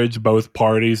encourage both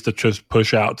parties to just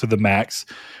push out to the max?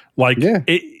 Like,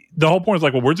 the whole point is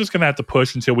like, well, we're just going to have to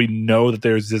push until we know that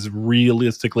there's this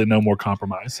realistically no more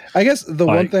compromise. I guess the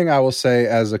one thing I will say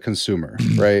as a consumer,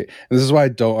 right? And this is why I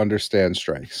don't understand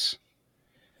strikes.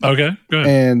 Okay, good.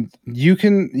 And you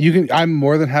can, I'm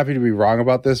more than happy to be wrong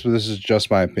about this, but this is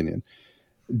just my opinion.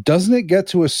 Doesn't it get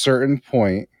to a certain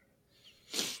point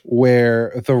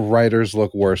where the writers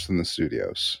look worse than the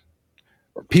studios?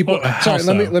 People, let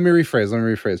me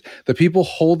rephrase. The people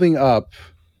holding up,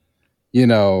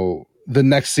 the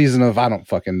next season of, I don't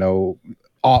fucking know,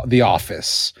 The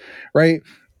Office, right?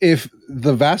 If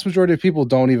the vast majority of people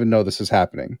don't even know this is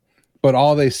happening, but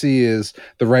all they see is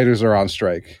the writers are on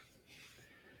strike,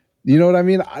 You know what I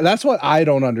mean? That's what I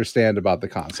don't understand about the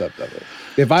concept of it.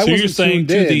 If I so wasn't you're saying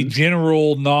to in, the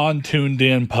general non-tuned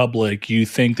in public, you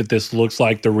think that this looks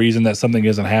like the reason that something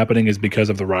isn't happening is because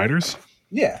of the writers?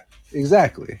 Yeah,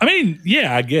 exactly. I mean,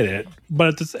 yeah, I get it.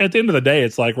 But at the end of the day,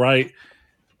 it's like, right,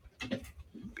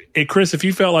 Chris, if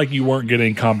you felt like you weren't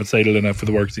getting compensated enough for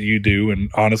the work that you do,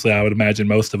 and honestly, I would imagine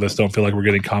most of us don't feel like we're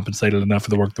getting compensated enough for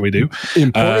the work that we do.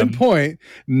 Important point.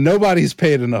 Nobody's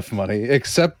paid enough money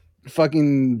except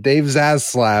fucking Dave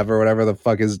Zaslav or whatever the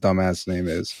fuck his dumbass name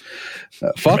is.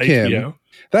 Fuck him.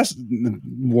 That's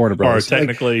Warner Bros. Or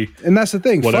technically, and that's the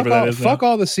thing. Fuck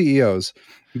all the CEOs.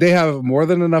 They have more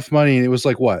than enough money. And it was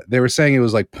like what? They were saying it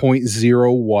was like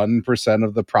 0.01%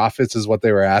 of the profits is what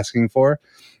they were asking for.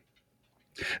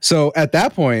 So at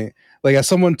that point, like as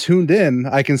someone tuned in,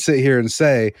 I can sit here and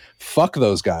say, fuck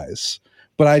those guys.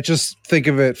 But I just think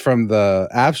of it from the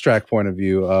abstract point of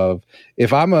view of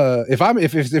if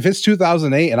it's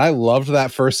 2008 and I loved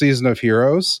that first season of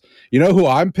Heroes, you know who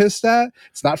I'm pissed at?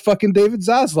 It's not fucking David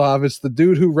Zaslav. It's the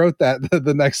dude who wrote that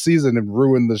the next season and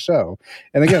ruined the show.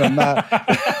 And again, I'm not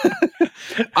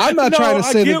trying to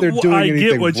say that they're doing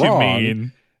anything wrong. You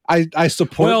mean. I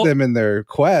support them in their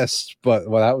quest, but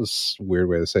that was a weird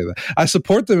way to say that. I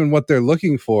support them in what they're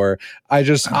looking for.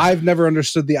 I've never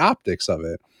understood the optics of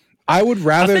it. I would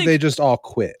rather they just all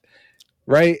quit,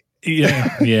 right?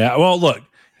 Yeah, yeah. Well, look,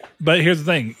 but here's the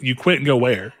thing: you quit and go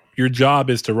where? Your job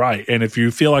is to write, and if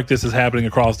you feel like this is happening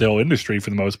across the whole industry for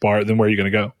the most part, then where are you going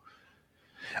to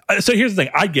go? So here's the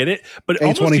thing: I get it, but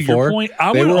almost to your point,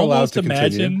 I would almost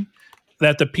imagine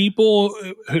that the people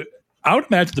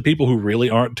who really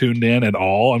aren't tuned in at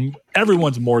all, and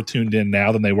everyone's more tuned in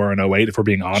now than they were in 2008, if we're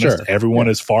being honest. Sure. Everyone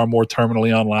is far more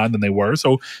terminally online than they were.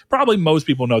 So probably most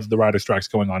people know that the writer strike's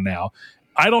going on now.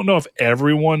 I don't know if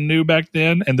everyone knew back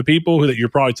then, and the people that you're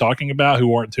probably talking about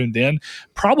who aren't tuned in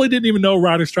probably didn't even know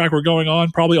writer strike were going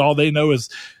on. Probably all they know is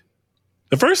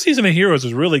the first season of Heroes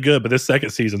was really good, but this second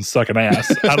season's sucking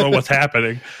ass. I don't know what's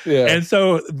happening. Yeah. And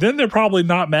so then they're probably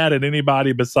not mad at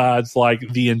anybody besides like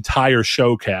the entire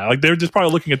show cast. Like they're just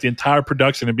probably looking at the entire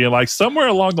production and being like, somewhere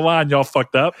along the line, y'all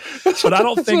fucked up. But I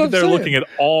don't think they're looking at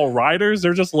all writers.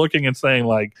 They're just looking and saying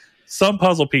like, some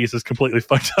puzzle piece is completely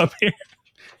fucked up here.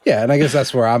 Yeah. And I guess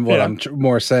that's where I'm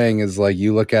more saying is like,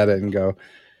 you look at it and go,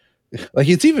 like,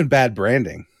 it's even bad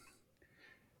branding,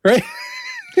 right?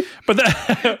 But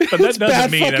that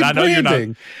doesn't mean, and I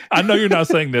know you're not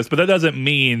saying this, but that doesn't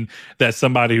mean that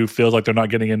somebody who feels like they're not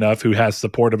getting enough, who has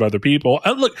support of other people.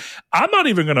 Look, I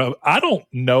don't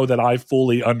know that I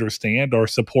fully understand or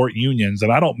support unions.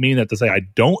 And I don't mean that to say I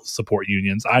don't support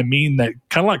unions. I mean that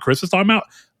kind of like Chris was talking about,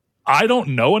 I don't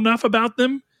know enough about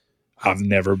them. I've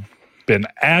never been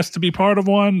asked to be part of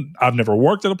one. I've never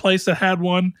worked at a place that had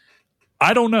one.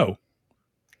 I don't know.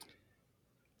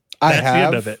 That's the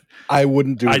end of it. I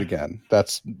wouldn't do it again.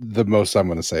 That's the most I'm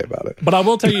going to say about it. But I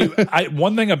will tell you,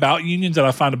 one thing about unions that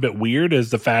I find a bit weird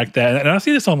is the fact that, and I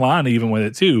see this online even with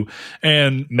it too,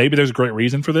 and maybe there's a great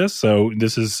reason for this. So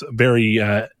this is very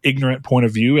ignorant point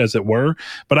of view, as it were.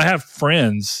 But I have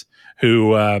friends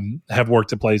who have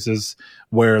worked at places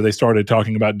where they started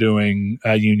talking about doing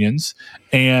unions,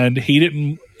 and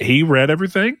he read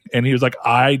everything and he was like,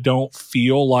 I don't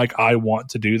feel like I want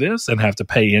to do this and have to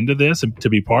pay into this and to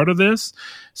be part of this.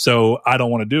 So I don't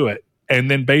want to do it. And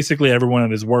then basically everyone at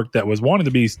his work that was wanting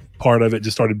to be part of it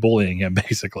just started bullying him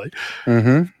basically.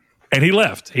 Mm-hmm. And he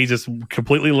left. He just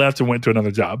completely left and went to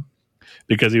another job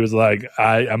because he was like,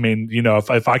 I mean, you know,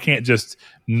 if I can't just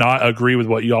not agree with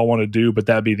what y'all want to do, but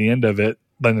that be the end of it,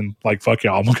 then like, fuck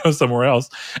y'all, I'm gonna go somewhere else.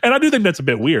 And I do think that's a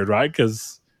bit weird, right?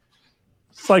 Because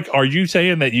it's like, are you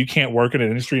saying that you can't work in an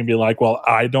industry and be like, well,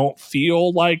 I don't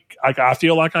feel like I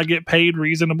feel like I get paid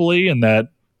reasonably and that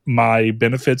my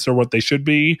benefits are what they should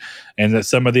be and that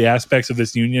some of the aspects of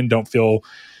this union don't feel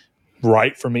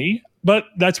right for me? But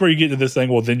that's where you get to this thing,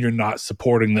 well, then you're not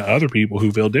supporting the other people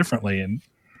who feel differently. And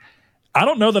I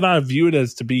don't know that I view it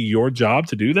as to be your job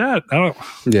to do that.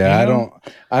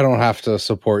 I don't have to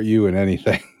support you in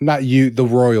anything. Not you, the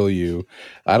royal you.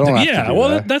 I don't have to do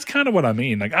that. That's kind of what I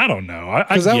mean. Like, I don't know.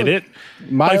 I get it.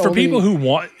 Like, for people who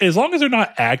want, as long as they're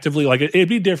not actively, like, it'd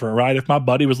be different, right? If my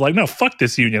buddy was like, no, fuck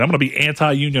this union. I'm going to be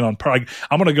anti-union I'm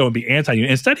going to go and be anti-union.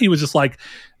 Instead, he was just like,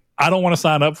 I don't want to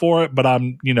sign up for it, but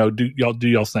I'm, do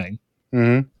y'all thing.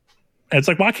 Mm-hmm. And it's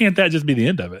like, why can't that just be the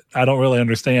end of it? I don't really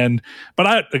understand. But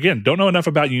I, again, don't know enough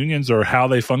about unions or how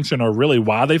they function or really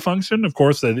why they function. Of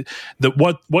course,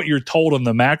 what you're told in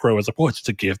the macro is like, well, it's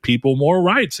to give people more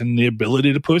rights and the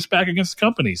ability to push back against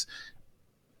companies.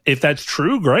 If that's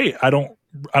true, great. I don't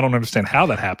understand how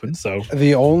that happens. So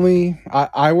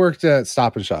I worked at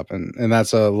Stop and Shop, and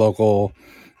that's a local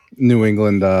New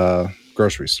England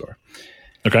grocery store.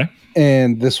 Okay.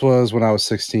 And this was when I was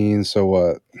 16. So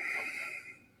what?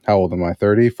 How old am I?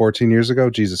 30? 14 years ago?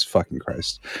 Jesus fucking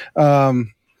Christ.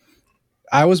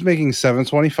 I was making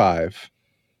 $7.25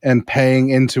 and paying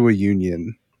into a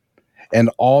union. And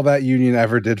all that union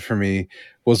ever did for me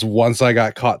was once I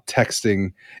got caught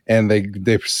texting and they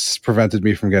prevented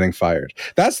me from getting fired.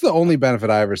 That's the only benefit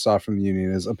I ever saw from the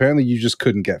union, is apparently you just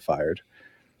couldn't get fired.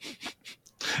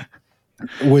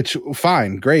 Which,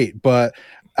 fine, great. But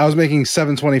I was making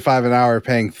 $7.25 an hour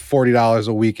paying $40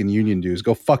 a week in union dues.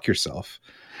 Go fuck yourself.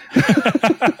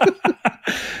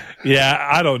 Yeah,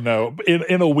 I don't know.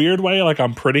 In a weird way, like,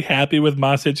 I'm pretty happy with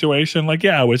my situation. Like,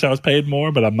 yeah, I wish I was paid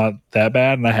more, but I'm not that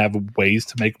bad, and I have ways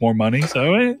to make more money.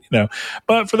 So,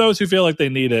 But for those who feel like they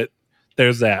need it,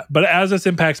 there's that. But as this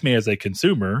impacts me as a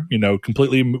consumer,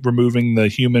 completely removing the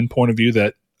human point of view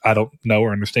that I don't know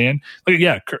or understand. Like,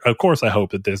 yeah, of course, I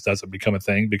hope that this doesn't become a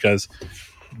thing, because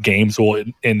games will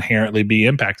inherently be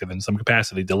impacted in some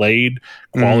capacity. Delayed,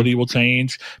 quality will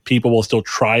change. People will still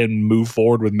try and move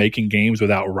forward with making games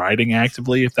without writing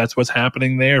actively, if that's what's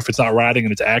happening there. If it's not writing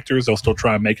and it's actors, they'll still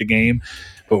try and make a game,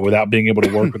 but without being able to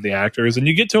work with the actors. And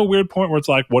you get to a weird point where it's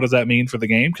like, what does that mean for the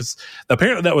game? Because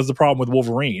apparently that was the problem with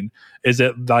Wolverine, is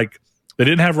that, like, they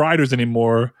didn't have writers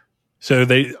anymore. So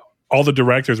all the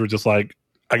directors were just like,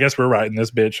 I guess we're writing this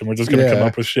bitch, and we're just going to come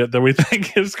up with shit that we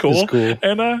think is cool.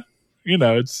 And,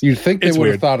 you'd think they would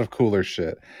have thought of cooler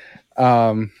shit.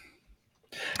 Who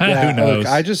knows?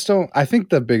 I just don't. I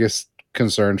think the biggest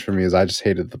concern for me is I just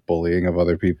hated the bullying of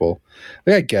other people.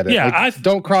 Like, I get it. Yeah, I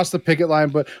don't cross the picket line,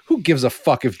 but who gives a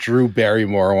fuck if Drew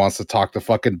Barrymore wants to talk to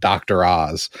fucking Dr.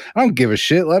 Oz? I don't give a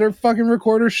shit. Let her fucking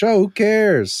record her show. Who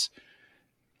cares?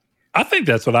 I think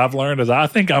that's what I've learned. Is I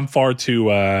think I'm far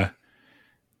too.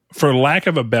 For lack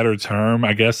of a better term,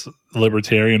 I guess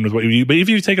libertarian was what you. But if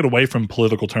you take it away from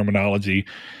political terminology,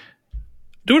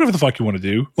 do whatever the fuck you want to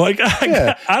do. Like,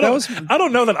 I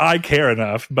don't know that I care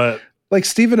enough, but like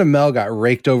Stephen Amell got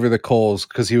raked over the coals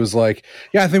because he was like,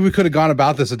 "Yeah, I think we could have gone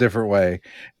about this a different way." And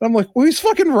I'm like, "Well, he's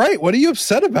fucking right. What are you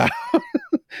upset about?"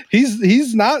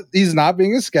 he's not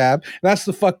being a scab. And that's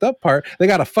the fucked up part. They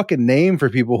got a fucking name for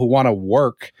people who want to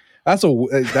work. That's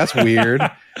weird.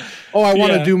 Oh, I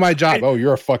want to do my job. Oh,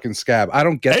 you're a fucking scab. I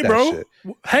don't get that bro. shit.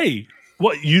 Hey,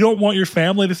 what, you don't want your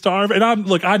family to starve? And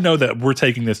I know that we're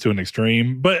taking this to an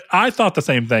extreme, but I thought the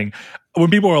same thing. When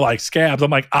people are like scabs,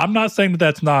 I'm like, I'm not saying that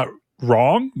that's not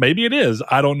wrong. Maybe it is.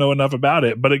 I don't know enough about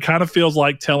it, but it kind of feels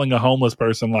like telling a homeless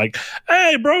person, like,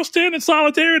 hey, bro, stand in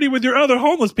solidarity with your other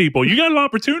homeless people. You got an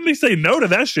opportunity, say no to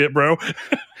that shit, bro.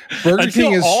 Burger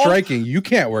King is striking. You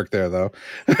can't work there, though.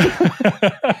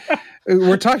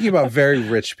 We're talking about very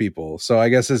rich people, so I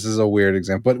guess this is a weird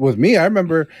example. But with me, I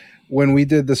remember when we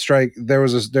did the strike, there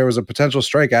was a potential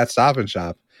strike at Stop and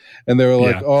Shop, and they were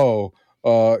like,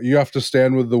 you have to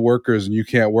stand with the workers and you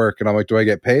can't work. And I'm like, do I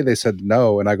get paid? They said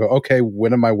no. And I go, okay,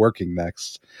 when am I working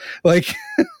next? Like,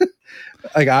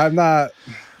 I'm not.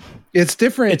 It's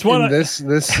different in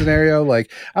this scenario.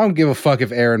 Like, I don't give a fuck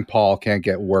if Aaron Paul can't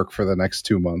get work for the next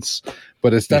 2 months,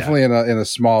 but it's definitely in a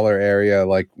smaller area,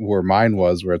 like where mine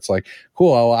was, where it's like,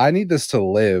 cool, well, I need this to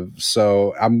live,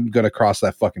 so I'm gonna cross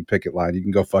that fucking picket line. You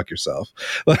can go fuck yourself,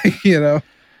 like,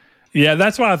 Yeah,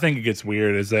 that's why I think it gets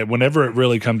weird, is that whenever it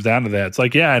really comes down to that, it's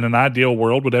like, yeah, in an ideal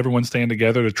world, would everyone stand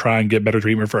together to try and get better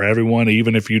treatment for everyone,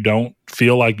 even if you don't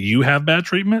feel like you have bad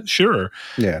treatment? Sure.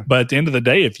 Yeah. But at the end of the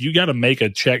day, if you got to make a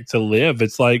check to live,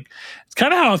 it's like, it's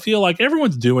kind of how I feel like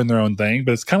everyone's doing their own thing,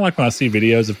 but it's kind of like when I see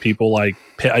videos of people like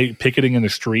picketing in the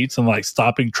streets and like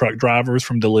stopping truck drivers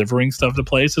from delivering stuff to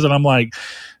places. And I'm like,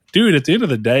 dude, at the end of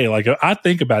the day, like, I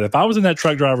think about it. If I was in that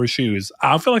truck driver's shoes,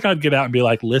 I feel like I'd get out and be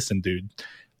like, listen, dude,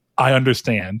 I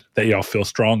understand that y'all feel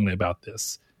strongly about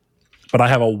this, but I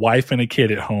have a wife and a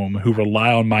kid at home who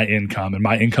rely on my income, and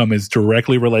my income is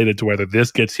directly related to whether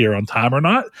this gets here on time or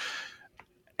not.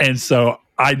 And so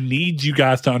I need you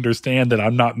guys to understand that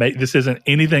I'm not this isn't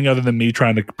anything other than me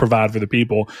trying to provide for the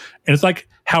people. And it's like,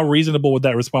 how reasonable would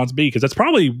that response be? Because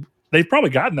they've probably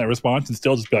gotten that response and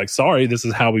still just be like, sorry, this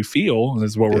is how we feel, and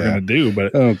this is what we're going to do.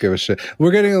 But I don't give a shit.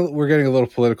 We're getting a little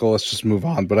political. Let's just move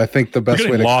on. But I think the best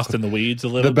way to lost in the weeds a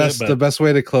little bit. The best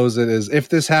way to close it is, if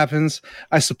this happens,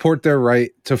 I support their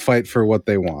right to fight for what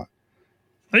they want.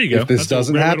 There you go. If this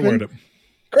doesn't happen,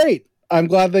 great. I'm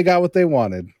glad they got what they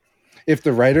wanted. If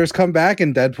the writers come back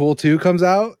and Deadpool 2 comes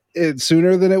out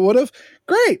sooner than it would have,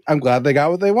 great. I'm glad they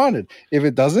got what they wanted. If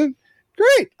it doesn't,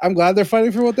 great. I'm glad they're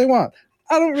fighting for what they want.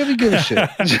 I don't really give a shit.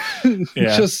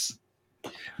 Just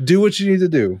do what you need to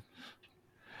do.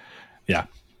 Yeah,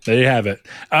 there you have it.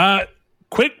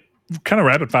 Quick kind of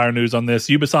rapid fire news on this.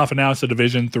 Ubisoft announced the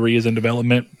Division 3 is in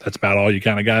development. That's about all you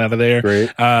kind of got out of there.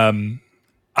 Great. I'm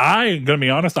going to be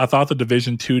honest. I thought the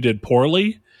Division 2 did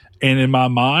poorly. And in my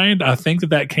mind, I think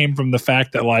that came from the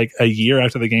fact that like a year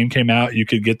after the game came out, you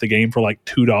could get the game for like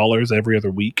 $2 every other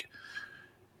week.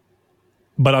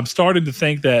 But I'm starting to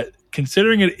think that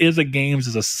considering it is a games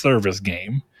as a service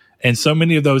game, and so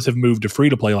many of those have moved to free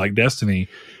to play like Destiny,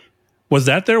 was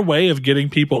that their way of getting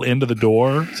people into the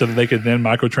door so that they could then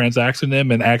microtransact in them?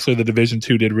 And actually the Division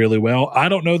 2 did really well. I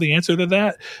don't know the answer to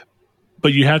that,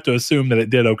 but you have to assume that it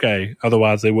did okay.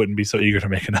 Otherwise they wouldn't be so eager to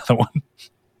make another one.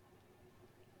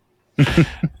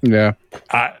 Yeah.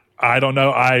 I don't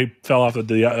know. I fell off of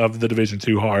the Division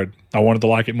 2 hard. I wanted to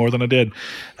like it more than I did.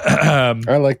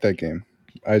 I like that game.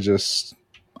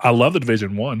 I love the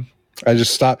Division 1. I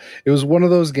just stopped. It was one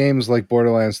of those games like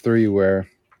Borderlands 3 where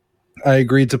I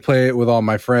agreed to play it with all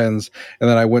my friends, and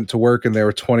then I went to work and they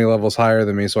were 20 levels higher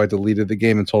than me, so I deleted the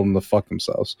game and told them to fuck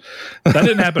themselves. That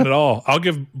didn't happen at all. I'll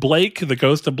give Blake, the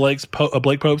ghost of Blake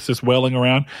Pope's just wailing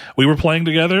around. We were playing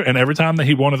together, and every time that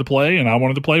he wanted to play and I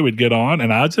wanted to play, we'd get on,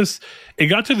 and it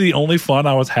got to the only fun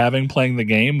I was having playing the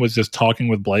game was just talking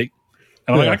with Blake.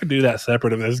 And I'm like, I could do that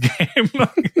separate of this game.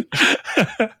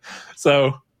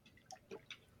 So...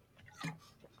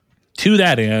 to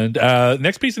that end,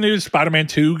 next piece of news, Spider-Man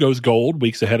 2 goes gold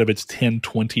weeks ahead of its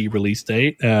 10/20 release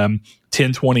date.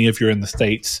 10/20 if you're in the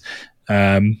States.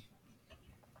 I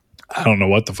don't know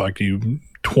what the fuck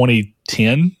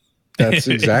 2010? That's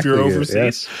exactly if you're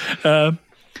overseas. Yes.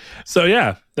 So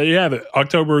yeah, there you have it.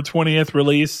 October 20th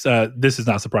release. This is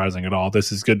not surprising at all.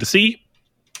 This is good to see.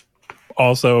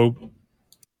 Also,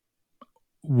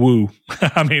 woo.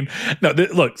 I mean, no,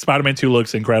 look, Spider-Man 2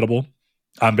 looks incredible.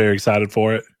 I'm very excited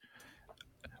for it.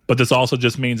 But this also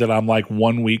just means that I'm like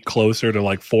 1 week closer to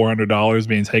like $400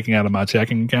 being taken out of my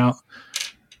checking account.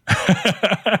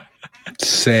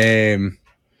 Same.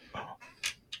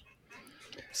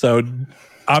 So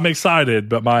I'm excited,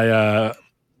 but my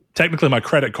technically my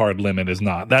credit card limit is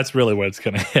not. That's really what it's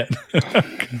going to hit.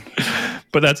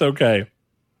 But that's okay.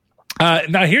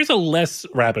 Now here's a less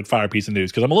rapid fire piece of news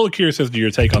because I'm a little curious as to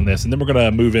your take on this, and then we're going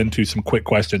to move into some quick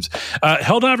questions.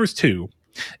 Helldivers 2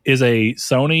 is a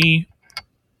Sony.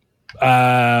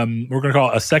 We're going to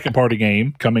call it a second party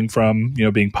game coming from,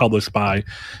 being published by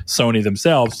Sony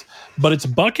themselves, but it's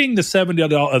bucking the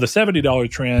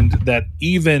 $70 trend that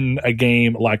even a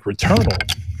game like Returnal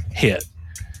hit.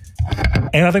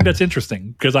 And I think that's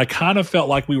interesting because I kind of felt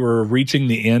like we were reaching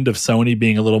the end of Sony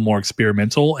being a little more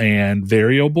experimental and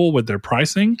variable with their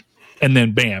pricing. And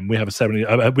then bam, we have a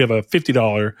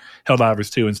 $50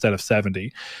 Helldivers 2 instead of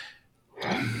 $70.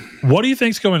 What do you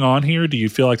think's going on here? Do you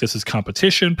feel like this is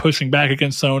competition pushing back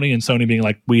against Sony and Sony being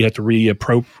like, we have to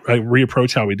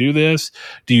reapproach how we do this?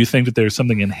 Do you think that there's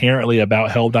something inherently about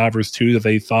Helldivers 2 that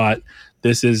they thought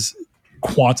this is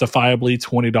quantifiably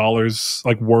 $20,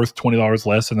 like worth $20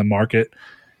 less in the market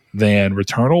than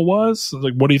Returnal was?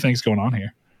 Like, what do you think's going on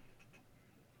here?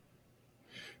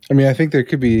 I mean, I think there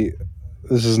could be,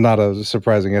 this is not a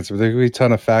surprising answer, but there could be a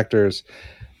ton of factors.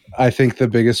 I think the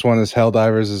biggest one is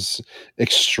Helldivers is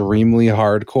extremely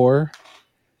hardcore.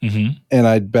 Mm-hmm. And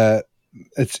I'd bet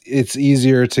it's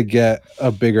easier to get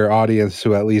a bigger audience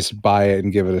to at least buy it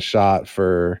and give it a shot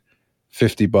for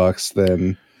 $50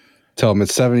 than tell them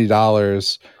it's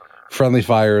 $70. Friendly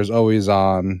fire is always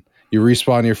on. You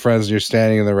respawn your friends and you're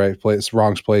standing in the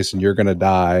wrong place and you're going to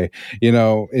die.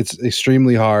 It's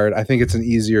extremely hard. I think it's an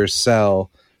easier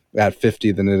sell at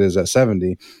 50 than it is at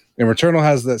 70. And Returnal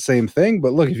has that same thing,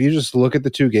 but look, if you just look at the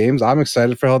two games, I'm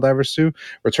excited for Helldivers 2.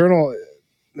 Returnal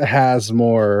has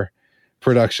more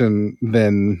production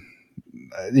than,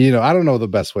 I don't know the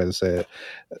best way to say it,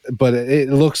 but it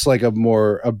looks like a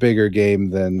bigger game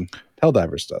than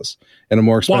Helldivers does, and a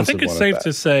more expensive one. Well, I think it's safe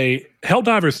to say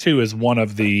Helldivers 2 is one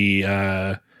of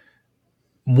the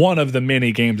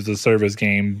many games as a service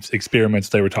games experiments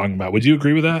they were talking about. Would you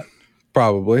agree with that?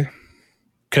 Probably.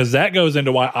 Because that goes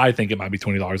into why I think it might be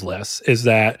 $20 less, is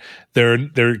that they're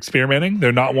experimenting.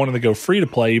 They're not wanting to go free to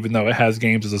play, even though it has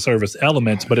games as a service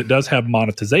elements, but it does have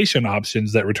monetization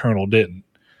options that Returnal didn't.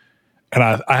 And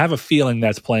I have a feeling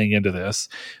that's playing into this.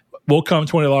 We'll come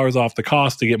 $20 off the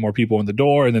cost to get more people in the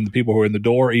door, and then the people who are in the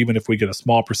door, even if we get a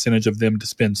small percentage of them to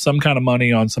spend some kind of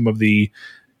money on some of the,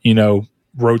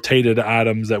 rotated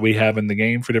items that we have in the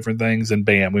game for different things, and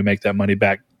bam, we make that money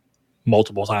back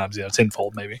multiple times,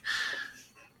 tenfold maybe.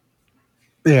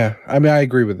 Yeah, I mean, I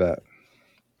agree with that.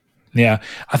 Yeah,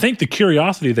 I think the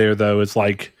curiosity there, though, is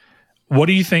like, what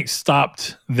do you think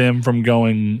stopped them from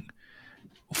going,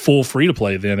 full free to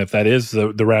play then, if that is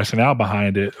the rationale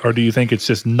behind it? Or do you think it's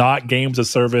just not games of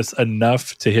service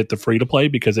enough to hit the free to play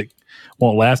because it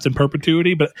won't last in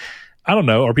perpetuity? But I don't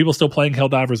know. Are people still playing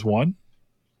Helldivers 1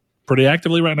 pretty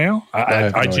actively right now?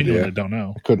 I genuinely don't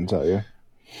know. I couldn't tell you.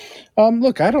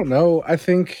 Look, I don't know. I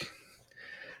think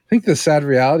the sad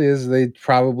reality is they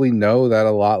probably know that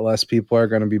a lot less people are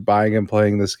going to be buying and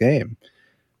playing this game.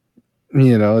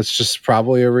 It's just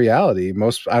probably a reality.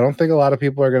 I don't think a lot of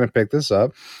people are going to pick this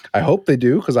up. I hope they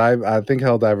do, because I think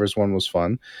Helldivers 1 was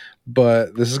fun.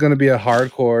 But this is going to be a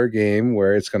hardcore game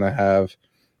where it's going to have,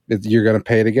 you're going to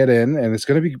pay to get in, and it's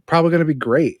going to be probably going to be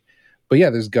great. But yeah,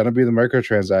 there's going to be the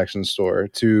microtransaction store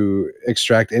to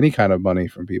extract any kind of money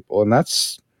from people, and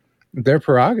that's their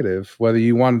prerogative. Whether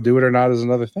you want to do it or not is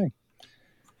another thing.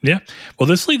 Yeah. Well,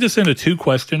 this leads us into two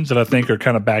questions that I think are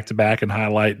kind of back to back and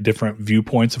highlight different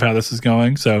viewpoints of how this is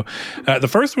going. So the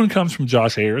first one comes from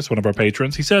Josh Ayers, one of our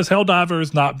patrons. He says,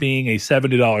 Helldivers not being a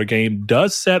 $70 game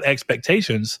does set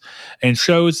expectations and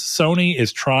shows Sony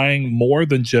is trying more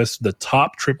than just the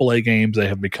top AAA games they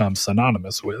have become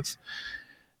synonymous with.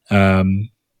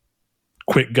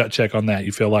 Quick gut check on that.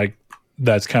 You feel like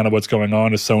that's kind of what's going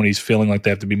on? Is Sony's feeling like they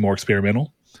have to be more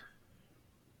experimental?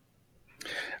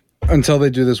 Until they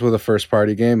do this with a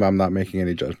first-party game, I'm not making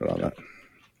any judgment on that.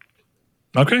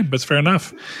 Okay, that's fair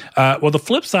enough. Well, the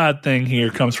flip side thing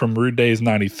here comes from Rude Days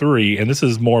 93, and this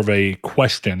is more of a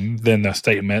question than a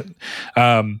statement.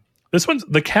 This one's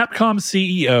the Capcom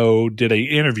CEO did an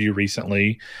interview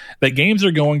recently that games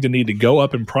are going to need to go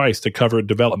up in price to cover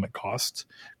development costs.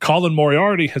 Colin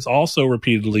Moriarty has also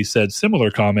repeatedly said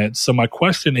similar comments. So my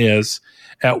question is,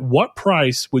 at what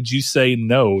price would you say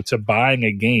no to buying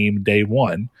a game day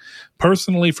one?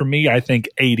 Personally, for me, I think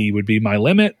 80 would be my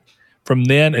limit. From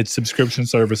then, it's subscription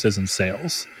services and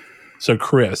sales. So,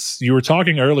 Chris, you were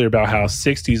talking earlier about how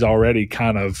 60 is already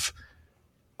kind of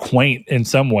quaint in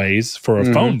some ways for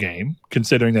a phone game,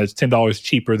 considering that it's $10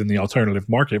 cheaper than the alternative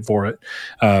market for it.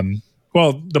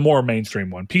 Well, the more mainstream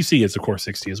one. PC is, of course,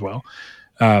 60 as well.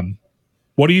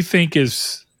 What do you think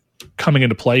is coming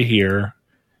into play here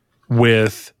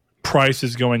with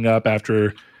prices going up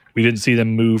after we didn't see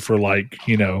them move for 3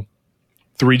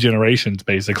 generations,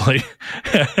 basically?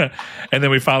 And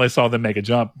then we finally saw them make a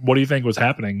jump. What do you think was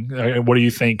happening? What do you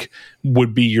think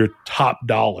would be your top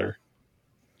dollar?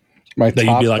 You'd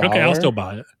be like, okay, I'll still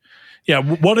buy it. Yeah.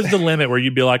 What is the limit where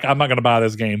you'd be like, I'm not going to buy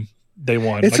this game day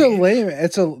one? It's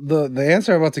the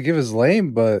answer I'm about to give is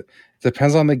lame, but it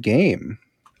depends on the game.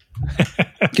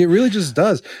 It really just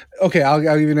does. Okay, I'll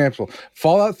give you an example.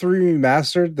 Fallout 3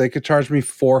 Remastered, they could charge me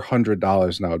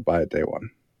 $400 and I would buy it day one.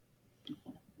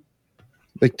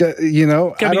 Okay, you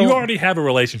already have a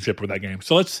relationship with that game,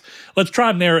 so let's try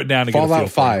and narrow it down to Fallout get a feel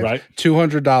 5, for it, right?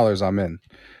 $200, I'm in.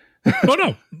 Oh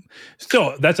no,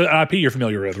 still that's an IP you're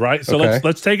familiar with, right? So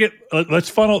let's take it. Let's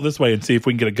funnel it this way and see if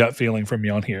we can get a gut feeling from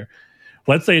you on here.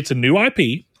 Let's say it's a new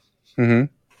IP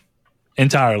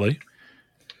entirely.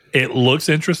 It looks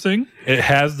interesting. It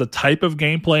has the type of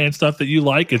gameplay and stuff that you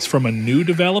like. It's from a new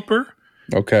developer.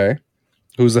 Okay,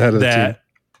 who's the head of the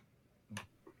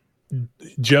team?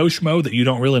 Joe Schmo that you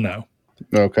don't really know.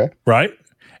 Okay. Right?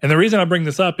 And the reason I bring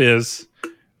this up is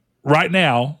right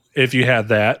now, if you had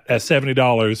that at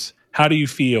 $70, how do you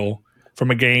feel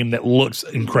from a game that looks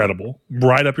incredible,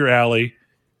 right up your alley?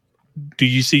 Do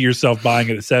you see yourself buying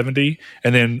it at 70?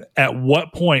 And then at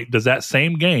what point does that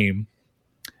same game,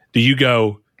 do you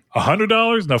go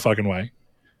 $100? No fucking way.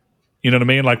 You know what I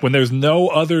mean? Like when there's no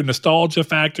other nostalgia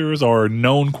factors or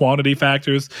known quantity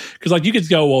factors. Because you could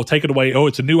go, well, take it away. Oh,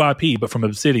 it's a new IP, but from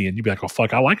Obsidian. You'd be like, oh,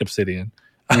 fuck, I like Obsidian.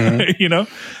 So, I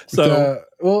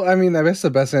guess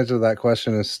the best answer to that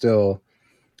question is still,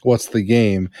 what's the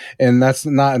game? And that's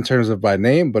not in terms of by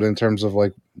name, but in terms of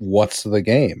what's the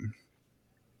game?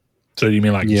 So you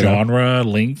mean genre,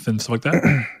 length, and stuff like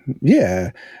that?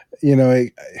 Yeah.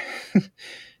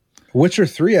 Witcher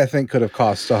 3, I think, could have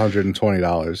cost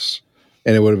 $120.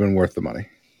 And it would have been worth the money.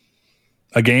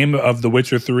 A game of The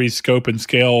Witcher 3 scope and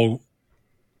scale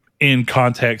in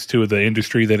context to the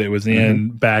industry that it was in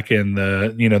back in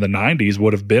the the 90s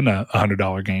would have been a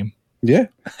 $100 game. Yeah.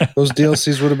 Those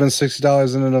DLCs would have been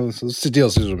 $60 in and of themselves.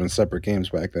 DLCs would have been separate games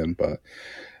back then. But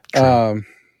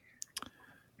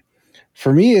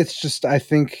for me, it's just I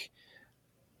think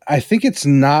it's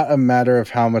not a matter of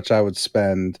how much I would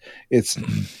spend. It's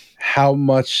how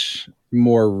much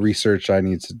more research I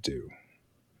need to do.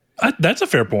 That's a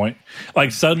fair point.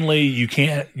 Suddenly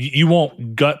you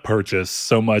won't gut purchase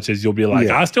so much as you'll be like,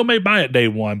 I still may buy it day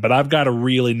one, but I've got to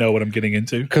really know what I'm getting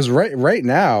into. Because right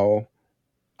now,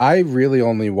 I really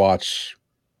only watch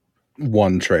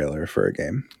one trailer for a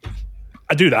game.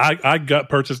 Dude, I gut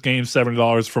purchased games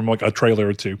 $70 from like a trailer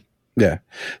or two. Yeah.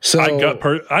 So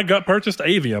I gut purchased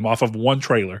Avium off of one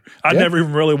trailer. I never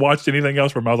even really watched anything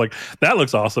else from him. I was like, that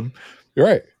looks awesome. You're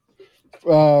right.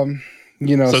 So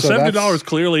 $70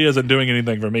 clearly isn't doing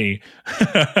anything for me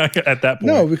at that point.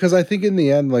 No, because I think in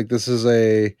the end, like this is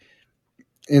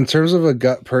in terms of a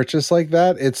gut purchase like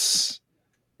that, it's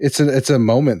a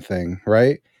moment thing,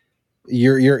 right?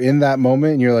 You're in that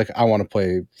moment and you're like, I want to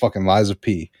play fucking Lies of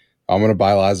P. I'm going to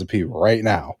buy Lies of P right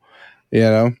now,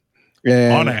 And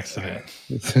on accident.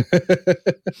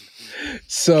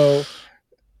 So,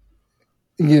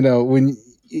 when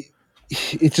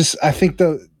it just,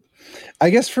 I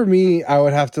guess for me, I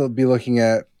would have to be looking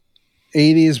at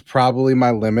 80 is probably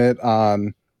my limit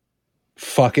on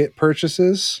fuck it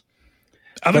purchases.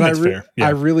 I think that's fair. Yeah.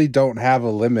 I really don't have a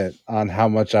limit on how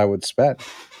much I would spend.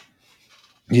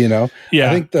 Yeah, I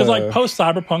think because like post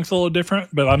Cyberpunk's a little different,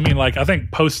 but I mean, like I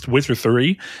think post Witcher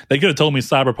 3, they could have told me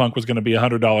Cyberpunk was going to be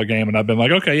 $100 game, and I've been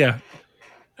like, okay, yeah,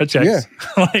 that checks. Yeah.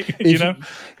 Like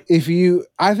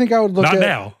I think I would look not at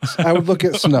now. I would look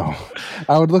at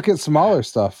I would look at smaller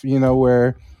stuff.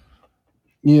 Where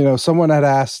someone had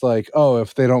asked like, oh,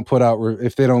 if they don't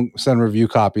if they don't send review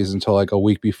copies until like a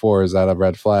week before, is that a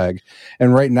red flag?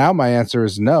 And right now, my answer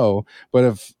is no.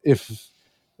 But if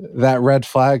that red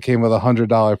flag came with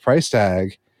 $100 price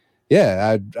tag,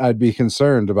 yeah, I'd be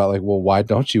concerned about like, well, why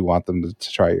don't you want them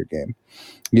to try your game?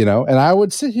 And I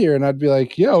would sit here and I'd be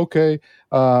like, yeah, okay.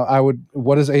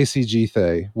 What does ACG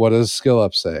say? What does Skill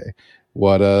Up say?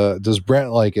 What does Brett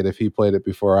like it if he played it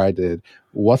before I did?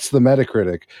 What's the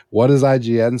Metacritic? What does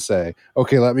IGN say?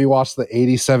 Okay, let me watch the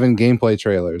 87 gameplay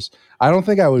trailers. I don't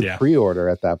think I would pre-order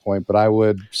at that point, but I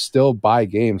would still buy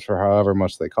games for however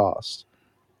much they cost.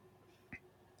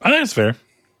 I think it's fair.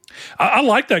 I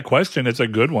like that question. It's a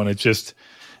good one. It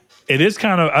is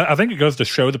kind of, I think it goes to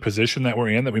show the position that we're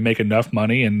in, that we make enough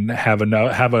money and have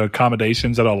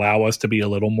accommodations that allow us to be a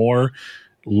little more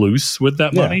loose with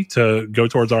that money to go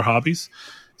towards our hobbies.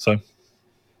 So,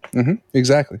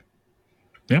 exactly.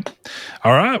 Yeah.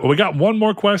 All right. Well, we got one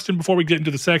more question before we get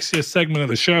into the sexiest segment of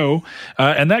the show.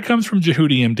 And that comes from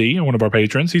Jehudi MD, one of our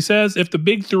patrons. He says, if the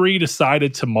big three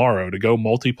decided tomorrow to go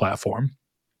multi-platform,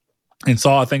 and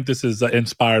Saul, I think this is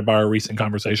inspired by our recent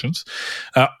conversations,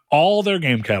 all their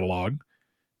game catalog,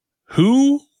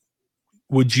 who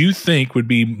would you think would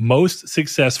be most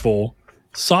successful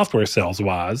software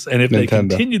sales-wise? And if Nintendo. They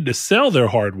continued to sell their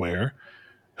hardware,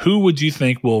 who would you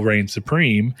think will reign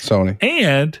supreme? Sony.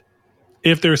 And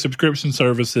if their subscription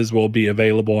services will be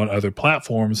available on other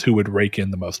platforms, who would rake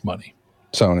in the most money?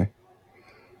 Sony.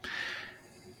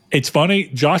 It's funny.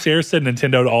 Josh Ayers said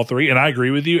Nintendo to all three, and I agree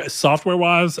with you.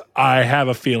 Software-wise, I have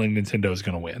a feeling Nintendo is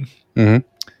going to win. Mm-hmm.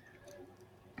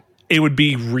 It would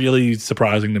be really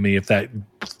surprising to me if that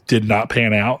did not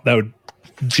pan out. That would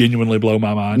genuinely blow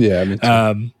my mind. Yeah, me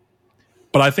too.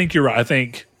 But I think you're right. I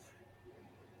think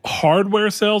hardware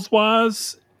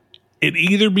sales-wise, it'd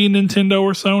either be Nintendo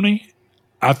or Sony.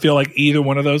 I feel like either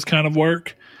one of those kind of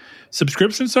work.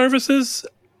 Subscription services,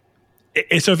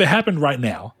 so if it happened right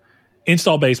now,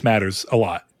 install base matters a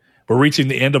lot. We're reaching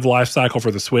the end of life cycle for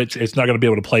the Switch. It's not going to be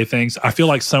able to play things. I feel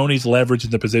like Sony's leveraged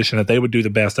in the position that they would do the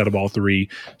best out of all three,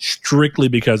 strictly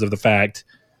because of the fact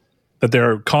that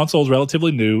their console is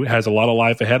relatively new, has a lot of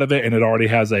life ahead of it, and it already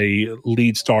has a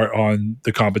lead start on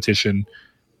the competition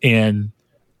in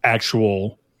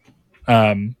actual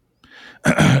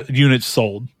units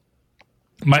sold.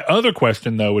 My other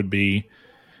question, though, would be,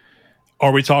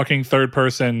 are we talking third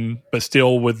person, but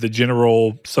still with the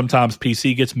general, sometimes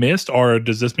PC gets missed, or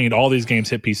does this mean all these games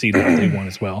hit PC now day one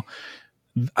as well?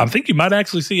 I think you might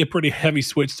actually see a pretty heavy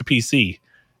switch to PC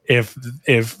if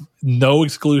no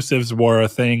exclusives were a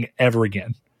thing ever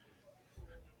again.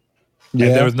 Yeah.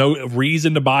 And there was no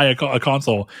reason to buy a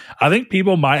console. I think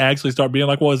people might actually start being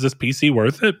like, well, is this PC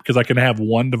worth it? Because I can have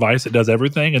one device that does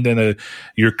everything, and then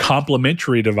your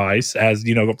complementary device, as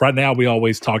you know, right now we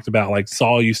always talked about, like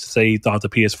Saul used to say he thought the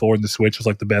PS4 and the Switch was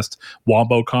like the best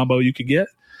wombo combo you could get.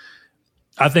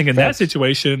 I think in that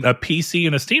situation, a PC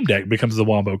and a Steam Deck becomes the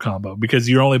wombo combo, because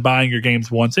you're only buying your games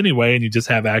once anyway, and you just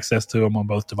have access to them on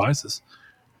both devices.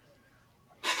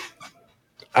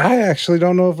 I actually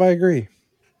don't know if I agree.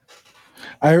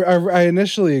 I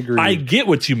initially agree. I get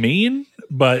what you mean,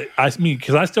 but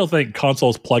because I still think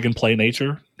consoles plug and play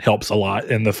nature helps a lot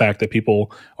in the fact that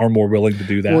people are more willing to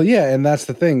do that. Well, yeah, and that's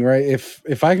the thing, right?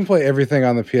 If I can play everything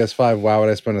on the PS5, why would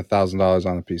I spend $1,000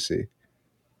 on a PC?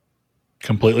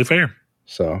 Completely fair.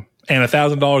 So, and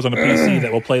 $1,000 on a PC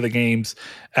that will play the games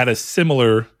at a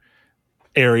similar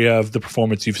area of the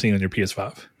performance you've seen on your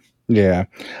PS5. Yeah,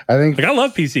 I think I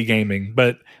love PC gaming,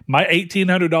 but my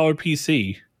 $1,800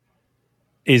 PC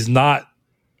is not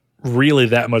really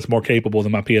that much more capable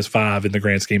than my PS5 in the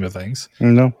grand scheme of things.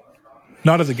 No,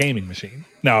 not as a gaming machine.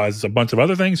 Now, as a bunch of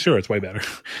other things, sure, it's way better.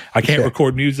 I can't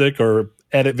record music or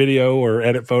edit video or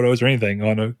edit photos or anything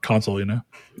on a console,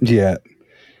 Yeah.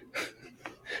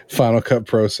 Final Cut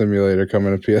Pro Simulator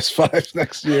coming to PS5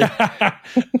 next year.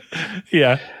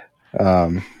 Yeah.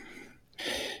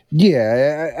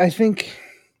 Yeah, I think.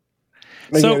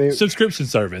 So, subscription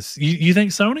service. You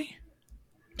think Sony?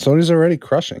 Sony's already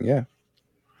crushing, yeah.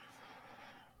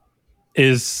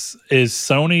 Is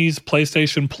Sony's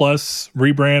PlayStation Plus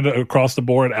rebrand across the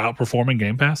board outperforming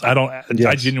Game Pass?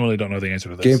 I genuinely don't know the answer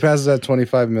to this. Game Pass is at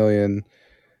 25 million,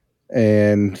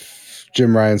 and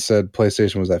Jim Ryan said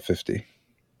PlayStation was at 50.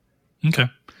 Okay.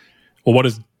 Well, what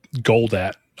is Gold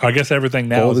at? I guess everything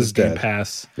now Gold is Game dead.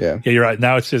 Pass. Yeah, you're right.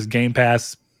 Now it's just Game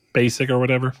Pass Basic or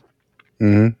whatever.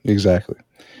 Exactly.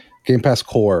 Game Pass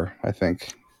Core, I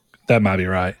think. That might be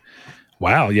right.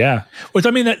 Wow, yeah. Which,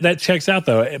 I mean, that checks out,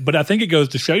 though. But I think it goes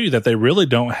to show you that they really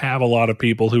don't have a lot of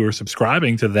people who are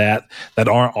subscribing to that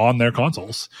aren't on their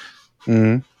consoles.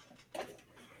 Mm-hmm.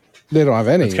 They don't have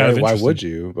any. Right? Why would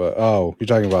you? But you're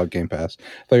talking about Game Pass. I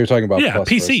thought you were talking about Plus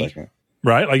PC. For a second.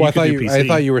 Right? Like, I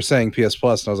thought you were saying PS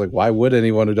Plus, and I was like, why would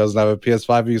anyone who doesn't have a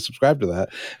PS5 you subscribe to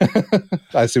that?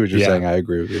 I see what you're saying. I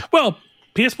agree with you. Well,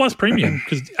 PS Plus Premium,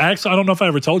 because actually, I don't know if I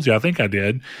ever told you. I think I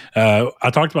did. I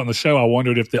talked about on the show, I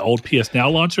wondered if the old PS Now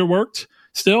launcher worked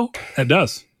still. It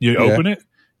does. You open it,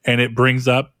 and it brings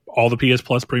up all the PS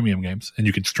Plus Premium games, and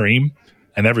you can stream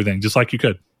and everything, just like you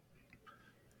could.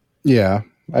 Yeah,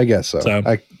 I guess so.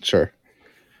 Sure.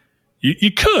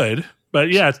 You could,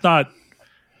 but yeah, it's not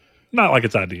like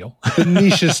it's ideal. The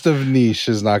nichest of niche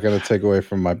is not going to take away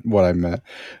from what I meant.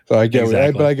 So I get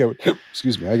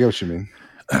excuse me, I get what you mean.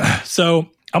 So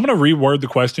I'm going to reword the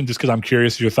question just because I'm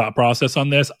curious your thought process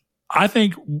on this. I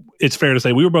think it's fair to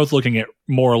say we were both looking at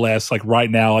more or less like right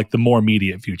now, like the more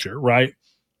immediate future, right?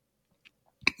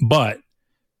 But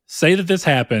say that this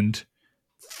happened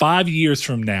 5 years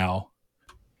from now.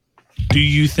 Do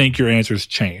you think your answers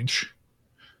change?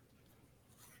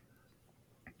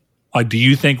 Like, do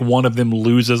you think one of them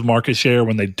loses market share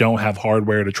when they don't have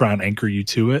hardware to try and anchor you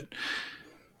to it?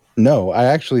 No, I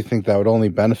actually think that would only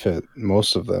benefit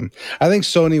most of them. I think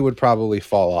Sony would probably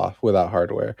fall off without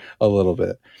hardware a little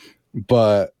bit,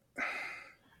 but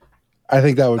I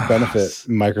think that would benefit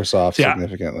Microsoft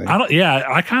significantly.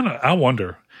 I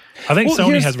wonder. I think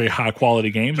Sony has very high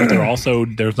quality games, but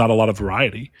there's not a lot of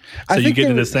variety. So you get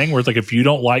to this thing where it's like, if you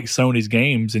don't like Sony's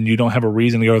games and you don't have a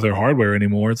reason to go with their hardware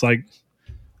anymore, it's like,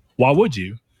 why would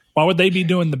you? Why would they be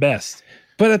doing the best?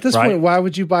 But at this point, why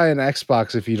would you buy an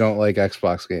Xbox if you don't like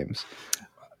Xbox games?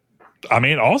 I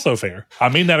mean, also fair. I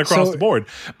mean that across the board.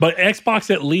 But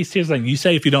Xbox, at least, here's the thing. You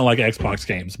say if you don't like Xbox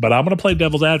games, but I'm going to play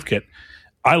devil's advocate.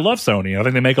 I love Sony. I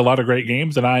think they make a lot of great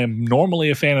games, and I am normally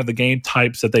a fan of the game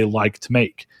types that they like to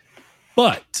make.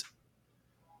 But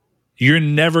you're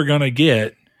never going to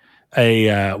get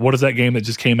a what is that game that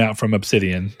just came out from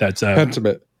Obsidian? That's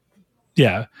Pentiment.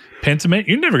 Yeah, Pentiment.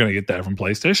 You're never going to get that from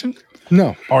PlayStation.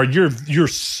 No, or you're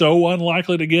so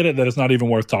unlikely to get it that it's not even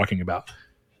worth talking about.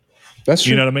 That's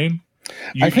true. You know what I mean?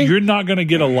 You're not going to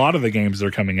get a lot of the games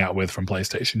they're coming out with from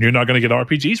PlayStation. You're not going to get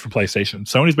RPGs from PlayStation.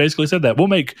 Sony's basically said that we'll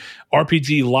make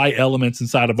RPG light elements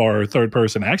inside of our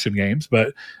third-person action games,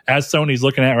 but as Sony's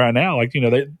looking at right now, like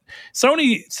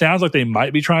Sony sounds like they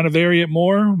might be trying to vary it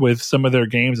more with some of their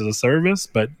games as a service,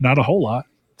 but not a whole lot.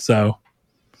 So,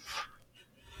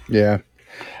 yeah,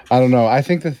 I don't know. I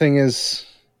think the thing is,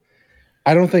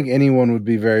 I don't think anyone would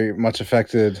be very much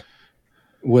affected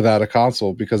without a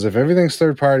console, because if everything's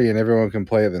third party and everyone can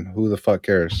play it, then who the fuck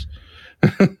cares?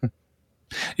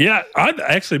 Yeah, I'd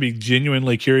actually be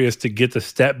genuinely curious to get the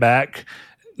step back,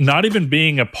 not even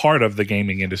being a part of the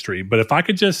gaming industry, but if I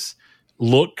could just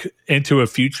look into a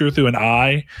future through an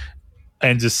eye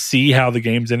and just see how the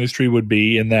games industry would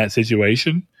be in that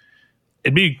situation,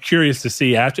 it'd be curious to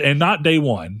see after, and not day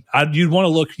one. You'd want to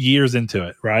look years into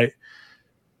it, right?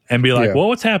 And be like, well,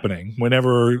 what's happening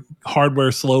whenever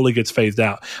hardware slowly gets phased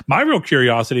out? My real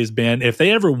curiosity has been if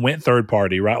they ever went third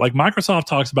party, right? Like Microsoft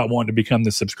talks about wanting to become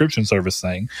the subscription service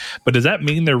thing, but does that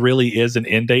mean there really is an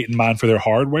end date in mind for their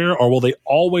hardware, or will they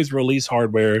always release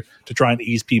hardware to try and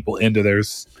ease people into their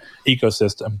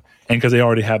ecosystem? And because they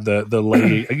already have they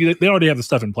already have the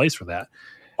stuff in place for that.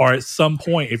 Or at some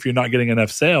point, if you're not getting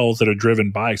enough sales that are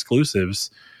driven by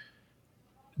exclusives,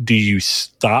 do you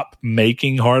stop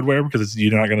making hardware because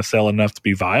you're not going to sell enough to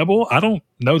be viable? I don't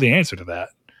know the answer to that.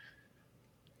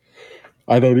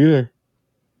 I don't either.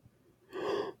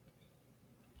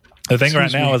 The thing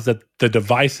right now is that the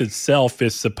device itself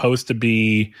is supposed to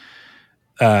be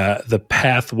the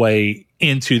pathway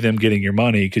into them getting your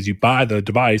money, because you buy the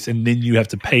device and then you have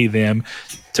to pay them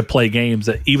to play games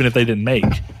that even if they didn't make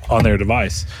on their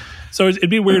device. So it'd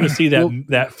be weird to see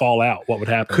that fall out. What would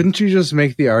happen? Couldn't you just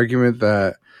make the argument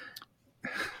that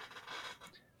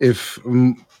if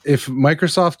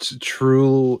Microsoft's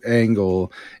true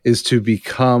angle is to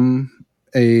become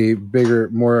a bigger,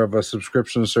 more of a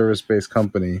subscription service-based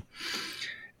company,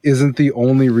 isn't the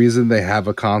only reason they have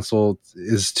a console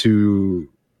is to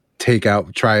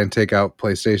try and take out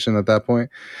PlayStation at that point?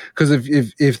 Because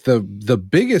if the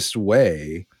biggest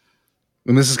way,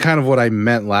 and this is kind of what I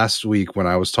meant last week when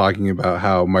I was talking about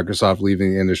how Microsoft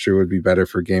leaving the industry would be better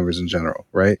for gamers in general,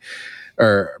 right?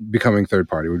 Or becoming third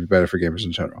party would be better for gamers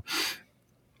in general.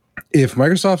 If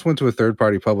Microsoft went to a third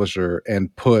party publisher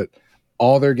and put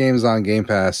all their games on Game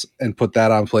Pass and put that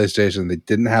on PlayStation, they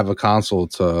didn't have a console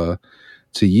to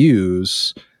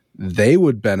use, they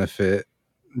would benefit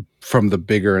from the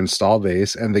bigger install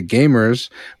base, and the gamers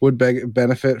would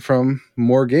benefit from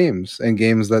more games and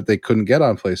games that they couldn't get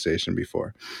on PlayStation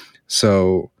before.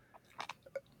 So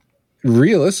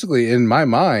realistically, in my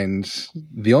mind,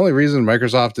 the only reason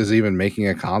Microsoft is even making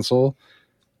a console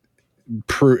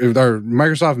or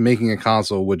Microsoft making a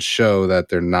console would show that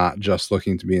they're not just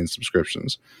looking to be in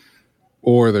subscriptions,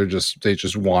 or they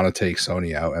just want to take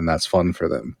Sony out, and that's fun for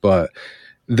them. But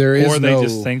they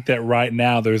just think that right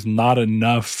now there's not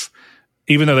enough,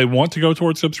 even though they want to go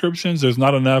towards subscriptions, there's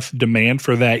not enough demand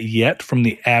for that yet from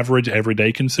the average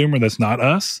everyday consumer that's not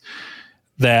us,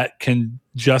 that can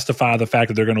justify the fact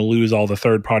that they're going to lose all the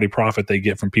third-party profit they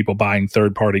get from people buying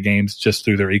third-party games just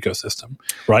through their ecosystem,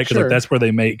 right? Because that's where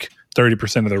they make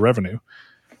 30% of their revenue.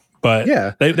 But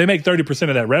yeah, they make 30%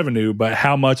 of that revenue, but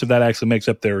how much of that actually makes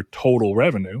up their total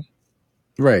revenue?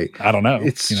 Right. I don't know.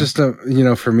 It's just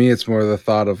for me, it's more the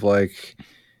thought of like,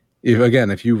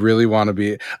 if you really want to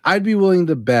be, I'd be willing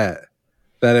to bet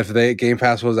that if Game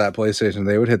Pass was at PlayStation,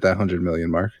 they would hit that 100 million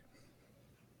mark.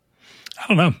 I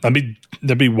don't know.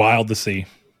 That'd be wild to see.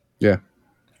 Yeah.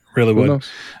 Really would.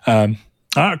 All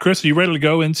right, Chris, are you ready to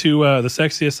go into the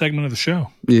sexiest segment of the show?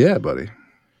 Yeah, buddy.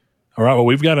 All right, well,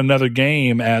 we've got another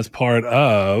game as part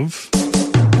of...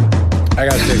 I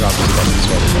got to take off this fucking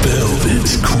sweater.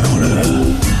 Velvet's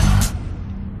Corner.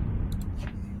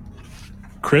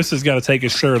 Chris has got to take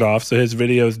his shirt off, so his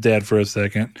video is dead for a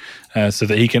second, so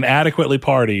that he can adequately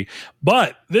party.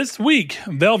 But this week,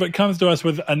 Velvet comes to us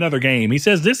with another game. He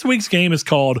says this week's game is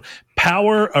called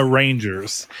Power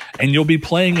Arrangers, and you'll be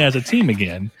playing as a team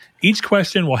again. Each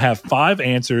question will have 5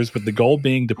 answers, with the goal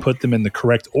being to put them in the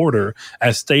correct order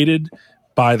as stated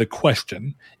by the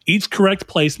question. Each correct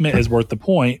placement is worth the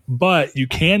point, but you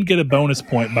can get a bonus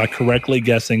point by correctly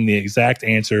guessing the exact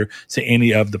answer to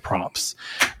any of the prompts.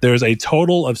 There's a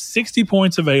total of 60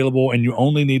 points available, and you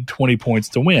only need 20 points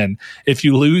to win. If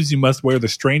you lose, you must wear the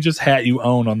strangest hat you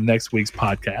own on next week's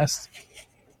podcast.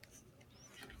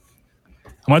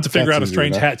 I'm going to figure out a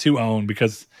strange hat to own,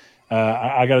 because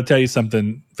I got to tell you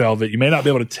something, Velvet. You may not be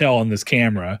able to tell on this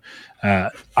camera. I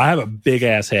have a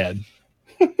big-ass head.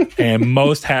 And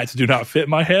most hats do not fit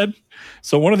my head.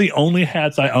 So one of the only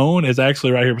hats I own is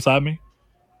actually right here beside me.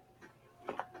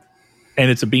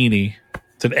 And it's a beanie.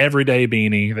 It's an everyday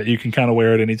beanie that you can kind of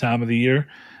wear at any time of the year.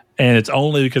 And it's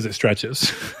only because it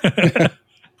stretches.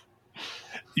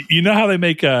 You know how they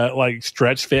make like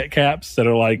stretch fit caps that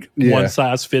are like one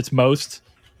size fits most?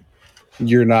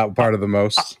 You're not part of the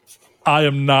most. I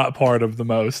am not part of the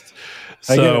most.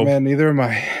 I get it, man. Neither am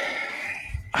I.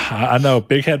 I know.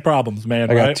 Big head problems, man.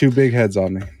 I got 2 big heads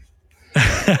on me.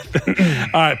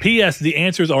 All right. P.S. The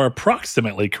answers are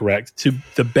approximately correct to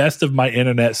the best of my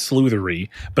internet sleuthery,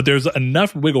 but there's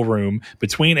enough wiggle room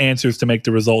between answers to make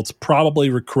the results probably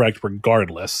correct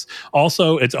regardless.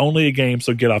 Also, it's only a game,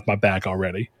 so get off my back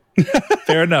already.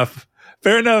 Fair enough.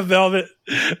 Fair enough, Velvet.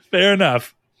 Fair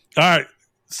enough. All right.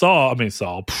 Saul.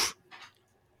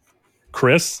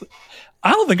 Chris,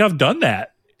 I don't think I've done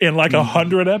that in like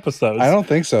 100 episodes. I don't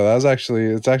think so. It's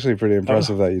actually pretty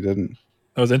impressive that you didn't.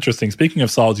 That was interesting. Speaking of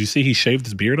Saul, did you see he shaved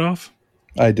his beard off?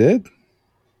 I did.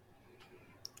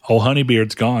 Whole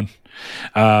honeybeard's gone.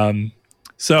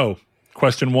 So,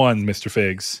 question 1, Mr.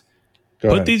 Figs.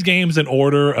 Go ahead. These games in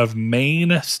order of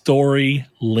main story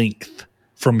length,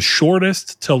 from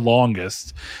shortest to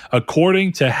longest,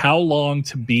 according to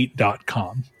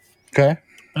howlongtobeat.com. Okay.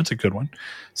 That's a good one.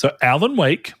 So, Alan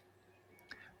Wake,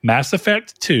 Mass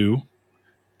Effect 2,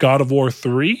 God of War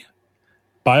 3,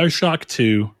 BioShock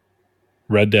 2,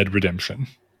 Red Dead Redemption.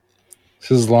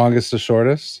 This is longest to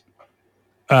shortest?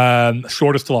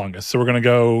 Shortest to longest. So we're going to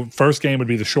go, first game would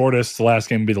be the shortest, the last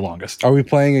game would be the longest. Are we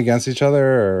playing against each other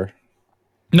or?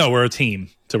 No, we're a team.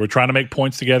 So we're trying to make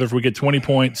points together. If we get 20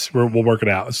 points, we'll work it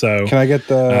out. So can I get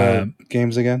the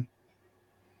games again?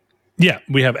 Yeah,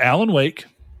 we have Alan Wake,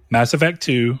 Mass Effect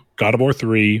 2, God of War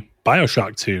 3,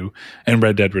 BioShock 2, and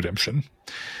Red Dead Redemption.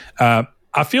 I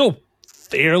feel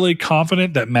fairly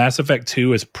confident that Mass Effect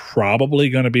 2 is probably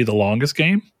going to be the longest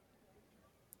game.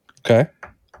 Okay.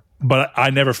 But I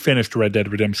never finished Red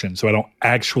Dead Redemption, so I don't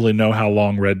actually know how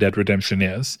long Red Dead Redemption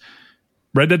is.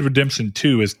 Red Dead Redemption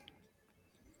 2 is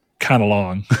kind of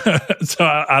long, so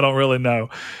I don't really know.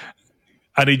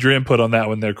 I need your input on that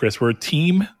one there, Chris. We're a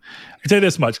team. I can tell you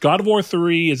this much. God of War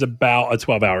 3 is about a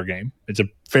 12-hour game. It's a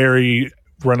very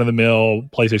run-of-the-mill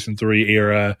PlayStation 3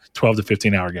 era 12 to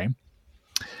 15-hour game.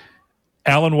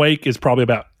 Alan Wake is probably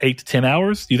about 8 to 10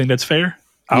 hours. Do you think that's fair?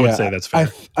 I would say that's fair.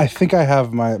 I think I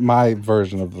have my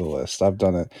version of the list. I've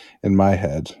done it in my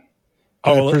head.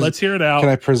 Let's hear it out. Can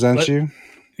I present you?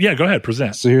 Yeah, go ahead.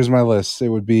 Present. So here's my list. It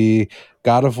would be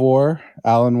God of War,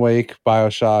 Alan Wake,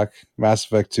 BioShock, Mass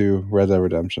Effect 2, Red Dead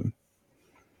Redemption.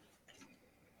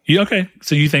 Okay.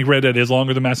 So you think Red Dead is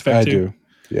longer than Mass Effect 2? I do.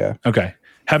 Yeah. Okay.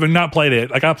 Having not played it,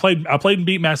 like I played and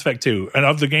beat Mass Effect 2. And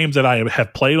of the games that I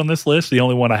have played on this list, the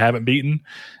only one I haven't beaten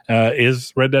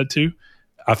is Red Dead 2.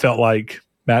 I felt like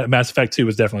Mass Effect 2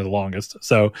 was definitely the longest.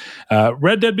 So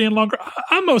Red Dead being longer,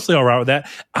 I'm mostly all right with that.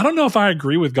 I don't know if I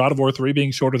agree with God of War 3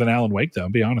 being shorter than Alan Wake, though, I'll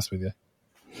be honest with you.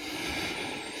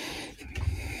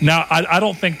 Now, I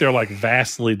don't think they're like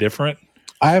vastly different.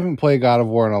 I haven't played God of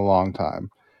War in a long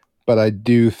time, but I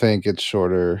do think it's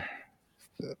shorter.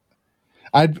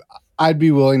 I'd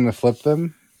be willing to flip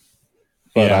them,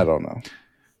 but I don't know.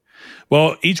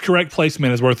 Well, each correct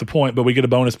placement is worth a point, but we get a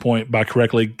bonus point by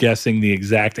correctly guessing the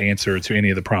exact answer to any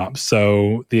of the prompts.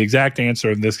 So the exact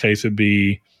answer in this case would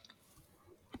be,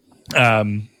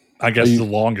 I guess, the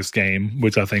longest game,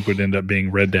 which I think would end up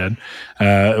being Red Dead,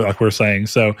 like we're saying.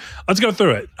 So let's go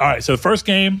through it. All right. So the first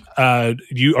game, are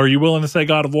you willing to say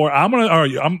God of War? Are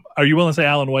you willing to say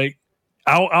Alan Wake?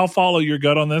 I'll follow your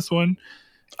gut on this one.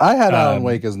 I had Alan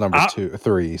Wake as number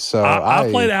 3. So I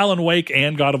played Alan Wake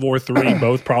and God of War 3,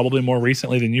 both probably more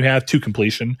recently than you have, to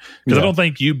completion. Because I don't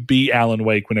think you beat Alan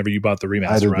Wake whenever you bought the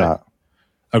remaster, I did not.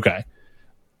 Okay.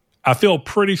 I feel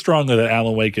pretty strongly that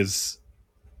Alan Wake is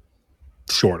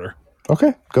shorter.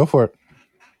 Okay, go for it.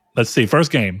 Let's see.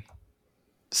 First game.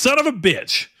 Son of a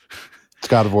bitch. It's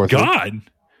God of War 3. God.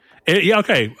 Yeah,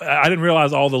 okay. I didn't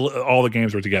realize all the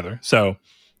games were together. So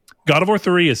God of War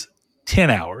 3 is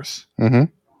 10 hours. Mm-hmm.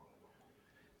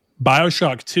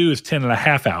 BioShock 2 is 10 and a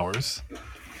half hours.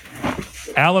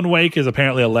 Alan Wake is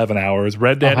apparently 11 hours.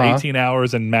 Red Dead, 18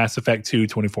 hours. And Mass Effect 2,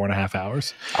 24 and a half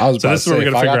hours. I was about to say,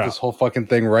 if I got this whole fucking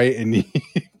thing right and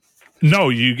No,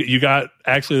 you got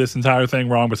actually this entire thing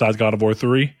wrong besides God of War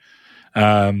 3.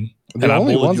 The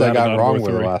only ones I got wrong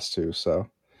were the last two, so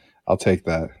I'll take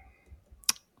that.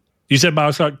 You said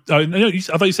BioShock. No, I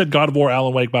thought you said God of War,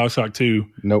 Alan Wake, BioShock 2.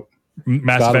 Nope.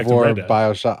 Mass God Effect of War, and Red Dead.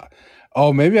 BioShock.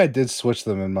 Oh, maybe I did switch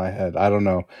them in my head. I don't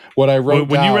know. What I wrote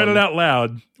when down, you read it out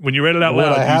loud,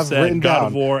 you said God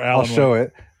of War, Alan Wake. I'll show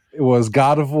it. It was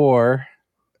God of War,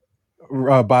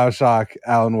 BioShock,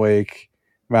 Alan Wake,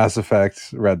 Mass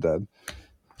Effect, Red Dead.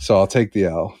 So I'll take the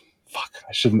L. Fuck,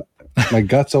 I shouldn't. My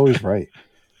gut's always right.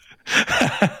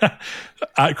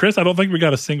 Chris, I don't think we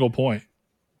got a single point.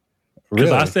 Because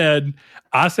Really?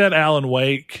 I said Alan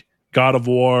Wake, God of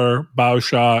War,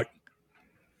 BioShock,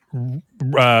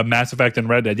 Mass Effect, and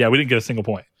Red Dead. Yeah, we didn't get a single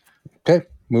point. Okay,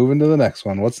 moving to the next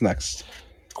one. What's next?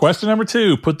 Question number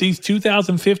 2. Put these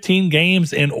 2015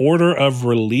 games in order of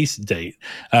release date.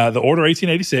 The order: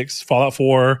 1886, Fallout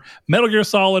 4, Metal Gear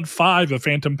Solid 5, A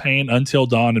Phantom Pain, Until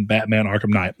Dawn, and Batman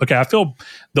Arkham Knight. Okay, I feel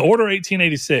the order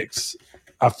 1886,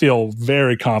 I feel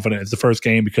very confident it's the first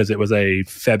game because it was a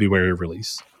February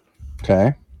release.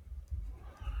 Okay.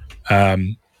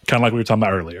 Kind of like we were talking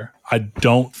about earlier. I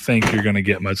don't think you're going to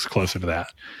get much closer to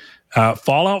that.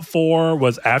 Fallout 4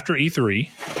 was after E3.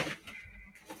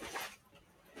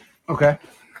 Okay.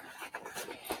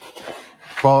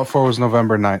 Fallout 4 was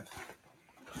November 9th.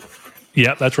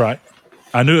 Yeah, that's right.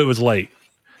 I knew it was late,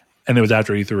 and it was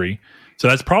after E3. So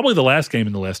that's probably the last game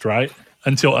in the list, right?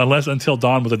 Until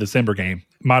Dawn was a December game.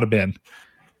 Might have been.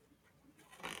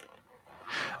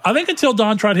 I think Until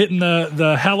Dawn tried hitting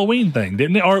the Halloween thing,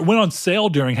 didn't it? Or it went on sale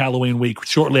during Halloween week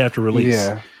shortly after release.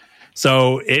 Yeah.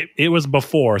 So it was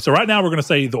before. So right now we're going to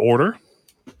say the order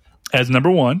as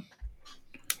number 1.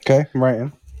 Okay, I'm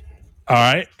writing. All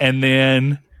right. And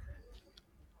then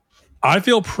I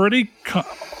feel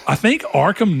I think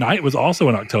Arkham Knight was also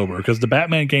in October because the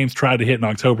Batman games tried to hit in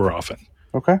October often.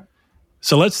 Okay.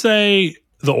 So let's say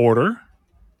The Order,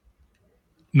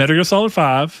 Metal Gear Solid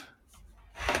 5,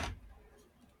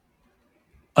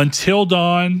 Until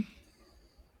Dawn.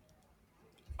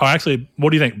 Oh, actually,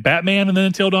 what do you think? Batman and then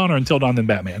Until Dawn, or Until Dawn then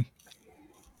Batman?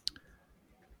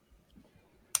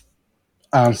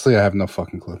 Honestly, I have no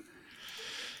fucking clue.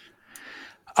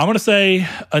 I'm going to say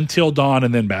Until Dawn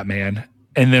and then Batman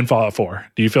and then Fallout 4.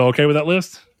 Do you feel okay with that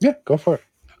list? Yeah, go for it.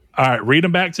 All right, read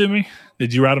them back to me.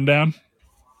 Did you write them down?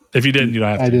 If you didn't, you don't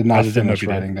have to. I did not finish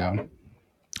writing down.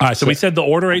 All right, so we said The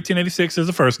Order 1886 is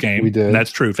the first game. We did. And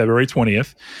that's true, February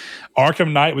 20th.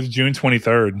 Arkham Knight was June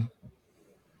 23rd.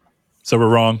 So we're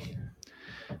wrong.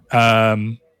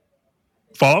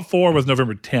 Fallout 4 was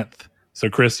November 10th. So,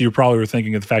 Chris, you probably were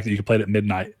thinking of the fact that you could play it at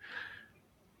midnight.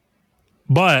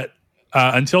 But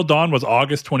Until Dawn was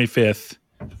August 25th.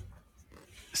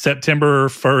 September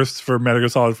 1st for Metal Gear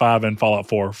Solid 5 and Fallout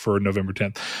 4 for November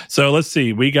 10th. So, let's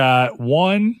see. We got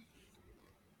 1,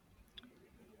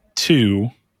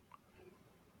 2.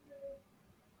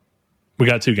 We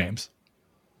got 2 games.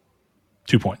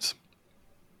 2 points.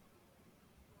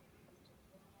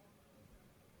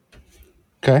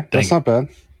 Okay, that's not bad.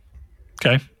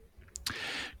 Okay.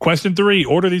 Question 3.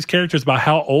 Order these characters by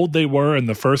how old they were in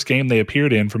the first game they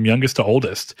appeared in from youngest to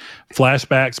oldest.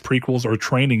 Flashbacks, prequels, or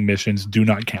training missions do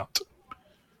not count.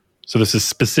 So this is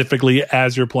specifically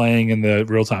as you're playing in the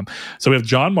real time. So we have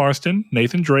John Marston,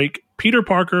 Nathan Drake, Peter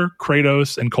Parker,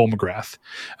 Kratos, and Cole McGrath.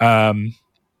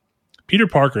 Peter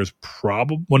Parker is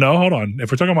probably... Well, no, hold on.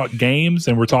 If we're talking about games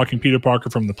and we're talking Peter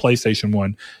Parker from the PlayStation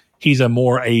 1, he's a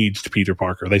more aged Peter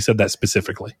Parker. They said that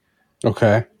specifically.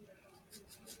 Okay.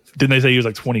 Didn't they say he was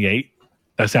like 28?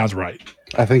 That sounds right.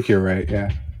 I think you're right,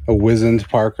 yeah. A wizened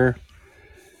Parker.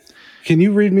 Can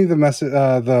you read me the message,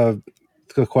 the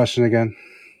question again?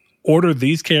 Order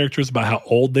these characters by how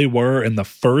old they were in the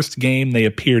first game they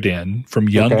appeared in, from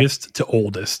youngest to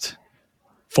oldest.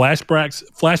 Flashbacks,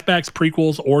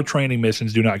 prequels, or training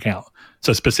missions do not count.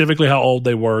 So specifically how old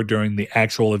they were during the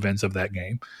actual events of that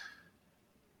game.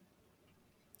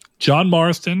 John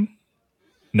Marston,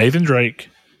 Nathan Drake,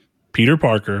 Peter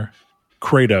Parker,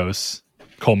 Kratos,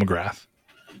 Cole McGrath.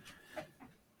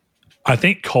 I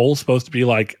think Cole's supposed to be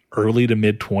like early to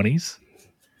mid 20s.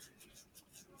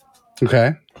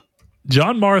 Okay.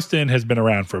 John Marston has been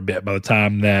around for a bit by the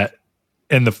time that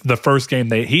in the first game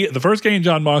the first game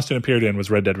John Marston appeared in was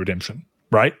Red Dead Redemption,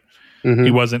 right? Mm-hmm.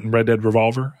 He wasn't in Red Dead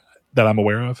Revolver that I'm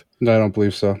aware of. No, I don't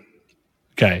believe so.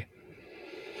 Okay.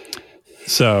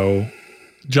 So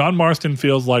John Marston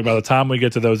feels like by the time we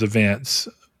get to those events,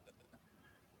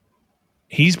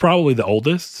 he's probably the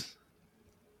oldest.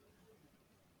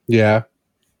 Yeah.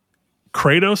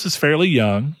 Kratos is fairly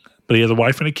young, but he has a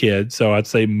wife and a kid, so I'd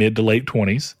say mid to late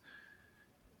 20s.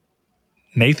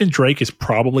 Nathan Drake is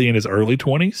probably in his early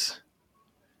 20s.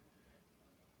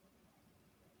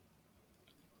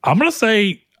 I'm going to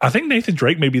say, I think Nathan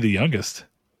Drake may be the youngest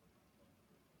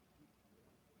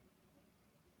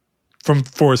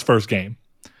for his first game.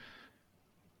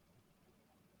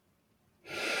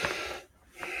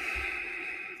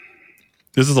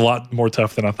 This is a lot more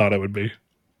tough than I thought it would be.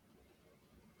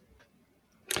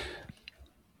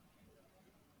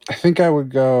 I think I would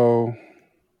go...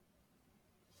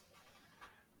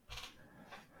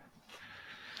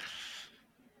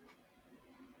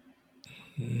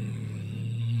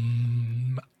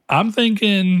 I'm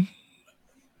thinking...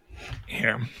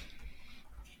 Here.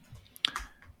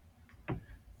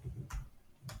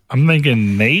 I'm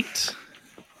thinking Nate,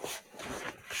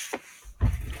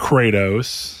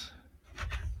 Kratos.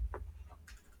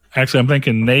 Actually, I'm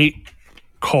thinking Nate,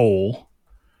 Cole,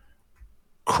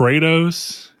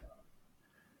 Kratos,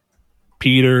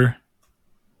 Peter,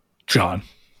 John.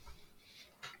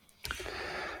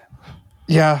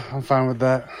 Yeah, I'm fine with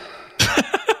that.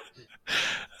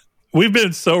 We've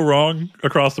been so wrong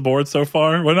across the board so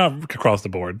far. Well, not across the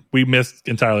board. We missed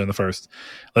entirely in the first.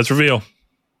 Let's reveal.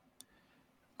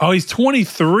 Oh, he's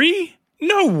 23?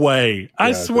 No way. Yeah,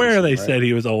 I swear they said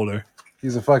he was older.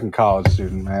 He's a fucking college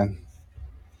student, man.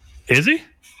 Is he?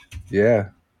 Yeah.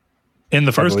 In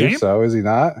the first game? So is he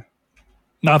not?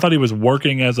 No, I thought he was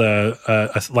working as a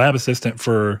lab assistant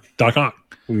for Doc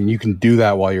Ock. I mean, you can do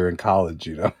that while you're in college,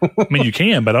 you know? I mean, you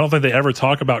can, but I don't think they ever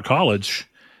talk about college.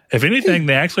 If anything,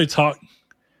 they actually talk.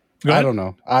 I don't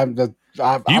know.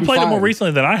 You played it more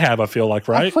recently than I have, I feel like,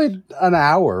 right? I played an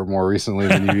hour more recently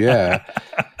than you, yeah.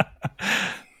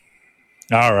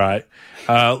 All right.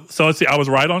 So let's see. I was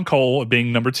right on Cole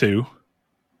being number 2.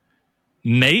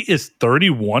 Nate is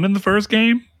 31 in the first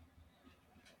game.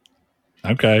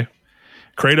 Okay.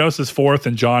 Kratos is 4th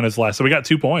and John is last. So we got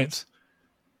 2 points.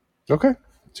 Okay.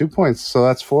 2 points. So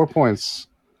that's 4 points.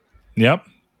 Yep.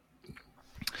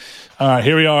 All right,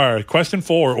 here we are. Question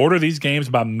 4. Order these games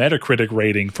by Metacritic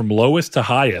rating from lowest to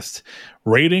highest.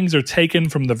 Ratings are taken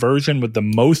from the version with the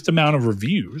most amount of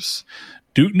reviews.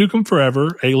 Duke Nukem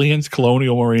Forever, Aliens,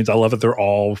 Colonial Marines. I love that they're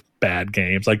all bad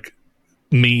games, like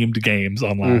memed games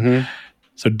online. Mm-hmm.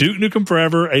 So Duke Nukem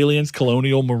Forever, Aliens,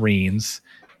 Colonial Marines,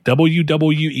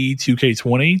 WWE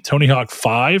 2K20, Tony Hawk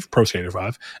 5, Pro Skater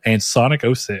 5, and Sonic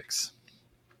 06.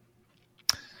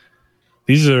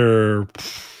 These are...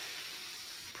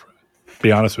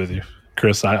 Be honest with you,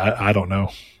 Chris, I don't know.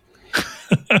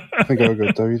 I think I would go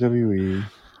WWE.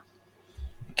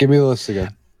 Give me the list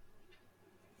again.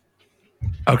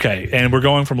 Okay, and we're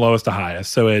going from lowest to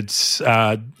highest. So it's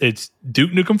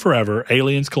Duke Nukem Forever,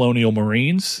 Aliens, Colonial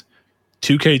Marines,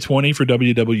 2K20 for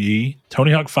WWE,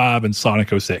 Tony Hawk 5, and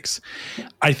Sonic 06.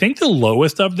 I think the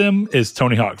lowest of them is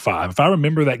Tony Hawk 5. If I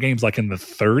remember, that game's like in the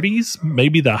 30s,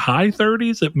 maybe the high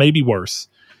 30s. It may be worse.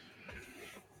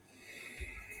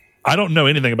 I don't know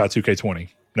anything about 2K20.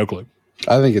 No clue.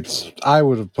 I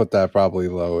would have put that probably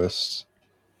lowest.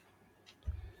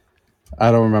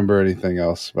 I don't remember anything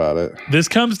else about it. This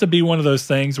comes to be one of those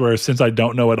things where, since I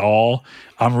don't know at all,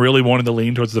 I'm really wanting to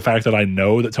lean towards the fact that I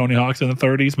know that Tony Hawk's in the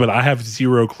 30s, but I have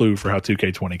zero clue for how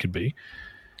 2K20 could be.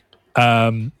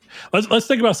 Let's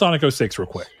think about Sonic 06 real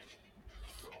quick.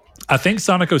 I think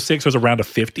Sonic 06 was around a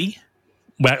 50.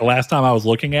 Last time I was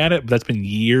looking at it, but that's been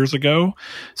years ago.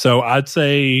 So I'd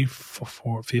say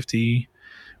 450.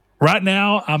 Right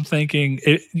now, I'm thinking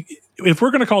if we're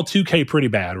going to call 2K pretty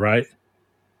bad, right?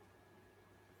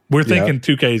 We're thinking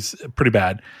 2K's pretty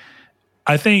bad.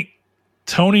 I think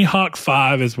Tony Hawk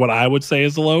 5 is what I would say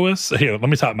is the lowest. Here, let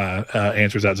me type my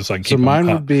answers out just so I can keep them mine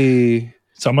up. Would be...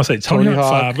 So I'm going to say Tony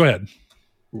Hawk 5. Go ahead.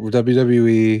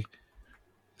 WWE,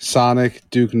 Sonic,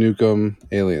 Duke Nukem,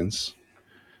 Aliens.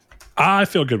 I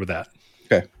feel good with that.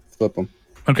 Okay, flip them.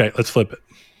 Okay, let's flip it.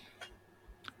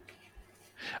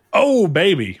 Oh,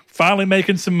 baby. Finally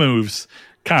making some moves.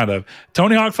 Kind of.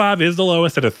 Tony Hawk 5 is the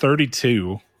lowest at a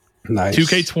 32. Nice.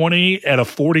 2K20 at a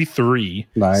 43.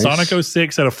 Nice. Sonic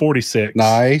 06 at a 46.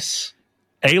 Nice.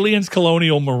 Aliens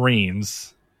Colonial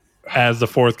Marines as the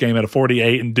fourth game at a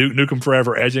 48. And Duke Nukem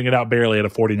Forever edging it out barely at a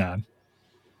 49.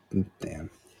 Damn.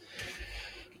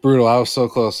 Brutal. I was so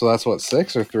close. So that's what,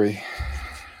 6 or 3?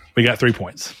 We got 3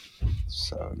 points.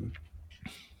 7.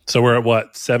 So we're at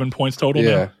what? 7 points total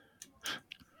now?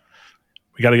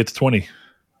 We got to get to 20.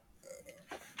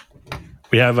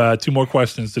 We have 2 more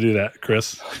questions to do that,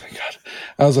 Chris. Oh my god!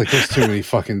 I was like, "There's too many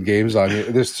fucking games on here.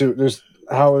 There's.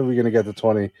 How are we going to get to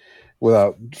 20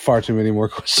 without far too many more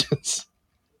questions?"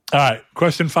 All right,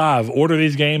 question 5. Order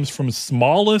these games from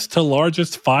smallest to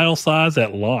largest file size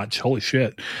at launch. Holy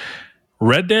shit!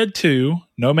 Red Dead 2,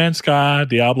 No Man's Sky,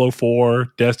 Diablo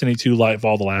 4, Destiny 2,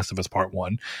 Lightfall, The Last of Us Part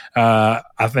 1. I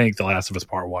think The Last of Us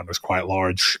Part 1 was quite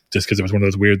large just because it was one of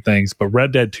those weird things. But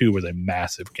Red Dead 2 was a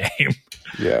massive game.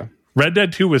 Yeah. Red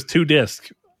Dead 2 was 2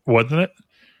 discs, wasn't it?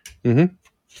 Mm-hmm.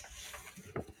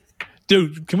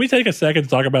 Dude, can we take a second to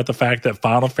talk about the fact that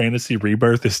Final Fantasy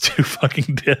Rebirth is 2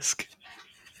 fucking discs?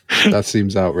 That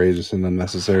seems outrageous and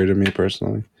unnecessary to me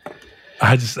personally.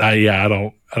 I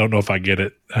don't know if I get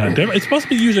it. It's supposed to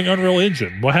be using Unreal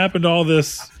Engine. What happened to all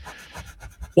this?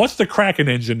 What's the Kraken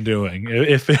engine doing?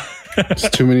 It's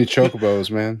too many chocobos,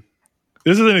 man.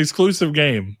 This is an exclusive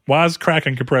game. Why is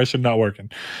Kraken compression not working?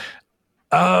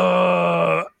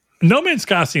 No Man's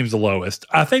Sky seems the lowest.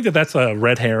 I think that's a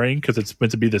red herring because it's meant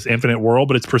to be this infinite world,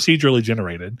 but it's procedurally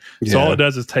generated. So all it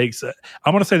does is takes. I'm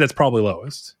going to say that's probably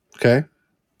lowest. Okay.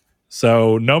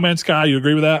 So No Man's Sky, you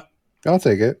agree with that? I'll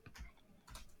take it.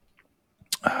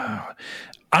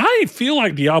 I feel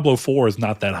like Diablo 4 is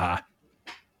not that high.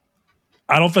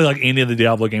 I don't feel like any of the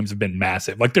Diablo games have been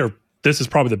massive. Like this is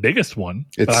probably the biggest one.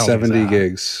 It's 70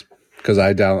 gigs because I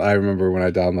remember when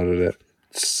I downloaded it.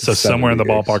 So somewhere in the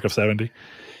gigs. ballpark of 70.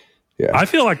 Yeah, I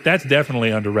feel like that's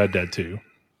definitely under Red Dead 2.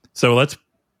 So let's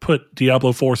put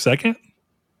Diablo 4 second.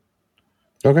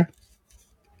 Okay.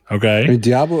 I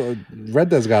mean, Red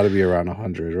Dead's got to be around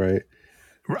 100, right?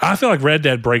 I feel like Red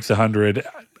Dead breaks 100.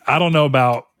 I don't know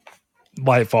about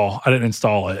Lightfall. I didn't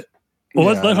install it.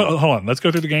 Well, hold on. Let's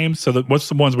go through the games. So what's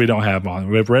the ones we don't have on?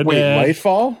 We have Red Dead.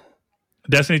 Lightfall?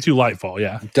 Destiny 2 Lightfall,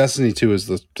 yeah. Destiny 2 is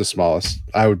the smallest.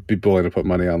 I would be willing to put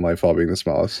money on Lightfall being the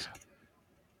smallest.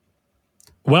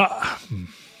 Well,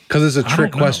 because it's a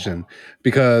trick question.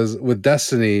 Because with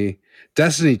Destiny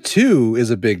 2 is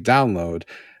a big download.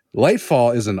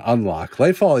 Lightfall is an unlock.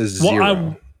 Lightfall is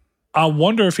 0. I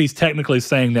wonder if he's technically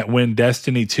saying that when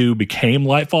Destiny 2 became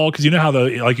Lightfall, because you know how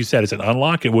like you said, it's an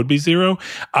unlock, it would be 0.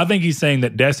 I think he's saying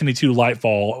that Destiny 2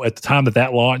 Lightfall, at the time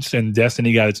that launched and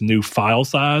Destiny got its new file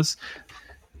size,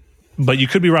 But you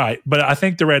could be right. But I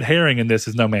think the red herring in this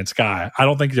is No Man's Sky. I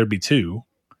don't think there'd be two.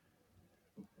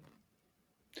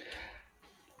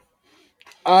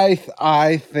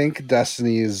 I think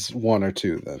Destiny is 1 or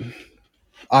 2 then.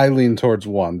 I lean towards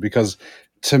 1 because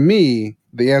to me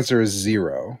the answer is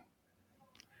 0.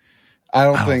 I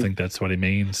don't think that's what he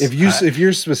means. If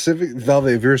you're specific,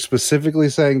 Velvet, if you're specifically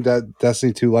saying that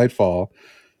Destiny 2 Lightfall,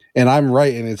 and I'm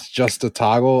right, and it's just a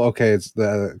toggle, okay, it's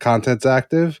the content's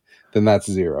active, then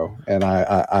that's 0, and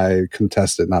I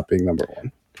contest it not being number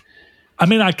 1. I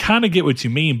mean, I kind of get what you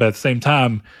mean, but at the same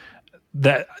time,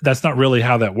 that's not really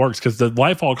how that works because the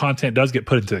Lightfall content does get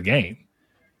put into the game.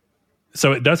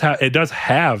 So it does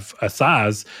have a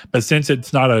size, but since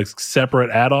it's not a separate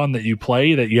add-on that you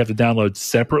play that you have to download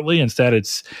separately, instead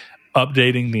it's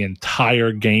updating the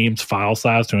entire game's file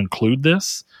size to include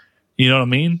this. You know what I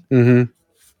mean? Mm-hmm.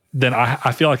 Then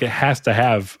I feel like it has to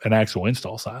have an actual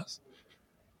install size.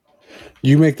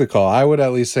 You make the call. I would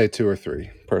at least say 2 or 3,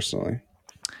 personally.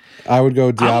 I would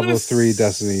go Diablo 3,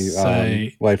 Destiny,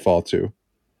 Lightfall 2.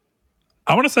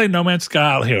 I want to say No Man's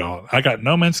Sky. Here, I got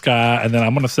No Man's Sky, and then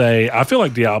I'm going to say, I feel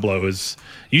like Diablo is,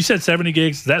 you said 70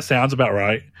 gigs. That sounds about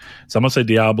right. So I'm going to say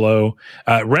Diablo.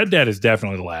 Red Dead is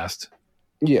definitely the last.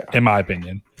 Yeah. In my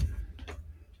opinion.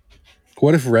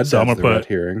 What if Red Dead's the red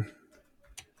herring?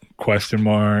 Question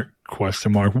mark.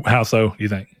 How so, you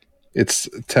think? It's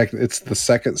the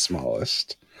second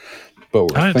smallest. But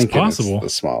we're thinking possible. It's the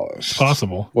smallest. It's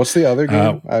possible. What's the other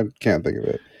game? I can't think of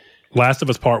it. Last of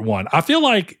Us Part 1. I feel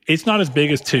like it's not as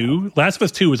big as 2. Last of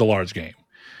Us 2 is a large game,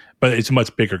 but it's a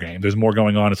much bigger game. There's more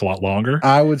going on. It's a lot longer.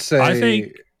 I would say I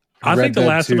think The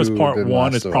Last of Us Part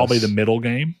 1 is probably the middle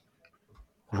game.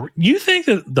 You think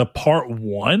that the Part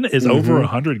 1 is over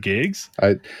 100 gigs?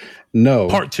 No.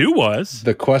 Part 2 was.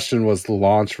 The question was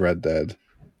launch Red Dead.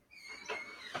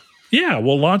 Yeah,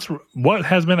 well, what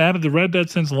has been added to Red Dead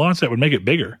since launch that would make it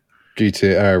bigger?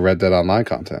 Red Dead Online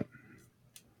content.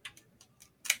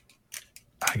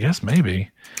 I guess maybe.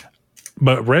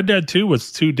 But Red Dead 2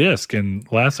 was 2 discs and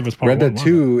Last of Us Part 1 Red Dead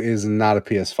 2 is not a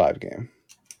PS5 game.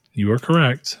 You are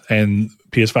correct. And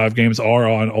PS5 games are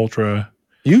on Ultra.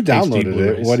 You downloaded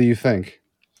it. What do you think?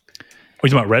 Are you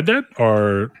talking about Red Dead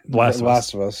or Last of Us?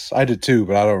 Last of Us. I did too,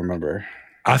 but I don't remember.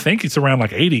 I think it's around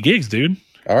like 80 gigs, dude.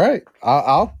 All right.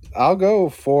 I'll go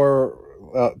for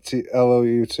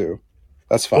LOU 2.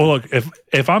 That's fine. Well, look,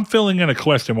 if I'm filling in a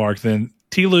question mark, then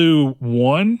TLU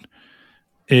 1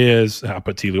 is, I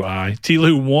put TLU I.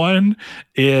 TLU 1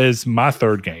 is my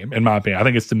third game, in my opinion. I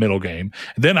think it's the middle game.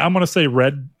 Then I'm going to say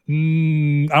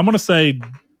I'm going to say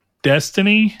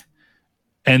Destiny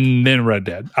and then Red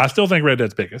Dead. I still think Red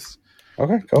Dead's biggest.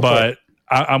 Okay, go for it.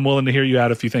 I'm willing to hear you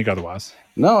out if you think otherwise.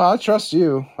 No, I trust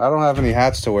you. I don't have any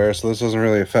hats to wear, so this doesn't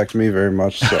really affect me very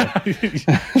much. So.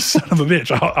 Son of a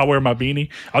bitch. I'll wear my beanie.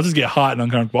 I'll just get hot and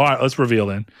uncomfortable. All right, let's reveal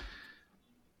then.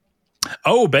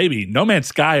 Oh, baby. No Man's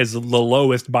Sky is the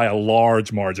lowest by a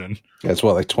large margin. It's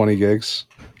what, like 20 gigs?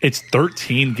 It's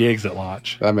 13 gigs at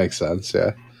launch. That makes sense,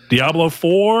 yeah. Diablo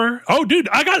 4. Oh, dude,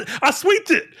 I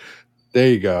sweeped it. There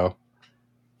you go.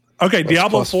 Okay, that's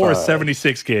Diablo 4 is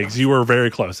 76 gigs. You were very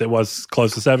close. It was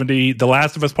close to 70. The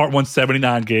Last of Us Part 1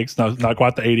 79 gigs. No, not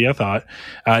quite the 80 I thought.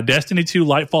 Destiny 2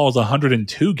 Lightfall is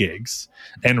 102 gigs.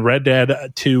 And Red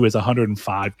Dead 2 is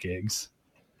 105 gigs.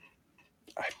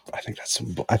 I think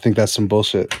that's some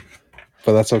bullshit.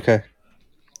 But that's okay.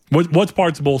 What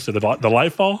part's bullshit? The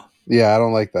Lightfall? Yeah, I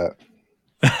don't like that.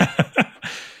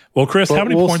 Well, Chris, how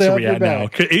many points are we at now?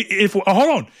 Hold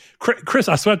on. Chris,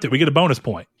 I swept it. We get a bonus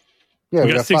point. Yeah,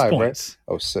 we got 6 5, points.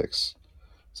 Right? Oh, 6.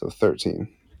 So 13.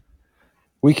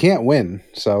 We can't win,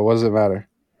 so what does it matter?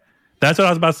 That's what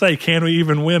I was about to say. Can we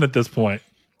even win at this point?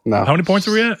 No. How many points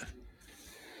are we at?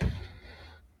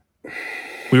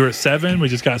 We were at 7. We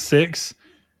just got 6.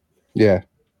 Yeah.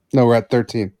 No, we're at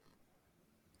 13.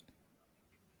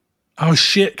 Oh,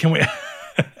 shit. Can we?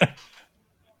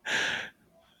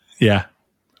 Yeah.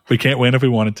 We can't win if we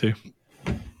wanted to.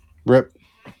 Rip.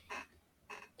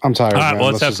 I'm tired. All right, man.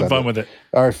 well, let's have some fun with it.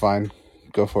 All right, fine.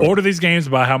 Go for it. Order these games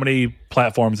by how many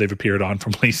platforms they've appeared on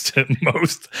from least to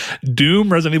most.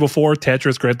 Doom, Resident Evil 4,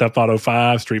 Tetris, Grand Theft Auto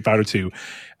 5, Street Fighter 2.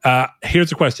 Here's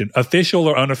the question. Official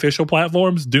or unofficial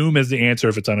platforms? Doom is the answer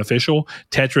if it's unofficial.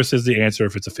 Tetris is the answer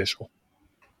if it's official.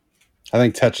 I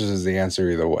think Tetris is the answer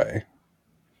either way.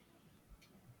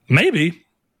 Maybe.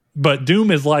 But Doom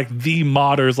is like the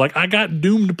modders. Like, I got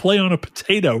Doom to play on a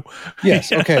potato.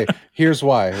 Yes, okay. Here's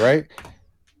why, right?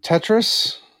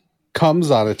 Tetris comes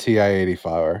on a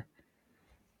TI-84.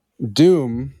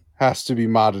 Doom has to be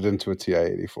modded into a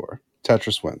TI-84.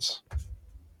 Tetris wins.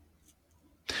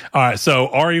 All right, so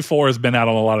RE4 has been out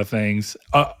on a lot of things.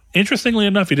 Interestingly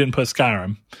enough, he didn't put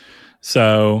Skyrim.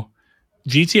 So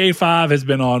GTA 5 has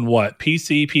been on what?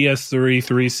 PC, PS3,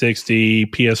 360,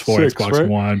 PS4, 6, Xbox right?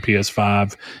 One,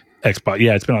 PS5, Xbox.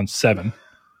 Yeah, it's been on 7.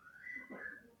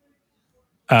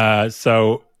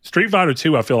 So Street Fighter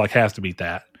 2, I feel like has to beat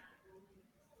that.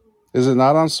 Is it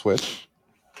not on Switch?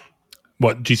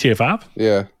 What, GTA 5?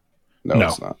 Yeah. No,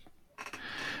 it's not.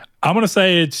 I'm gonna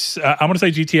say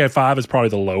GTA 5 is probably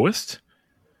the lowest.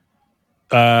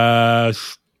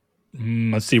 Let's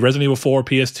see, Resident Evil 4,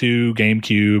 PS2,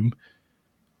 GameCube,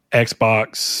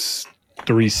 Xbox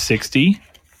 360,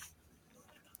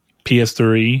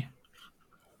 PS3,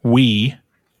 Wii,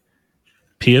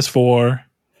 PS4,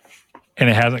 and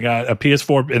it hasn't got a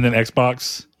PS4 and then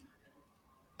Xbox.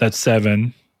 That's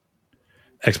 7.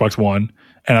 Xbox One.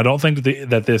 And I don't think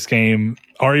that this game,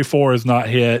 RE4, is not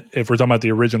hit, if we're talking about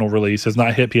the original release, has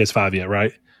not hit PS5 yet,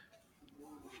 right?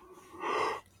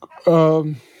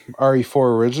 RE4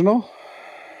 original?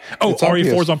 Oh,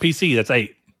 RE4 is on PC. That's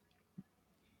 8.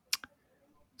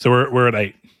 So we're at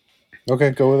 8. Okay,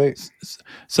 go with 8.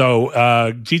 So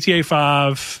GTA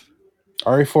 5.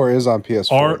 RE4 is on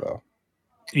PS4, though.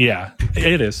 Yeah,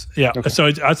 it is. Yeah. Okay. So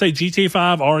I'd say GTA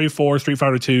 5, RE4, Street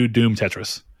Fighter 2, Doom,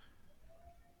 Tetris.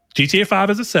 GTA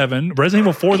 5 is a 7. Resident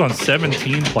Evil 4 is on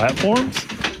 17 platforms.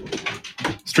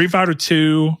 Street Fighter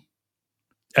 2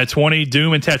 at 20.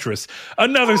 Doom and Tetris.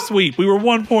 Another sweep. We were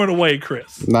 1 point away,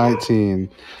 Chris. 19.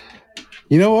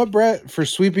 You know what, Brett? For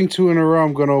sweeping 2 in a row,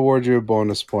 I'm going to award you a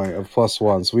bonus point of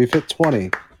 +1. So we've hit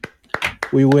 20.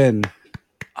 We win.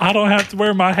 I don't have to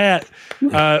wear my hat.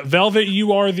 Velvet,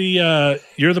 you are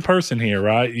you're the person here,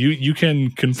 right? You can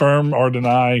confirm or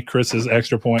deny Chris's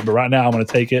extra point, but right now I'm going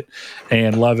to take it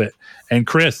and love it. And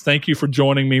Chris, thank you for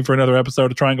joining me for another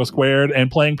episode of Triangle Squared and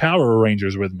playing Power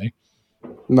Rangers with me.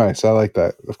 Nice. I like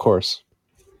that. Of course.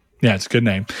 Yeah, it's a good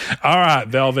name. All right,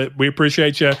 Velvet, we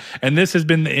appreciate you. And this has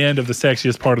been the end of the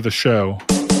sexiest part of the show.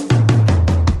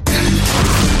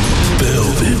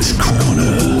 Velvet's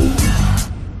Corner.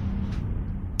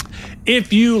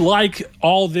 If you like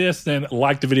all this, then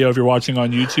like the video if you're watching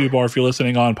on YouTube, or if you're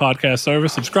listening on podcast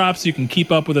service, subscribe so you can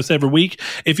keep up with us every week.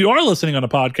 If you are listening on a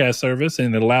podcast service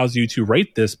and it allows you to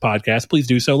rate this podcast, please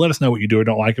do so. Let us know what you do or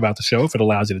don't like about the show if it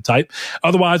allows you to type.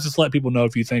 Otherwise, just let people know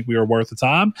if you think we are worth the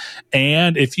time.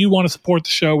 And if you want to support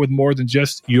the show with more than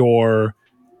just your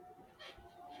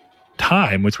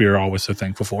time, which we are always so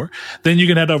thankful for, then you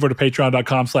can head over to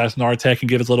patreon.com/nartech and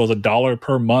give as little as $1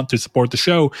 per month to support the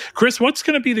show. Chris, what's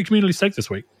going to be the community stake this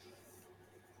week?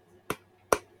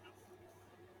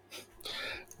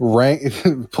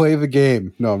 Play the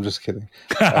game. No, I'm just kidding.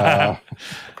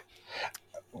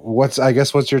 What's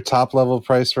your top level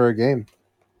price for a game?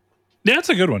 Yeah, that's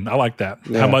a good one. I like that.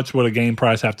 Yeah. How much would a game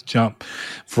price have to jump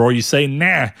before you say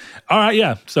nah? All right,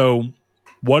 yeah. So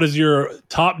what is your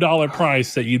top dollar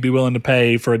price that you'd be willing to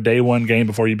pay for a day one game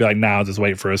before you'd be like, nah, I'll just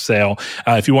wait for a sale?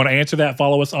 If you want to answer that,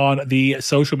 follow us on the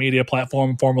social media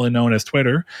platform formerly known as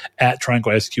Twitter at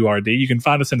Triangle SQRD. You can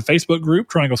find us in the Facebook group,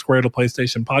 Triangle Squared, a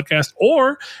PlayStation Podcast,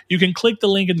 or you can click the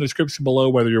link in the description below,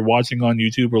 whether you're watching on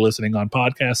YouTube or listening on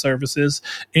podcast services,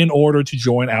 in order to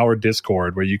join our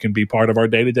Discord, where you can be part of our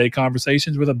day-to-day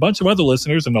conversations with a bunch of other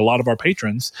listeners and a lot of our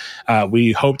patrons.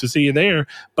 We hope to see you there.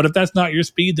 But if that's not your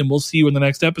speed, then we'll see you in the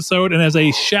next episode. And as a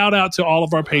shout out to all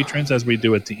of our patrons, as we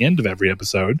do at the end of every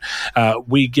episode,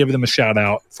 we give them a shout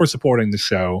out for supporting the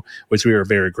show, which we are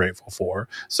very grateful for.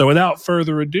 So without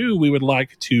further ado, we would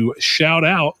like to shout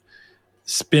out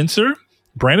Spencer,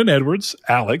 Brandon Edwards,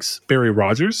 Alex, Barry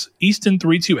Rogers,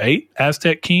 Easton328,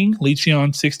 Aztec King,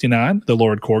 Lecheon69, The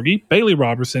Lord Corgi, Bailey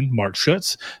Robertson, Mark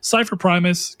Schutz, Cypher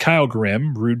Primus, Kyle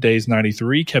Grimm, Rude Days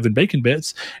 93, Kevin Bacon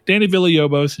Bits, Danny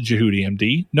Villalobos, Jehudi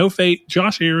MD, No Fate,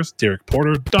 Josh Ayers, Derek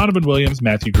Porter, Donovan Williams,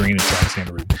 Matthew Green, and Travis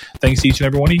Sanderud. Thanks to each and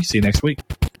every one of you. See you next week.